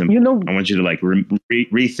that simple. I want you to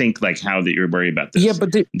rethink how that you're worried about this. Yeah,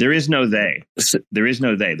 but there is no they. There is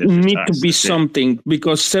no they. There's need us. To be something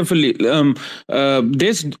because Cephii,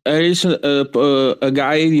 this is a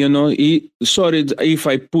guy. Sorry if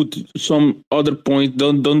I put some other point.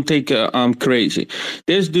 Don't take I'm crazy.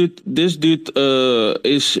 This dude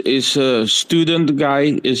is a student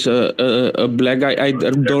guy. Is a black guy. I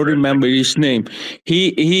don't remember his name.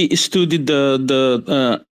 He studied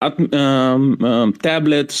the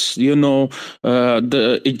tablets,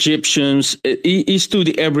 the Egyptians. He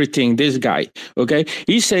studied everything. This guy, okay.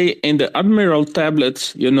 He say in the Admiral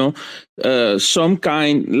tablets, some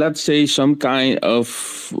kind of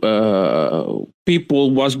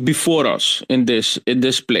people was before us in this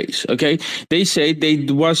place. Okay, they say they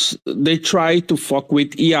try to fuck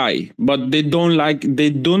with AI, but they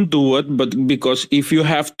don't do it. But because if you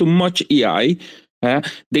have too much AI,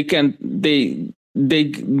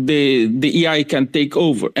 the AI can take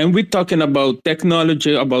over. And we're talking about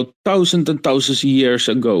technology about thousands and thousands of years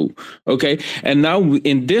ago. Okay. And now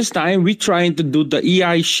in this time, we're trying to do the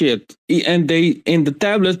AI shit. And in the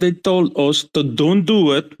tablets, they told us to don't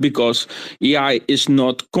do it because AI is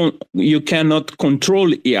not, you cannot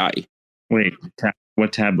control AI. Wait,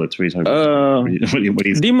 what tablets were you talking about? What do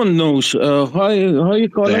you Demon knows. How you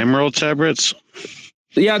call it? The Emerald tablets?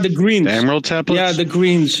 Yeah, the greens. The Emerald tablets? Yeah, the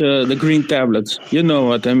greens, the green tablets. You know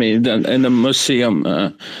what I mean? In the museum.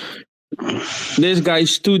 This guy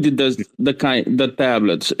studied the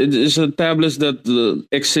tablets. It is a tablets that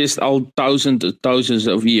exist all thousands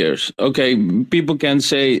of years. Okay, people can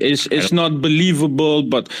say it's not believable,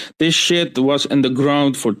 but this shit was in the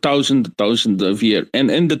ground for thousands of years.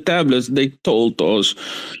 And in the tablets, they told us,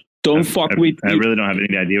 don't fuck with. I really don't have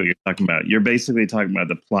any idea what you're talking about. You're basically talking about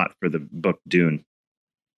the plot for the book Dune.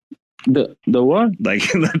 The what? Like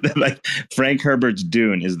Frank Herbert's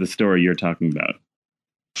Dune is the story you're talking about.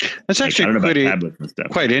 That's actually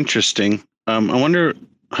quite interesting. I wonder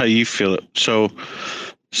how you feel it. So,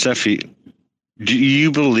 Cephii, do you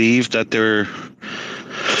believe that there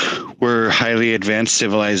were highly advanced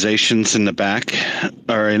civilizations in the back,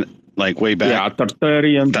 or in way back? Yeah,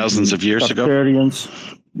 Tartarians, thousands of years ago.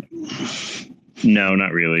 No,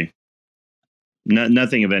 not really.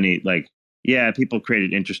 Nothing of any Yeah, people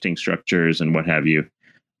created interesting structures and what have you.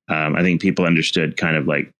 I think people understood kind of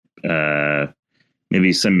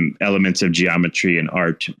maybe some elements of geometry and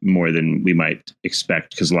art more than we might expect,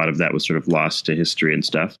 because a lot of that was sort of lost to history and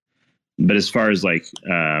stuff. But as far as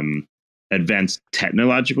advanced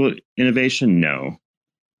technological innovation, no,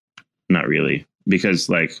 not really, because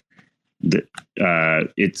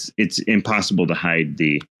it's impossible to hide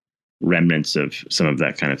the remnants of some of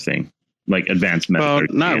that kind of thing. Like advanced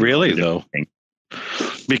methods. Well, not really though,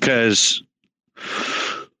 because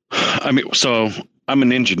so I'm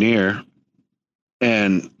an engineer,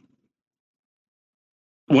 and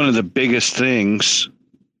one of the biggest things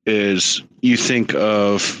is you think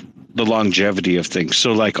of the longevity of things.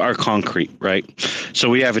 So our concrete, right? So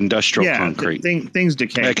we have industrial concrete. Things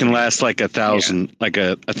decay. That can last 1,000, a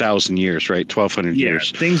 1,000 years, right? 1,200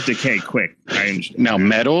 years. Things decay quick. I understand. Now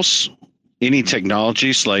metals, any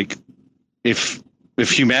technologies if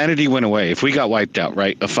humanity went away, if we got wiped out,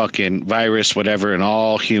 right, a fucking virus, whatever, and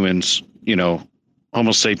all humans,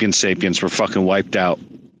 Homo sapiens were fucking wiped out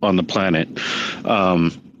on the planet, all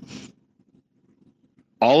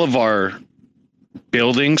of our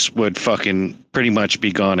buildings would fucking pretty much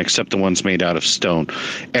be gone except the ones made out of stone.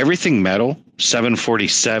 Everything metal,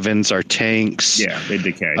 747s, our tanks, they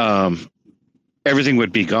decay. Everything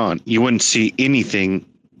would be gone. You wouldn't see anything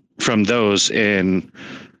from those in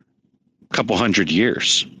couple hundred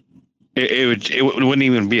years. it wouldn't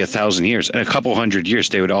even be 1,000 years. In a couple hundred years,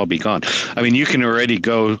 they would all be gone. I mean, you can already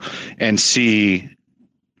go and see.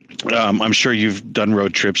 I'm sure you've done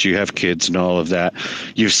road trips. You have kids and all of that.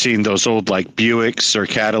 You've seen those old like Buicks or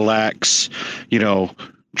Cadillacs,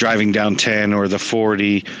 driving down 10 or the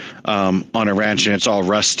 40 on a ranch, and it's all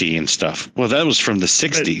rusty and stuff. Well, that was from the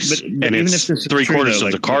 60s, and it's three-quarters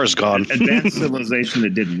of the car's gone. Advanced civilization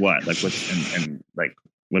that did what? Like what? And like,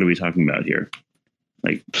 what are we talking about here?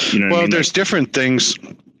 Like, Well, there's different things.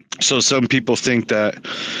 So some people think that,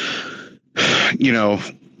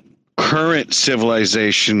 current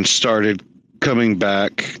civilization started coming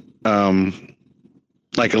back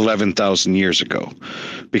like 11,000 years ago,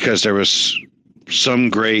 because there was some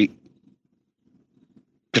great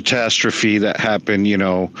catastrophe that happened,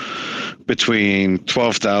 between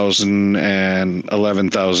 12,000 and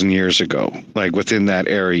 11,000 years ago, like within that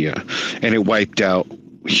area. And it wiped out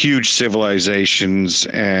huge civilizations,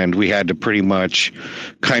 and we had to pretty much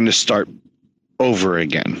kind of start over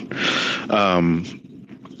again.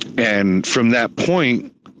 And from that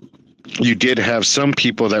point, you did have some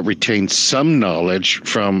people that retained some knowledge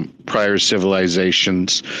from prior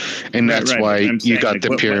civilizations, and that's why you got like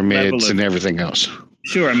the pyramids and everything else.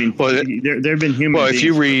 Sure, I mean, there have been human. Well, if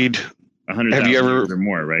you read, 100,000 years or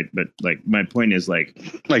more, right? But like, my point is like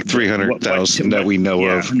 300,000 that we know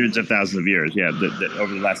of, hundreds of thousands of years, that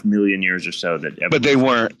over the last million years or so that. But they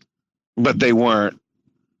weren't.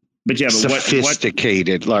 But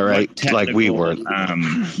sophisticated, right? Like we were.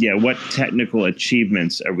 What technical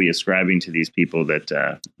achievements are we ascribing to these people that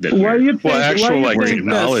why you think,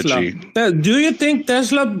 technology? Do you think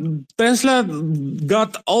Tesla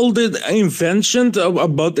got all the inventions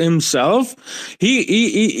about himself?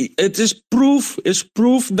 It is proof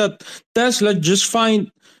that Tesla just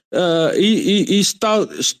find. He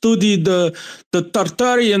studied the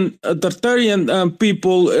Tartarian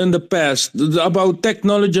people in the past about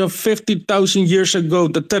technology of 50,000 years ago.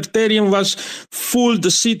 The Tartarian was full,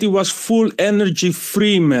 the city was full energy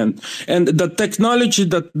free, man. And the technology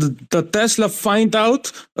that the Tesla find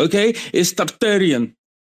out, is Tartarian.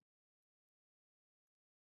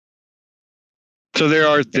 So there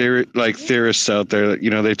are theorists out there that,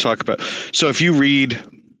 they talk about. So if you read,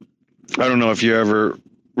 I don't know if you ever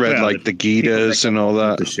read the Gitas and all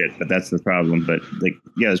that. The shit, but that's the problem. But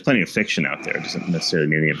there's plenty of fiction out there. It doesn't necessarily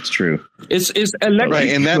mean any of it's true. It's right,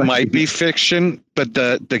 and that might be fiction, but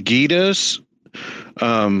the Gitas,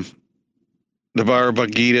 the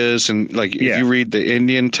Bhagavad Gitas, and if you read the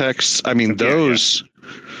Indian texts, I mean those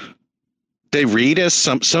they read as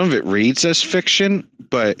some of it reads as fiction,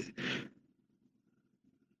 but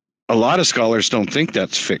a lot of scholars don't think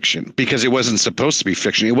that's fiction because it wasn't supposed to be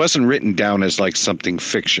fiction. It wasn't written down as like something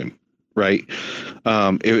fiction, right?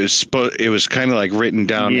 It was kind of like written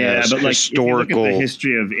down as but historical. If you look at the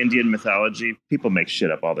history of Indian mythology, people make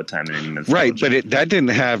shit up all the time in Indian mythology. Right, but that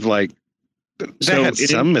didn't have had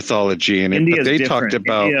some mythology in it. India's but they different. Talked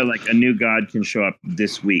about India, a new god can show up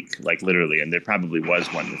this week, literally, and there probably was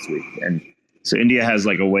one this week, and. So India has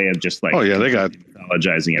a way of just they got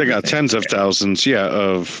mythologizing. They got tens of thousands,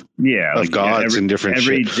 of gods and different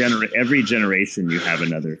every generation you have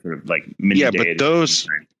another sort of mini but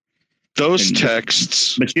those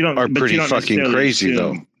texts are pretty fucking crazy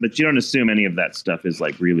though. But you don't assume any of that stuff is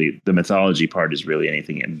really the mythology part is really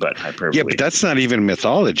anything but hyperbole. Yeah, but that's not even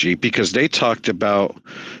mythology because they talked about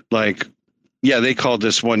they called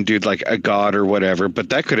this one dude a god or whatever,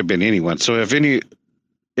 but that could have been anyone. So if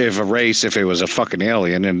it was a fucking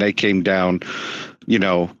alien and they came down,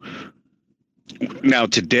 now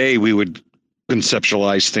today we would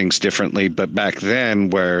conceptualize things differently. But back then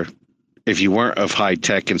where if you weren't of high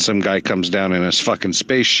tech and some guy comes down in his fucking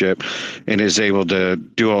spaceship and is able to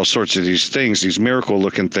do all sorts of these things, these miracle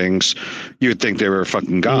looking things, you would think they were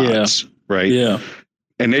fucking gods, right? Yeah.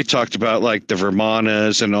 And they talked about the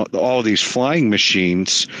Vermanas and all these flying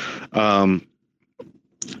machines.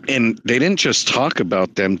 And they didn't just talk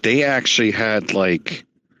about them. They actually had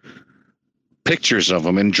pictures of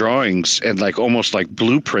them and drawings and almost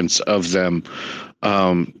blueprints of them,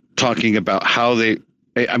 talking about how it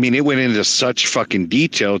went into such fucking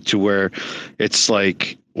detail to where it's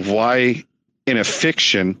why in a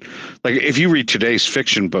fiction, if you read today's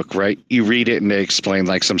fiction book, right, you read it and they explain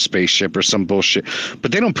some spaceship or some bullshit,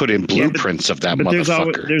 but they don't put in blueprints of that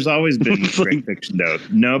motherfucker. There's always been great fiction though.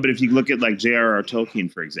 No, but if you look at J.R.R.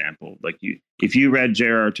 Tolkien, for example, if you read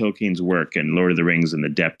J.R.R. Tolkien's work and Lord of the Rings and the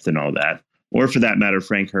depth and all that, or for that matter,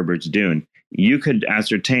 Frank Herbert's Dune, you could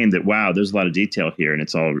ascertain that, wow, there's a lot of detail here and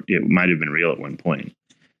it might have been real at one point.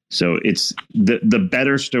 So it's the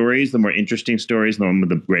better stories, the more interesting stories, the one with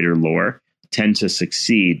the greater lore, tend to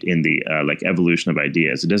succeed in the like evolution of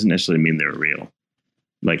ideas. It doesn't necessarily mean they're real.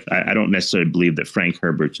 Like, I don't necessarily believe that Frank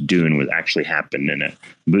Herbert's Dune would actually happen and a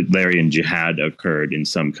Butlerian jihad occurred in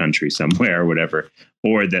some country somewhere or whatever,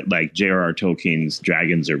 or that like J.R.R. Tolkien's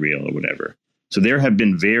dragons are real or whatever. So there have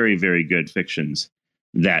been very, very good fictions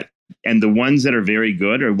that, and the ones that are very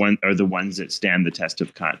good are the ones that stand the test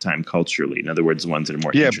of time culturally. In other words, the ones that are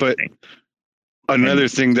more interesting. But another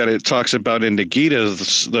thing that it talks about in the Gita,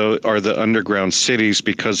 though, are the underground cities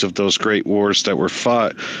because of those great wars that were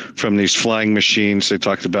fought from these flying machines. They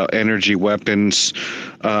talked about energy weapons,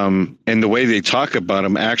 and the way they talk about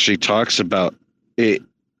them actually talks about it.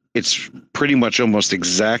 It's pretty much almost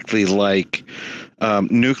exactly like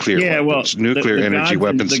nuclear weapons, nuclear energy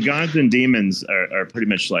weapons. The gods and demons are pretty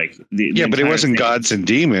much like but it wasn't gods and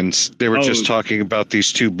demons. They were just talking about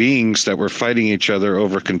these two beings that were fighting each other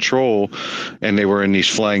over control, and they were in these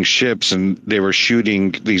flying ships, and they were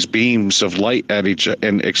shooting these beams of light at each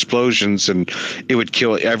and explosions, and it would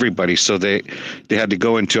kill everybody. So they had to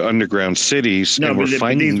go into underground cities, and we're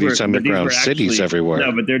finding these underground cities everywhere.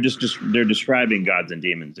 No, but they're they're describing gods and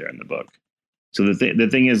demons there in the book. So the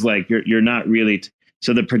thing is, like, you're not really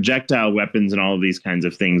so the projectile weapons and all of these kinds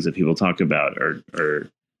of things that people talk about are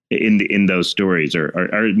in those stories are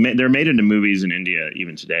they're made into movies in India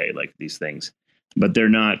even today, like these things, but they're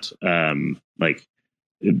not like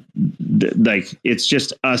it's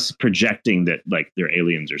just us projecting that like they're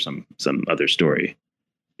aliens or some other story.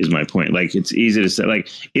 Is my point. Like, it's easy to say, like,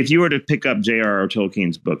 if you were to pick up J.R.R.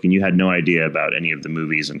 Tolkien's book and you had no idea about any of the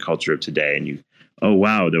movies and culture of today, and oh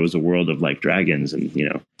wow, there was a world of like dragons and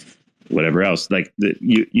whatever else, like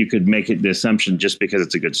you could make it the assumption just because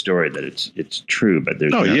it's a good story that it's true, but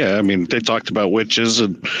there's yeah, I mean, they talked about witches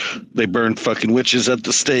and they burned fucking witches at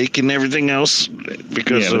the stake and everything else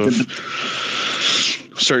because of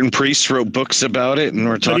certain priests wrote books about it, and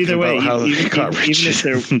we're talking about how they got rich.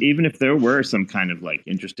 Even if there were some kind of like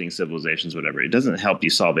interesting civilizations, whatever, it doesn't help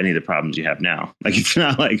you solve any of the problems you have now. Like, it's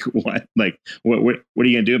not like what are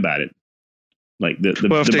you gonna do about it? Like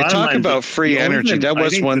if they talk about free energy, that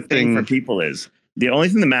was one thing for people. Is the only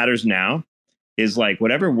thing that matters now is like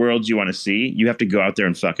whatever worlds you want to see, you have to go out there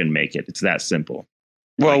and fucking make it. It's that simple.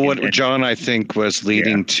 Well, what John, I think, was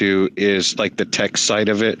leading to is like the tech side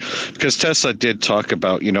of it, because Tesla did talk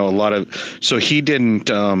about, a lot of. So he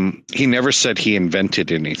didn't. He never said he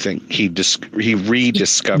invented anything. He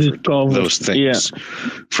rediscovered those things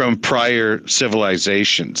from prior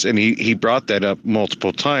civilizations, and he brought that up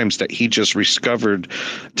multiple times. That he just discovered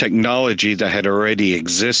technology that had already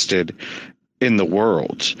existed in the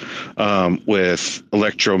world, with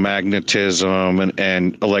electromagnetism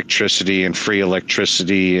and electricity and free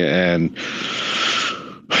electricity and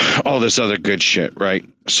all this other good shit, right?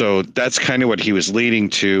 So that's kind of what he was leading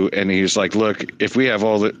to. And he's like, look, if we have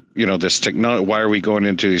all the, this technology, why are we going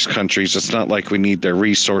into these countries? It's not like we need their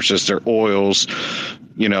resources, their oils,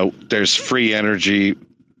 there's free energy,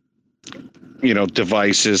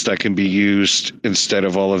 devices that can be used instead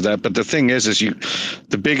of all of that. But the thing is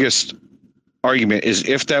the biggest argument is,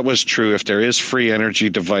 if that was true, if there is free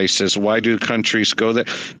energy devices, why do countries go there?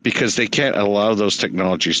 Because they can't allow those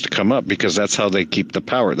technologies to come up, because that's how they keep the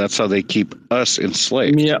power. That's how they keep us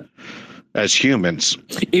enslaved as humans.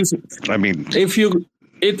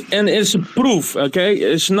 And it's proof, okay?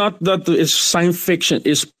 It's not that it's science fiction.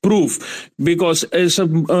 It's proof, because it's a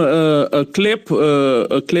clip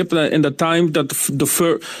in the time that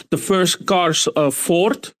the first cars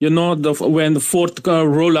Ford, when the Ford car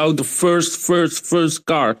roll out the first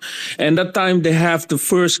car, and that time they have the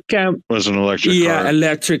first was an electric car. Yeah,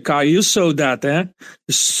 electric car. You saw that, eh?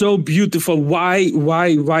 It's so beautiful. Why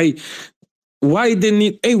they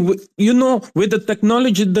need, with the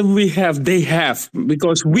technology that we have, they have,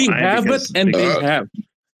 because we have it and they have.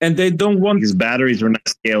 And they don't want, because batteries were not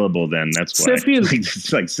scalable then. That's why. Cephii,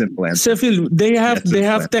 it's like simple answer. Cephii, they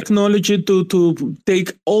have technology to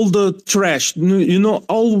take all the trash,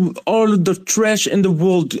 all the trash in the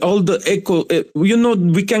world, all the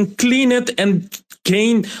we can clean it and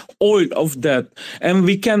gain oil of that, and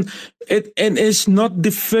we can. And it's not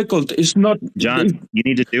difficult. It's not. John, you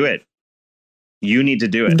need to do it. You need to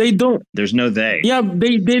do it. They don't. There's no they. Yeah,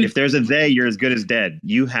 they. If there's a they, you're as good as dead.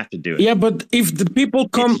 You have to do it. Yeah, but if the people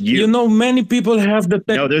come, many people have the.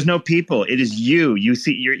 No, there's no people. It is you. You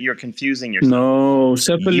see, you're confusing yourself. No,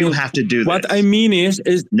 Cephii. You have to do this. What I mean is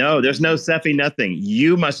no. There's no Cephii. Nothing.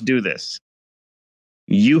 You must do this.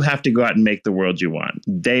 You have to go out and make the world you want.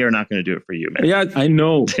 They are not going to do it for you, man. Yeah, I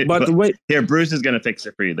know. But wait. Here, Bruce is going to fix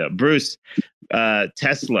it for you, though. Bruce,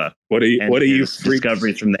 Tesla. What are you freaks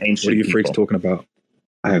discoveries from the ancient What are you freaks people. talking about?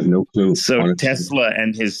 I have no clue. So honestly. Tesla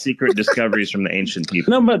and his secret discoveries from the ancient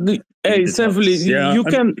people. No, but hey, Cephii, you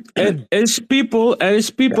can as people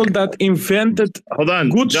that invented Hold on,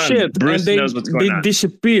 good John, shit Bruce and knows what's going they on.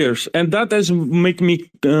 disappears, and that has make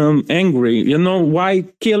me angry. You know, why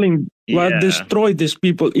killing, why Yeah. destroy these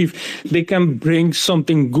people if they can bring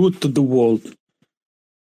something good to the world?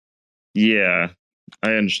 Yeah,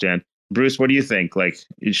 I understand. Bruce, what do you think? Like,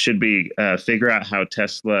 it should be figure out how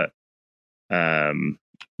Tesla,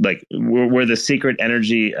 like, were the secret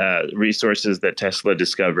energy resources that Tesla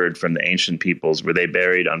discovered from the ancient peoples, were they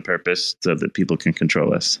buried on purpose so that people can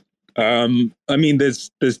control us? I mean, there's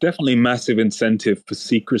definitely massive incentive for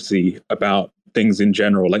secrecy about things in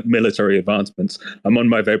general, like military advancements. I'm on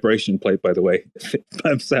my vibration plate, by the way.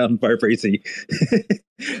 I sound vibrating.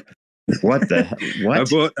 What the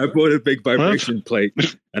what? I bought a big vibration plate,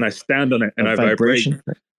 and I stand on it, and I vibrate.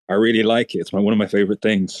 I really like it. It's one of my favorite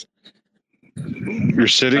things. You're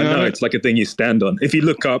sitting on it? It's like a thing you stand on. If you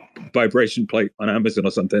look up vibration plate on Amazon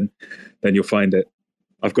or something, then you'll find it.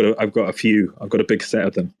 I've got a few. I've got a big set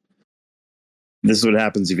of them. This is what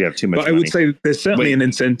happens if you have too much money. I would say there's certainly an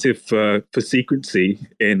incentive for secrecy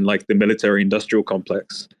in like the military industrial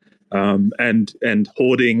complex, and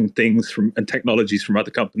hoarding things from and technologies from other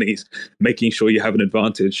companies, making sure you have an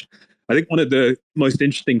advantage. I think one of the most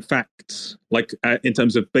interesting facts, like in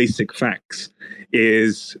terms of basic facts,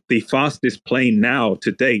 is the fastest plane now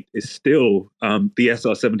to date is still the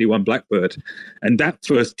SR-71 Blackbird, and that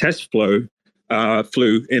first test flew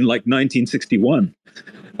in like 1961.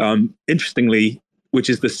 Interestingly, which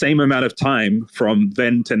is the same amount of time from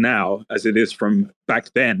then to now as it is from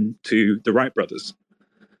back then to the Wright brothers.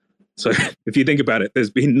 So if you think about it, there's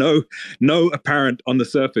been no apparent on the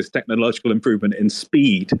surface technological improvement in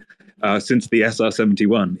speed since the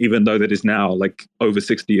SR-71, even though that is now like over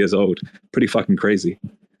 60 years old. Pretty fucking crazy.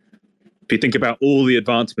 If you think about all the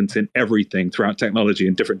advancements in everything throughout technology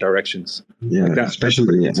in different directions. Yeah, like that,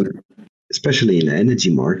 especially in energy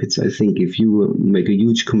markets. I think if you make a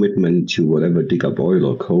huge commitment to whatever, dig up oil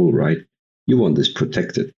or coal, right? You want this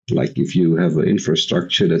protected. Like if you have an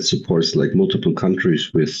infrastructure that supports like multiple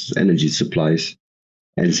countries with energy supplies,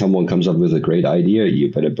 and someone comes up with a great idea,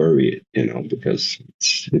 you better bury it, you know, because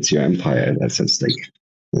it's your empire that's at stake.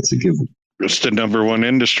 That's a given. It's the number one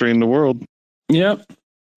industry in the world. Yep.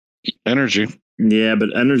 Energy. Yeah, but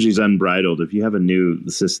energy is unbridled. If you have a new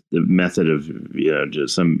method of,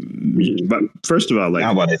 just but first of all,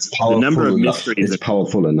 like, but it's powerful the number of enough. mysteries. It's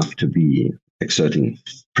powerful enough to be exerting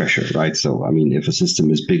pressure, right? So, I mean, if a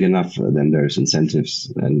system is big enough, then there's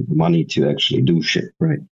incentives and money to actually do shit,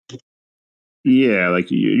 right? Yeah, like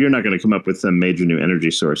you're not going to come up with some major new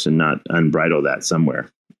energy source and not unbridle that somewhere.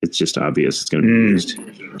 It's just obvious it's going to be used.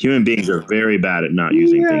 Human beings are very bad at not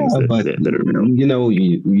using things that are real. You know,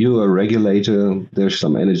 you're a regulator. There's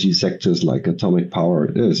some energy sectors like atomic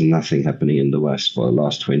power. There's nothing happening in the West for the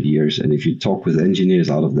last 20 years. And if you talk with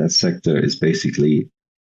engineers out of that sector, it's basically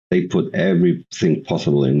they put everything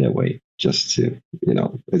possible in their way just to,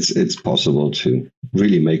 it's possible to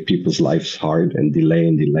really make people's lives hard and delay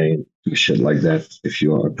and do shit like that if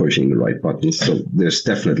you are pushing the right buttons. So there's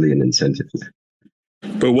definitely an incentive there.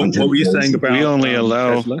 But what were you saying about we only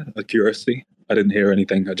allow Tesla? Curiosity. I didn't hear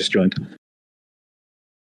anything. I just joined.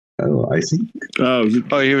 I think.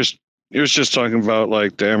 He was just talking about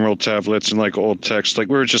like the Emerald tablets and like old text. Like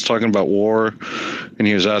we were just talking about war, and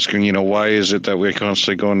he was asking, why is it that we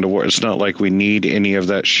constantly go into war? It's not like we need any of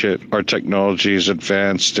that shit. Our technology is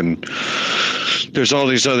advanced, and there's all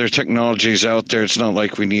these other technologies out there. It's not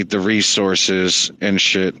like we need the resources and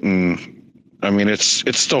shit. And I mean, it's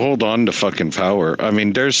to hold on to fucking power. I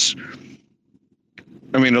mean, a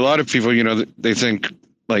lot of people, they think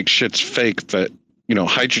like shit's fake, but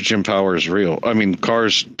hydrogen power is real. I mean,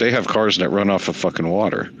 they have cars that run off of fucking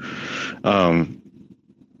water. And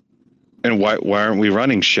why aren't we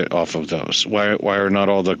running shit off of those? Why are not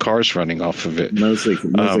all the cars running off of it? Mostly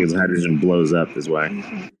the hydrogen blows up is why.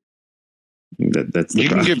 That's the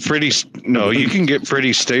problem. You can get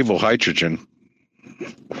pretty stable hydrogen.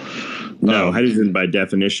 No, hydrogen by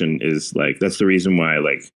definition is like, that's the reason why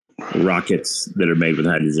like rockets that are made with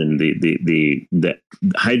hydrogen, the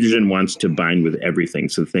hydrogen wants to bind with everything.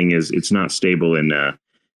 So the thing is, it's not stable in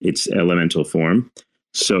its elemental form.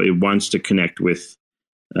 So it wants to connect with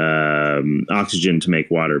oxygen to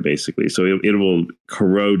make water, basically. So it will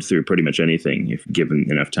corrode through pretty much anything if given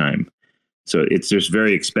enough time. So it's just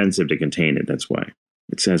very expensive to contain it. That's why.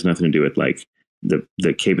 It has nothing to do with like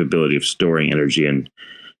the capability of storing energy in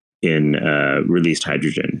released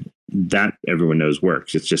hydrogen. That everyone knows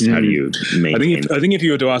works. It's just how do you maintain? I think if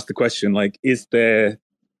you were to ask the question, like, is there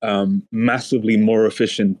massively more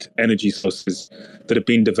efficient energy sources that have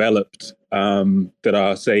been developed that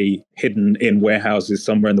are, say, hidden in warehouses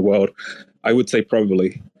somewhere in the world? I would say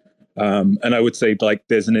probably. And I would say like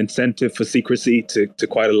there's an incentive for secrecy to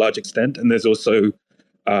quite a large extent. And there's also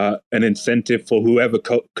an incentive for whoever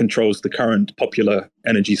controls the current popular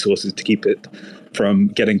energy sources to keep it from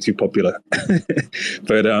getting too popular.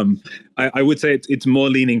 But I would say it's more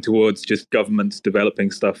leaning towards just governments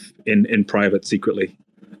developing stuff in private secretly.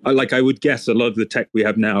 I would guess a lot of the tech we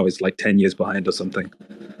have now is like 10 years behind or something,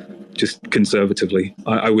 just conservatively.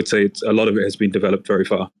 I would say a lot of it has been developed very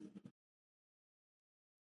far.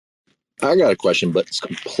 I got a question, but it's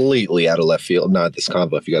completely out of left field. Not this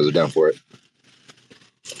combo, if you guys are down for it.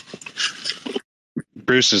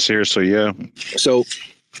 Bruce is here, so yeah. So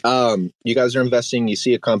you guys are investing, you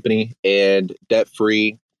see a company and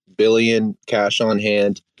debt-free, billion cash on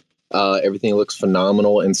hand. Everything looks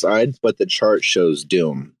phenomenal inside, but the chart shows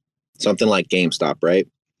doom. Something like GameStop, right?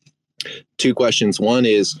 Two questions. One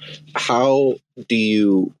is, how do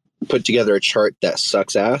you put together a chart that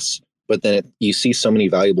sucks ass, but then you see so many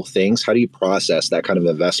valuable things? How do you process that kind of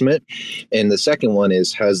investment? And the second one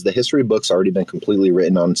is, has the history books already been completely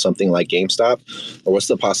written on something like GameStop? Or what's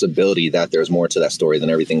the possibility that there's more to that story than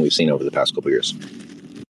everything we've seen over the past couple of years?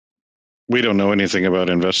 We don't know anything about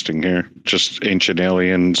investing here. Just ancient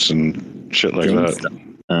aliens and shit like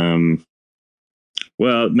that.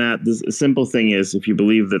 Well, Matt, the simple thing is, if you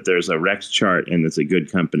believe that there's a wrecked chart and it's a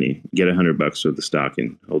good company, get $100 for the stock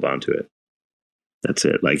and hold on to it. That's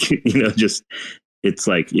it. Like, just, it's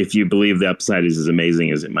like, if you believe the upside is as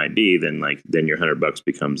amazing as it might be, then your $100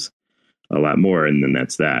 becomes a lot more. And then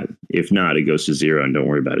that's that. If not, it goes to zero and don't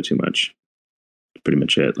worry about it too much. Pretty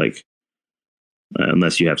much it. Like,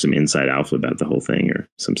 unless you have some inside alpha about the whole thing or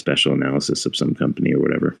some special analysis of some company or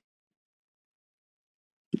whatever.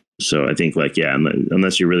 So I think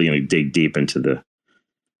unless you're really going to dig deep into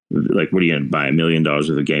what are you going to buy $1 million worth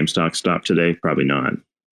of GameStop stock today? Probably not.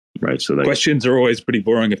 Right. So questions are always pretty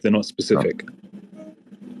boring if they're not specific.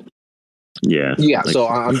 Yeah. Yeah. So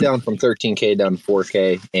I'm down from 13K down to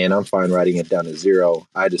 4K, and I'm fine writing it down to zero.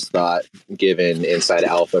 I just thought, given inside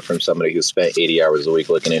alpha from somebody who spent 80 hours a week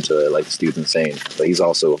looking into it, like this dude's insane, but he's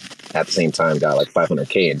also at the same time got like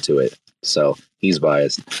 500K into it. So he's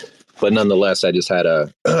biased. But nonetheless, I just had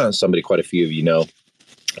somebody, quite a few of you know,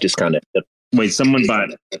 just kind of. Wait, someone bought,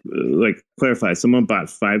 clarify, someone bought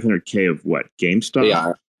 500K of what? GameStop?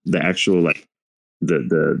 Yeah. The actual,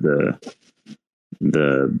 the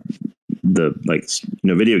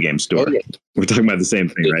video game store. Okay. We're talking about the same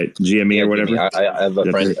thing, right? GME or whatever? I have a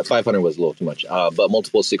friend, 500 was a little too much, but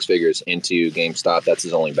multiple six figures into GameStop. That's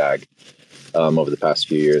his only bag over the past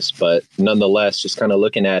few years. But nonetheless, just kind of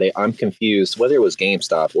looking at it, I'm confused whether it was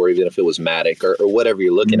GameStop or even if it was Matic or whatever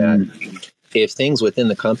you're looking at. If things within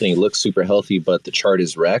the company look super healthy, but the chart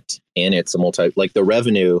is wrecked and it's a the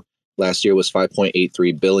revenue last year was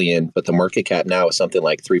 5.83 billion, but the market cap now is something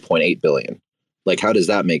like 3.8 billion. Like, how does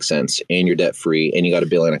that make sense? And you're debt free and you got $1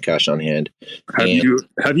 billion of cash on hand. Have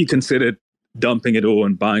you considered dumping it all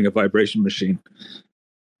and buying a vibration machine?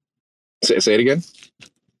 Say it again.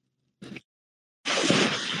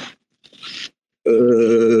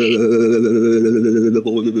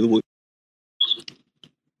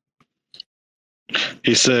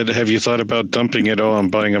 He said, have you thought about dumping it all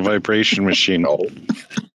and buying a vibration machine? No.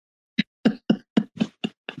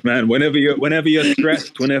 Man, whenever you're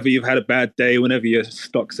stressed, whenever you've had a bad day, whenever your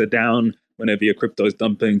stocks are down, whenever your crypto's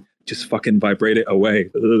dumping, just fucking vibrate it away.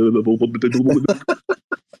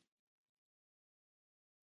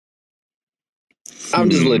 I'm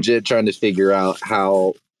just legit trying to figure out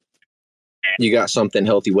how you got something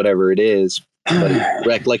healthy, whatever it is.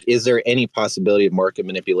 But is there any possibility of market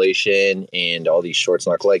manipulation and all these shorts?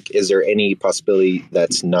 Is there any possibility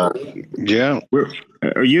that's not? Yeah.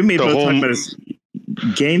 Are you and me both talking about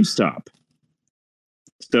GameStop?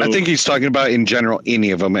 So, I think he's talking about in general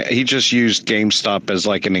any of them. He just used GameStop as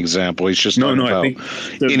like an example. He's just talking about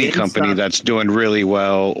any company that's doing really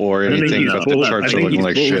well or anything, but the charts are looking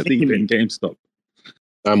like shit. In GameStop.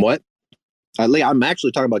 What? I'm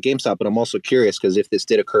actually talking about GameStop, but I'm also curious because if this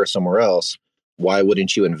did occur somewhere else, why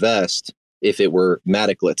wouldn't you invest if it were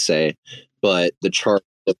Matic, let's say? But the chart.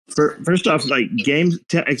 First off,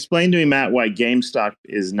 explain to me, Matt, why GameStop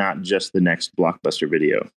is not just the next Blockbuster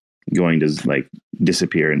Video going to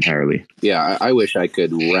disappear entirely. Yeah, I wish I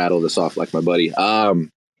could rattle this off like my buddy.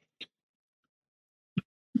 But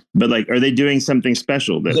are they doing something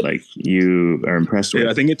special that you are impressed with?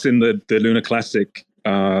 Yeah, I think it's in the Luna Classic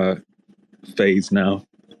phase now.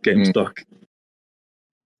 GameStop.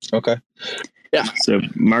 Okay. Yeah. So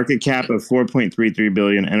market cap of 4.33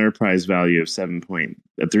 billion, enterprise value of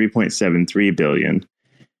 3.73 billion.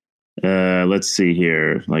 Let's see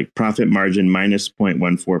here. Like profit margin minus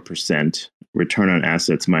 0.14%, return on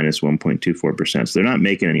assets minus 1.24%. So they're not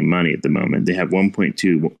making any money at the moment. They have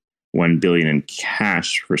 1.21 billion in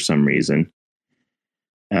cash for some reason.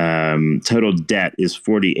 Total debt is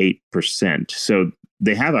 48%. So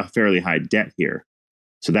they have a fairly high debt here.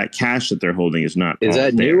 So that cash that they're holding is not. Is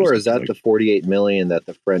that new, theirs. or is that the 48 million that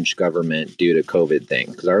the French government due to COVID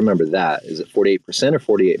thing? Because I remember that. Is it 48% or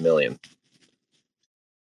 48 million?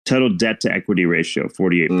 Total debt to equity ratio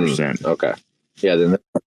 48%. Okay. Yeah. Then.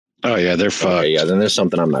 Oh yeah, they're fucked. Okay, yeah. Then there's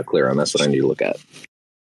something I'm not clear on. That's what I need to look at.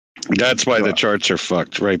 That's why the charts are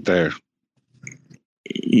fucked right there.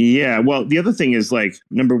 Yeah. Well, the other thing is like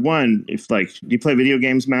number one, if like do you play video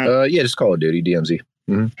games, Matt? Yeah, just Call of Duty, DMZ.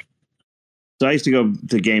 Mm-hmm. So I used to go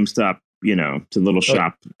to GameStop, you know, to the little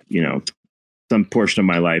shop, you know, some portion of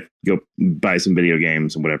my life, go buy some video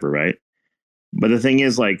games and whatever, right? But the thing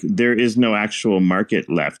is, like, there is no actual market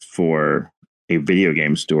left for a video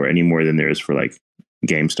game store any more than there is for like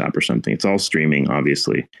GameStop or something. It's all streaming,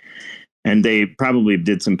 obviously. And they probably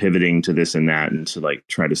did some pivoting to this and that and to like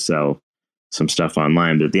try to sell some stuff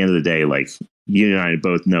online. But at the end of the day, like you and I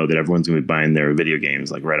both know that everyone's going to be buying their video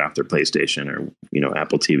games like right off their PlayStation or, you know,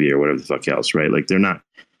 Apple TV or whatever the fuck else, right? Like they're not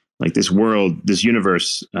like this world, this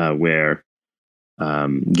universe where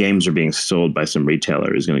games are being sold by some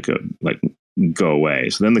retailer is going to go away.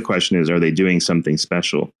 So then the question is, are they doing something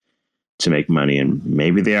special to make money? And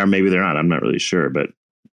maybe they are, maybe they're not. I'm not really sure. But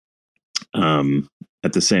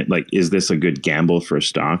at the same, like, is this a good gamble for a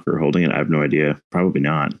stock or holding it? I have no idea. Probably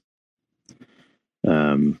not.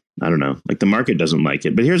 I don't know. Like the market doesn't like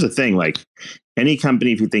it. But here's the thing: like any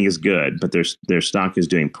company, if you think is good, but their stock is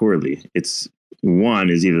doing poorly, it's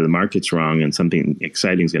one is either the market's wrong and something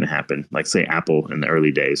exciting is going to happen. Like say Apple in the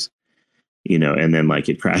early days, you know, and then like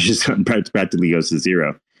it crashes, practically goes to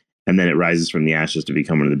zero, and then it rises from the ashes to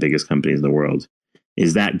become one of the biggest companies in the world.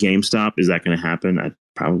 Is that GameStop? Is that going to happen?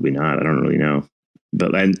 Probably not. I don't really know.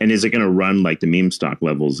 But and is it going to run like the meme stock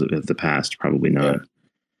levels of the past? Probably not.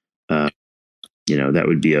 Yeah. You know, that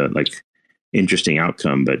would be a like interesting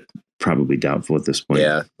outcome, but probably doubtful at this point.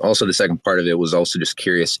 Yeah. Also, the second part of it was also just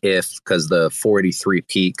curious if, because the 483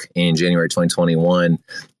 peak in January 2021,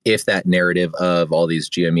 if that narrative of all these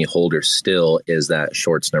GME holders still is that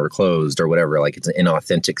shorts never closed or whatever, like it's an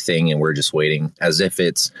inauthentic thing and we're just waiting as if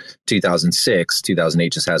it's 2006,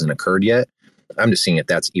 2008 just hasn't occurred yet. I'm just seeing if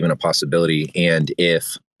that's even a possibility and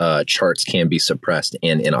if charts can be suppressed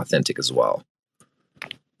and inauthentic as well.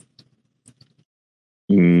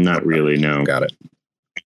 Not really, no. Got it.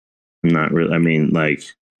 Not really. I mean, like,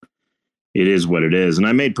 it is what it is. And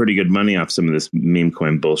I made pretty good money off some of this meme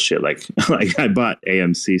coin bullshit. Like I bought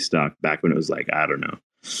AMC stock back when it was like, I don't know,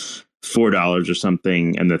 $4 or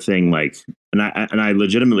something. And the thing like, and I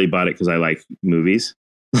legitimately bought it because I like movies.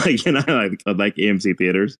 Like, and I like AMC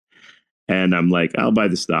theaters. And I'm like, I'll buy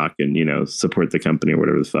the stock and, you know, support the company or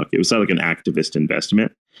whatever the fuck. It was like an activist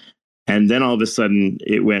investment. And then all of a sudden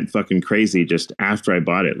it went fucking crazy just after I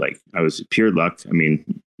bought it. Like I was pure luck. I mean,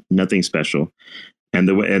 nothing special. And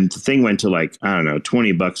the thing went to like, I don't know,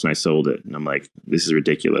 $20 and I sold it. And I'm like, this is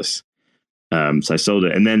ridiculous. So I sold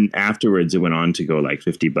it. And then afterwards it went on to go like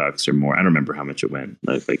 $50 or more. I don't remember how much it went,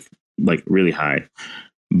 like really high.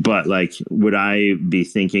 But like, would I be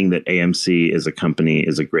thinking that AMC as a company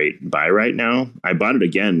is a great buy right now? I bought it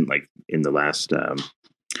again, like in the last,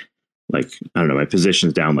 like, I don't know, my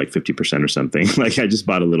position's down like 50% or something. Like I just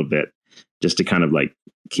bought a little bit just to kind of like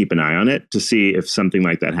keep an eye on it to see if something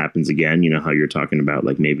like that happens again. You know how you're talking about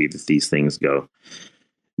like maybe these things go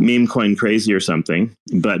meme coin crazy or something,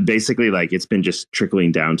 but basically like it's been just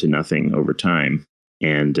trickling down to nothing over time.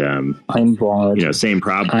 And I'm bored. You know, same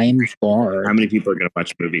problem. I'm bored. How many people are going to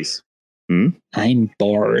watch movies? I'm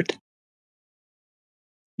bored.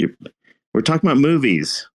 We're talking about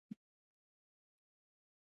movies.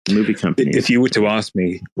 Movie companies. If you were to ask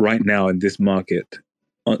me right now in this market,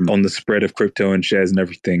 on the spread of crypto and shares and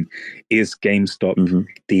everything, is GameStop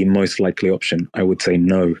the most likely option? I would say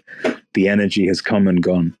no. The energy has come and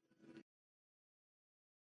gone.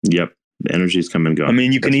 Yep, the energy's come and gone. I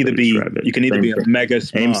mean, you can either be a mega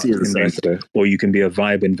smart investor or you can be a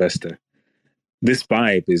vibe investor. This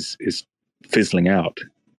vibe is fizzling out.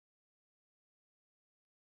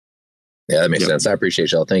 Yeah, that makes sense. I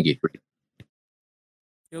appreciate y'all. Thank you.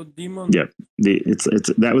 Yeah, it's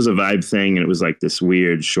that was a vibe thing, and it was like this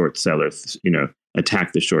weird short seller, you know,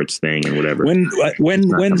 attack the shorts thing and whatever.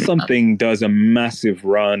 When something does a massive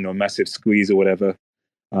run or massive squeeze or whatever,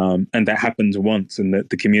 And that happens once, and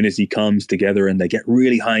the community comes together and they get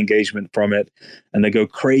really high engagement from it and they go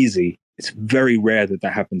crazy. It's very rare that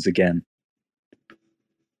happens again,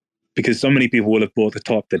 because so many people will have bought the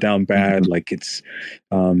top, they're down bad, like it's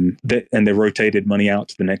and they rotated money out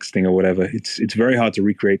to the next thing or whatever. It's very hard to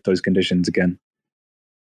recreate those conditions again.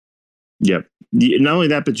 Yep. Not only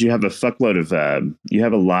that, but you have a fuckload of you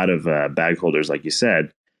have a lot of bag holders, like you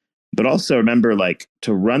said. But also remember, like,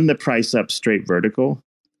 to run the price up straight vertical,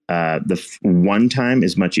 one time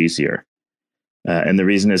is much easier. And the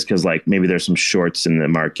reason is because, like, maybe there's some shorts in the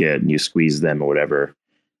market and you squeeze them or whatever.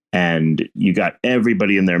 And you got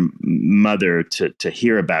everybody and their mother to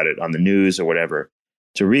hear about it on the news or whatever.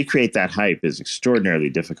 To recreate that hype is extraordinarily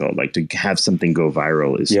difficult. Like, to have something go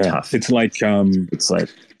viral is tough. It's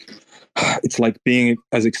like being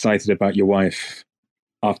as excited about your wife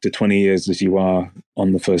after 20 years as you are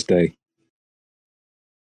on the first day.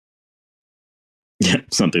 Yeah,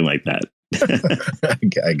 something like that.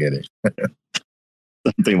 I get it.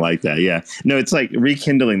 Something like that. Yeah. No, it's like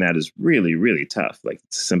rekindling that is really, really tough. Like,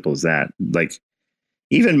 it's as simple as that. Like,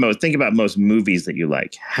 even think about most movies that you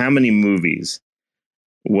like. How many movies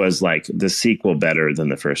was like the sequel better than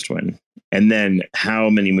the first one? And then how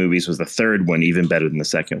many movies was the third one even better than the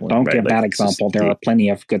second one? Don't give that example. There are plenty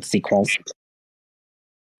of good sequels.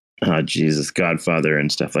 Oh, Jesus, Godfather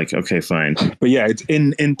and stuff. Like, okay, fine. But yeah, it's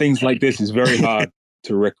in things like this, it's very hard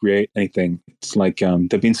to recreate anything. It's like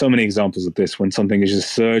there've been so many examples of this, when something is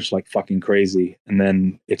just surged like fucking crazy and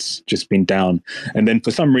then it's just been down. And then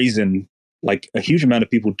for some reason, like, a huge amount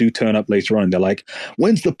of people do turn up later on. They're like,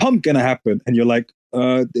 when's the pump gonna happen? And you're like,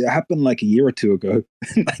 it happened like a year or two ago.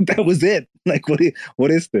 That was it. Like,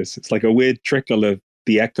 what is this? It's like a weird trickle of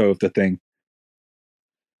the echo of the thing.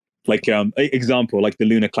 Like, example, like the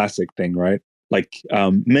Lunar Classic thing, right? Like,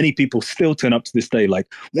 many people still turn up to this day,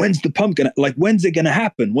 like, when's the pump gonna, like, when's it gonna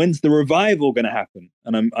happen? When's the revival gonna happen?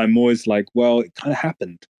 And I'm always like, well, it kind of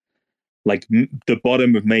happened. Like, the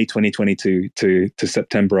bottom of May 2022 to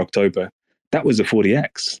September, October, that was a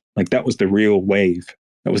 40x. Like, that was the real wave.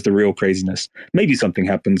 That was the real craziness. Maybe something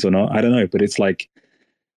happens or not, I don't know. But it's like,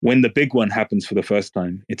 when the big one happens for the first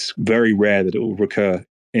time, it's very rare that it will recur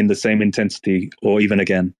in the same intensity or even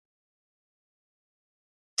again.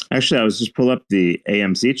 Actually, I was just pull up the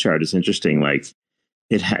AMC chart. It's interesting. Like,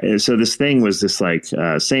 so this thing was this like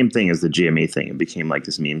same thing as the GME thing. It became like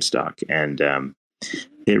this meme stock, and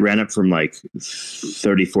it ran up from like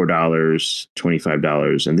 $34,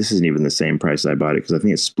 $25, and this isn't even the same price I bought it, because I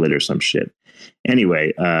think it's split or some shit.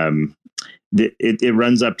 Anyway, it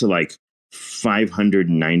runs up to like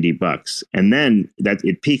 $590, and then that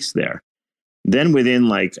it peaks there. Then within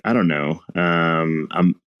like, I don't know,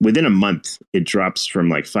 within a month, it drops from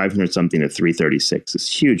like 500 something to 336.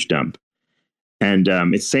 This huge dump. And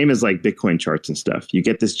it's same as like Bitcoin charts and stuff. You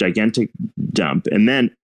get this gigantic dump, and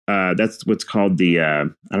then that's what's called the I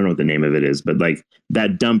don't know what the name of it is, but like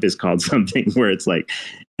that dump is called something where it's like,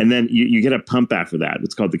 and then you get a pump after that.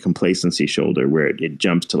 It's called the complacency shoulder, where it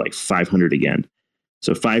jumps to like 500 again.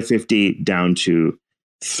 So 550 down to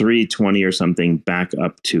 320 or something, back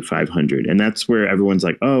up to 500. And that's where everyone's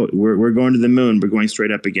like, oh, we're going to the moon. We're going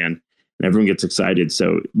straight up again. And everyone gets excited.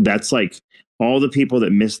 So that's like all the people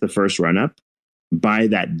that missed the first run up buy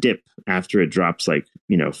that dip after it drops like,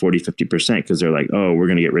 40, 50%, because they're like, oh, we're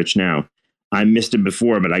going to get rich now. I missed it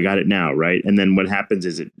before, but I got it now. Right. And then what happens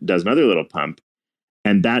is it does another little pump,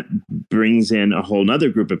 and that brings in a whole nother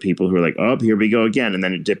group of people who are like, oh, here we go again. And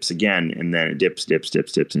then it dips again. And then it dips,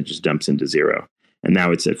 and just dumps into zero. And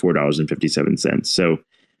now it's at $4.57. So,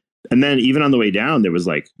 and then even on the way down, there was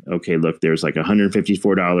like, okay, look, there's like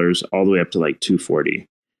 $154 all the way up to like $240.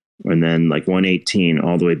 And then like 118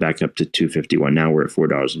 all the way back up to 251. Now we're at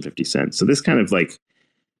 $4.50. So this kind of like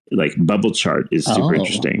bubble chart is super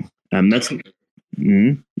interesting.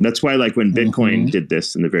 That's why, like, when Bitcoin did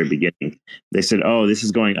this in the very beginning, they said, oh, this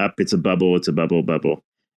is going up. It's a bubble. It's a bubble.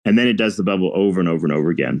 And then it does the bubble over and over and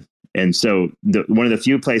over again. And so one of the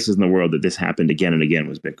few places in the world that this happened again and again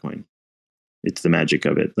was Bitcoin. It's the magic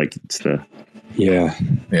of it. Like, it's the... Yeah.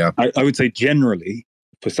 I would say generally,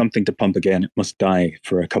 for something to pump again, it must die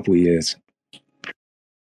for a couple of years.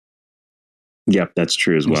 Yep, that's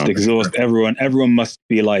true as well. Must exhaust everyone. Everyone must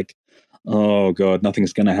be like, oh God,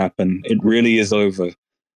 nothing's going to happen. It really is over.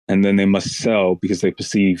 And then they must sell because they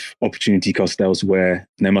perceive opportunity cost elsewhere.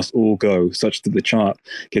 And they must all go, such that the chart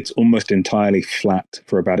gets almost entirely flat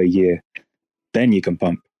for about a year. Then you can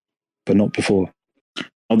pump, but not before.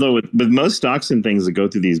 Although with most stocks and things that go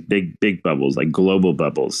through these big bubbles, like global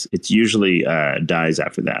bubbles, it's usually dies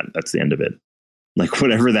after that. That's the end of it. Like,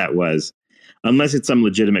 whatever that was. unless it's some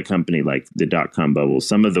legitimate company like the .com bubble.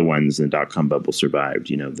 Some of the ones in the .com bubble survived,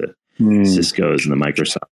 you know, the Cisco's and the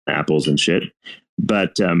Microsoft Apples and shit.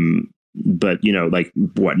 But you know, like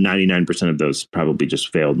what, 99% of those probably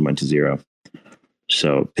just failed and went to zero.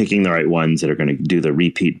 So picking the right ones that are going to do the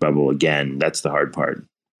repeat bubble again, that's the hard part.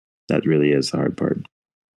 That really is the hard part.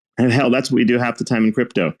 And hell, that's what we do half the time in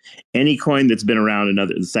crypto. Any coin that's been around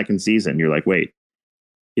the second season, you're like, wait,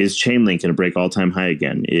 is Chainlink going to break all-time high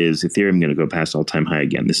again? Is Ethereum going to go past all-time high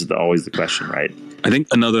again? This is always the question, right? I think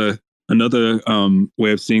another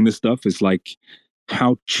way of seeing this stuff is like,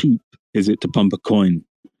 how cheap is it to pump a coin?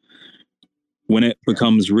 When it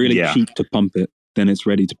becomes really cheap to pump it, then it's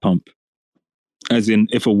ready to pump. As in,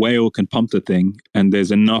 if a whale can pump the thing and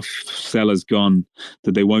there's enough sellers gone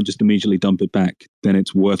that they won't just immediately dump it back, then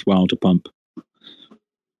it's worthwhile to pump.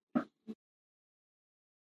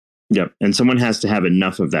 Yep, and someone has to have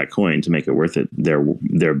enough of that coin to make it worth it.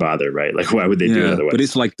 Their bother, right? Like, why would they do it otherwise? But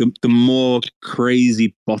it's like the more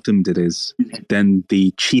crazy bottomed it is, then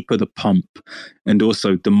the cheaper the pump, and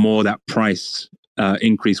also the more that price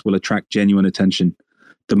increase will attract genuine attention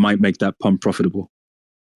that might make that pump profitable.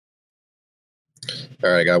 All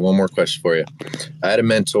right, I got one more question for you. I had a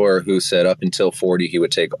mentor who said up until 40, he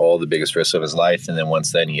would take all the biggest risks of his life. And then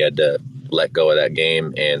once then he had to let go of that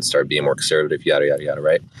game and start being more conservative, yada, yada, yada,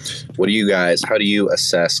 right? How do you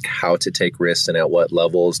assess how to take risks and at what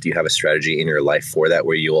levels? Do you have a strategy in your life for that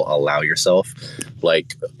where you'll allow yourself?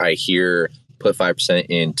 Like I hear, put 5%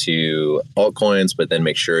 into altcoins, but then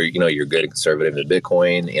make sure, you know, you're good and conservative in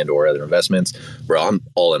Bitcoin and or other investments. Bro, I'm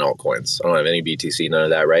all in altcoins. I don't have any BTC, none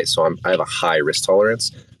of that, right? So I have a high risk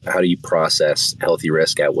tolerance. How do you process healthy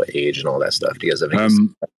risk at what age and all that stuff? Do you guys have any?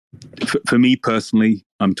 For me personally,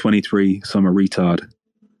 I'm 23, so I'm a retard.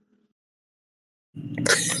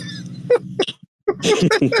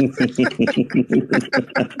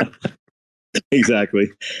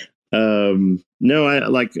 Exactly. No, I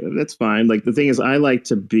like, that's fine. Like the thing is, I like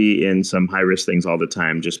to be in some high risk things all the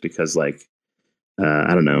time, just because like,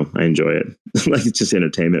 I don't know, I enjoy it. Like it's just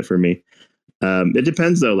entertainment for me. It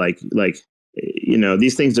depends though. Like, you know,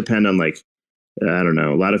 these things depend on like, I don't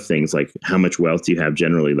know, a lot of things, like how much wealth do you have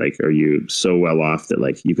generally? Like, are you so well off that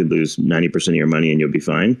like you could lose 90% of your money and you'll be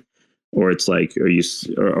fine? Or it's like, are you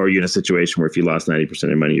in a situation where if you lost 90% of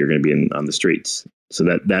your money, you're going to be on the streets? So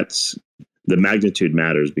that's the magnitude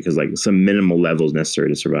matters, because like some minimal level is necessary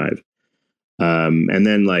to survive. And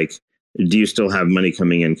then like, do you still have money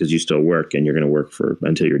coming in because you still work and you're going to work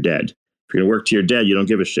until you're dead? If you're going to work till you're dead, you don't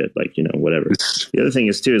give a shit. Like, you know, whatever. The other thing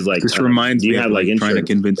is too, is like, this reminds me of like trying to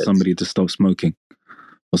convince bits? somebody to stop smoking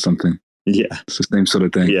or something. Yeah. It's the same sort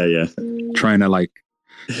of thing. Yeah. Trying to like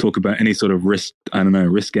talk about any sort of risk, I don't know,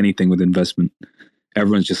 risk anything with investment.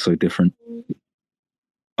 Everyone's just so different.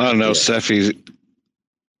 I don't know.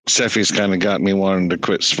 Cephei's kind of got me wanting to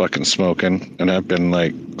quit fucking smoking, and I've been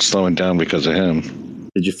like slowing down because of him.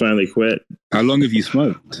 Did you finally quit? How long have you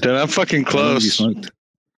smoked? Dude, I'm fucking close. How long have you smoked?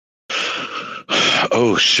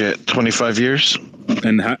 Oh shit, 25 years.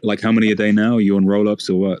 And how many a day now? Are you on roll-ups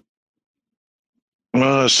or what?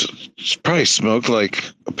 Well, it's probably smoked like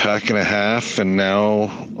a pack and a half, and now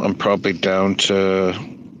I'm probably down to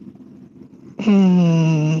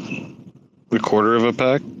a quarter of a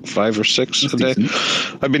pack, 5 or 6 a day.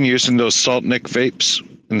 I've been using those Salt Nick vapes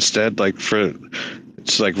instead,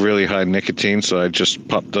 it's like really high nicotine, so I just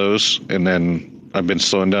pop those, and then I've been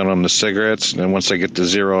slowing down on the cigarettes, and then once I get to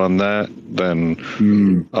zero on that, then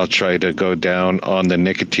I'll try to go down on the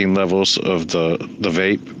nicotine levels of the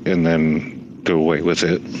vape, and then do away with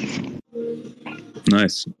it.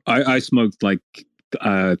 Nice. I smoked like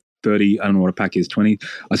 30, I don't know what a pack is, 20.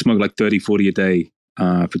 I smoked like 30, 40 a day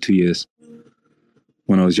for 2 years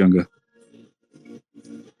when I was younger.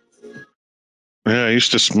 Yeah, I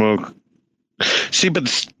used to smoke. See,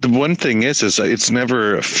 but the one thing is it's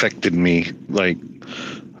never affected me. Like,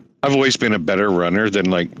 I've always been a better runner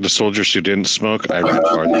than like the soldiers who didn't smoke. I ran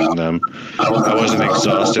farther than them. I wasn't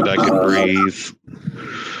exhausted. I could breathe.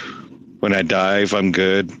 When I dive, I'm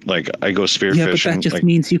good. Like, I go spearfishing. Yeah, but that just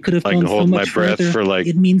means you could have gone hold so much my breath further. for like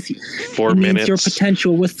it means 4 minutes. Your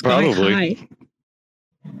potential was sky high.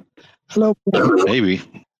 Hello. Maybe.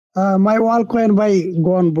 My wall coin by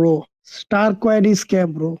gone, bro. Star coin is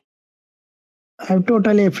scam, bro. I'm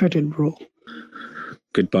totally affected, bro.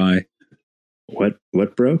 Goodbye. What,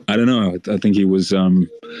 bro? I don't know. I think he was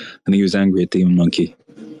angry at Demon Monkey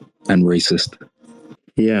and racist.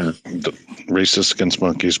 Yeah. Racist against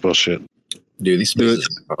monkeys, bullshit. Dude, these spaces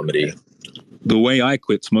are comedy. The way I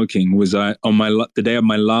quit smoking was on the day of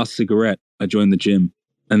my last cigarette, I joined the gym,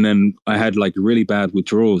 and then I had like really bad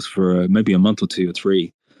withdrawals for maybe a month or 2 or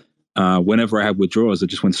 3. Whenever I had withdrawals, I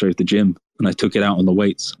just went straight to the gym. and I took it out on the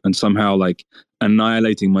weights, and somehow like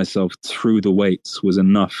annihilating myself through the weights was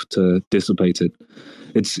enough to dissipate it.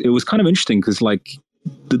 It was kind of interesting because like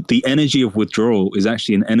the energy of withdrawal is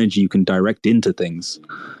actually an energy you can direct into things.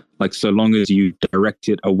 Like so long as you direct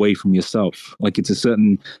it away from yourself, like it's a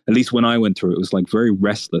certain, at least when I went through it, was like very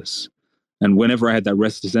restless. And whenever I had that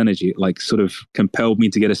restless energy, it like sort of compelled me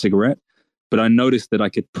to get a cigarette. But I noticed that I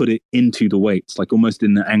could put it into the weights, like almost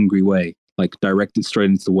in an angry way, like direct it straight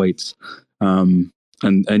into the weights. And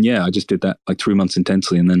yeah, I just did that like 3 months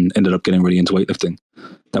intensely and then ended up getting really into weightlifting.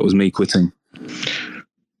 That was me quitting.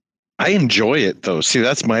 I enjoy it though. See,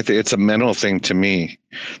 that's my thing. It's a mental thing to me.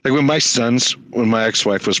 Like when my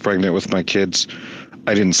ex-wife was pregnant with my kids,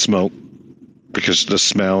 I didn't smoke because of the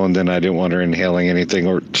smell, and then I didn't want her inhaling anything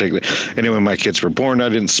or taking. And then when my kids were born, I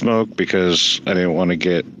didn't smoke because I didn't want to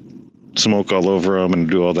get smoke all over them and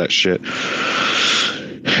do all that shit.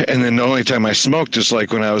 And then the only time I smoked is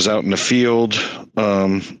like when I was out in the field,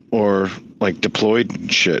 or like deployed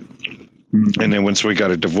and shit. Mm-hmm. And then once we got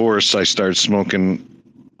a divorce, I started smoking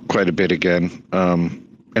quite a bit again.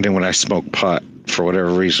 And then when I smoke pot, for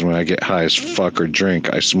whatever reason, when I get high as fuck or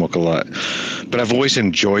drink, I smoke a lot. But I've always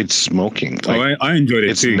enjoyed smoking. Like, I enjoyed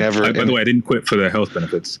it too. Never. By the way, I didn't quit for the health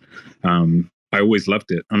benefits. I always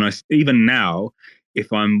loved it, and even now, if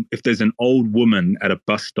there's an old woman at a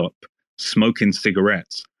bus stop smoking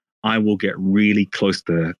cigarettes, I will get really close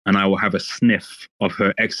to her and I will have a sniff of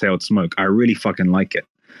her exhaled smoke. I really fucking like it.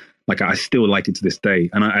 Like I still like it to this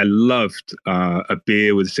day. And I loved a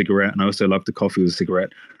beer with a cigarette, and I also loved a coffee with a cigarette.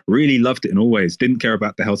 Really loved it in all ways. Didn't care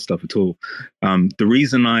about the health stuff at all. The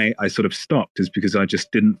reason I sort of stopped is because I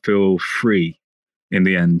just didn't feel free in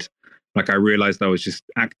the end. Like I realized I was just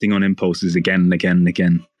acting on impulses again and again and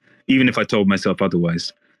again, even if I told myself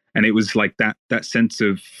otherwise. And it was like that sense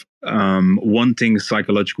of wanting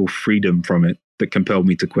psychological freedom from it that compelled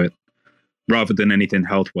me to quit. Rather than anything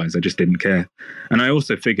health-wise, I just didn't care. And I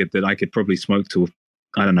also figured that I could probably smoke till,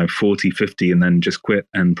 I don't know, 40, 50 and then just quit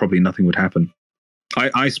and probably nothing would happen.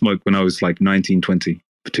 I smoked when I was like 19, 20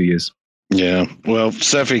 for 2 years. Yeah. Well,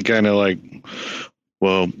 Cephii kind of like,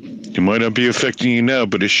 well, it might not be affecting you now,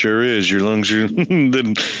 but it sure is. Your lungs are...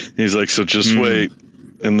 Then he's like, so just wait.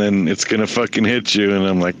 And then it's going to fucking hit you. And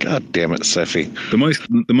I'm like, God damn it, Cephii. The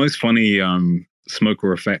most funny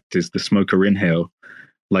smoker effect is the smoker inhale.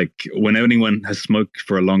 Like when anyone has smoked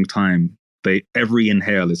for a long time, every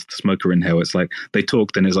inhale is the smoker inhale. It's like they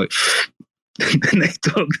talk, then it's like, and they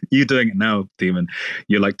talk. You're doing it now, Demon.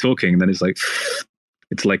 You're like talking, and then it's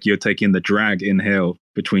like you're taking the drag inhale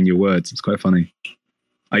between your words. It's quite funny.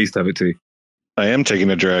 I used to have it too. I am taking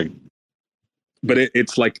a drag. But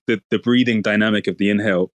it's like the breathing dynamic of the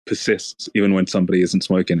inhale persists even when somebody isn't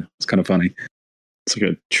smoking. It's kind of funny. It's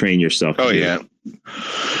like a train yourself. Oh, yeah.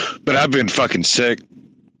 But I've been fucking sick.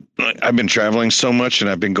 I've been traveling so much, and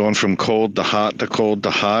I've been going from cold to hot to cold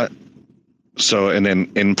to hot. So, and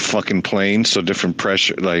then in fucking planes, so different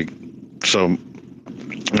pressure, like, so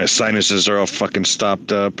my sinuses are all fucking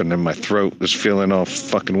stopped up, and then my throat is feeling all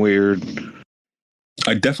fucking weird.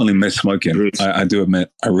 I definitely miss smoking. I do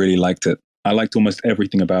admit, I really liked it. I liked almost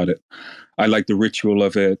everything about it. I liked the ritual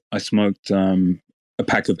of it. I smoked a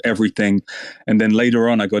pack of everything. And then later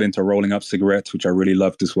on, I got into rolling up cigarettes, which I really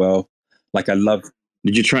loved as well. Like I loved...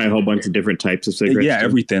 Did you try a whole bunch of different types of cigarettes? Yeah,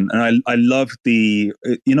 everything. And I love the,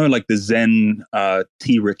 like the Zen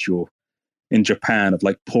tea ritual in Japan of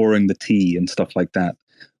like pouring the tea and stuff like that.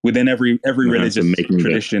 Within every religious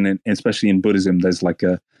tradition, and especially in Buddhism, there's like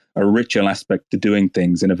a ritual aspect to doing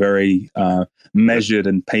things in a very measured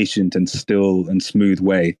and patient and still and smooth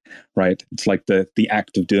way, right? It's like the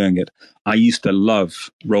act of doing it. I used to love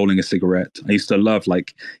rolling a cigarette. I used to love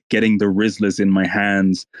like getting the Rizzlers in my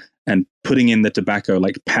hands and putting in the tobacco,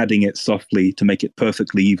 like padding it softly to make it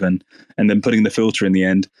perfectly even, and then putting the filter in the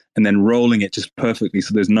end, and then rolling it just perfectly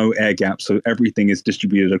so there's no air gap, so everything is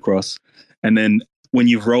distributed across. And then when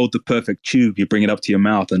you've rolled the perfect tube, you bring it up to your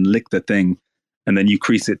mouth and lick the thing, and then you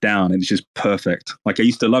crease it down, and it's just perfect. Like I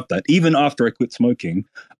used to love that. Even after I quit smoking,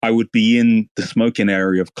 I would be in the smoking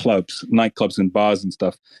area of clubs, nightclubs and bars and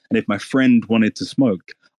stuff. And if my friend wanted to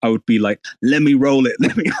smoke, I would be like, let me roll it,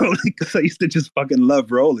 because I used to just fucking love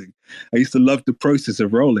rolling. I used to love the process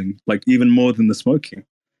of rolling, like even more than the smoking.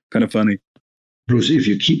 Kind of funny. Bruce, if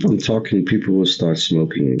you keep on talking, people will start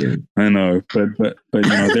smoking again. I know, but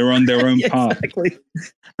they're on their own path. Exactly.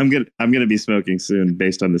 I'm gonna be smoking soon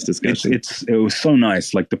based on this discussion. It was so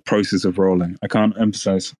nice, like the process of rolling. I can't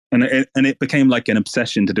emphasize, and it became like an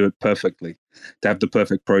obsession to do it perfectly, to have the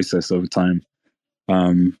perfect process over time.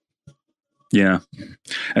 Yeah.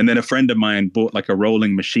 And then a friend of mine bought like a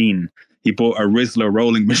rolling machine he bought a Rizzler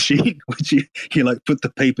rolling machine, which he like put the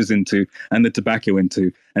papers into and the tobacco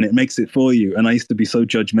into, and it makes it for you. And I used to be so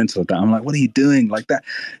judgmental of that. I'm like, what are you doing like that?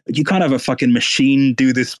 You can't have a fucking machine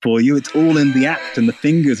do this for you. It's all in the act and the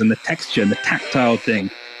fingers and the texture and the tactile thing.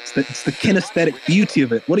 It's the kinesthetic beauty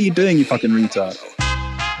of it. What are you doing, you fucking retard?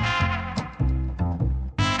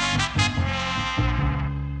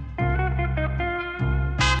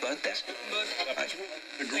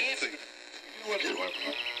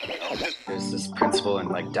 There's this principle in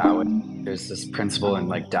like Taoism. There's this principle in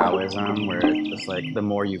like Taoism where it's like the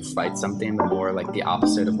more you fight something, the more like the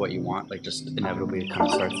opposite of what you want, like just inevitably kind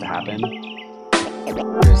of starts to happen.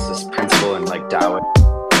 There's this principle in like Taoism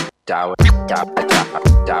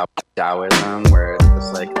where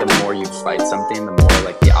it's like the more you fight something, the more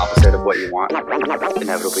like the opposite of what you want,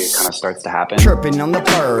 inevitably it kind of starts to happen. Chirping on the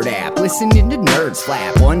Bird app, listening to nerds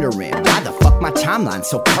flap, wondering why the fuck my timeline's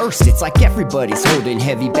so cursed. It's like everybody's holding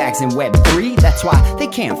heavy bags in Web3. That's why they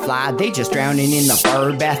can't fly, they just drowning in the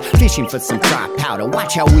bird bath, fishing for some dry powder.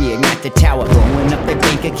 Watch how we ignite the tower, blowing up their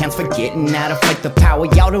bank accounts, forgetting how to fight the power.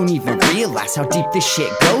 Y'all don't even realize how deep this shit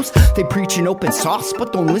goes. They preaching open source,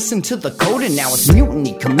 but don't listen to the code. And now it's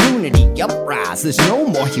mutiny, community, uprise. There's no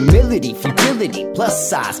more humility, futility, plus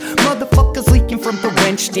size. Motherfuckers leaking from the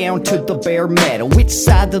wrench down to the bare metal. Which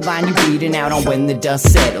side the line you bleeding out on when the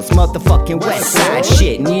dust settles? Motherfucking west side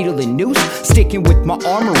shit, needle and noose. Sticking with my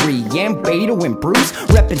armory, and Beto and Bruce.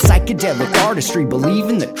 Reppin' psychedelic artistry,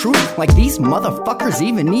 believing the truth. Like these motherfuckers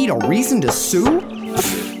even need a reason to sue?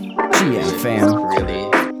 GM fam. Really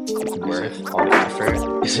worth all the effort?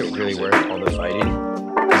 Is it really worth all the fighting?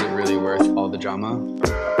 Is it really worth all the drama?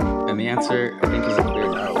 And the answer, I think, is a clear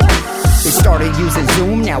no. We started using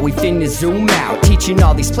Zoom, now we finna zoom out. Teaching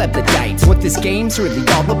all these plebiscites what this game's really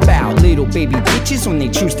all about. Little baby bitches when they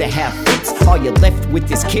choose to have fits. All you're left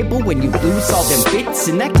with is kibble when you lose all them bits.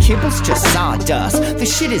 And that kibble's just sawdust,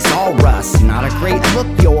 this shit is all rust. Not a great look,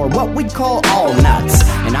 you're what we'd call all nuts.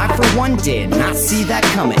 And I for one did not see that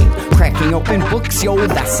coming. Cracking open books, yo,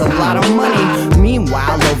 that's a lot of money.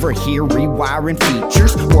 Meanwhile over here rewiring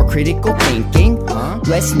features. More critical thinking,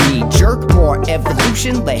 less knee-jerk. More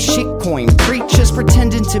evolution, less shitcoin preachers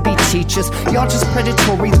pretending to be teachers. Y'all just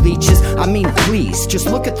predatory leeches. I mean please, just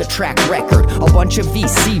look at the track record. A bunch of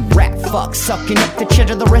VC rap fucks sucking up the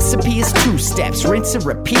cheddar. The recipe is 2 steps, rinse and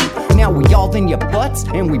repeat. Now we all in your butts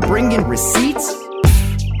and we bring in receipts.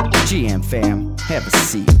 GM fam, have a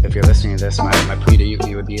seat. If you're listening to this, my plea to you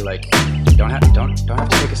would be like, don't have to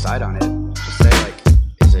take a side on it. Just say like,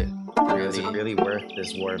 is it really worth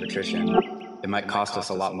this war of attrition? It might cost us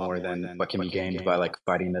a lot more than what can be gained by like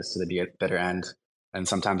fighting this to the bitter end. And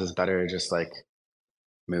sometimes it's better to just like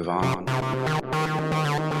move on.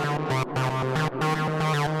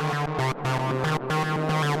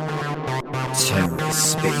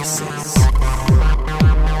 TerraSpaces.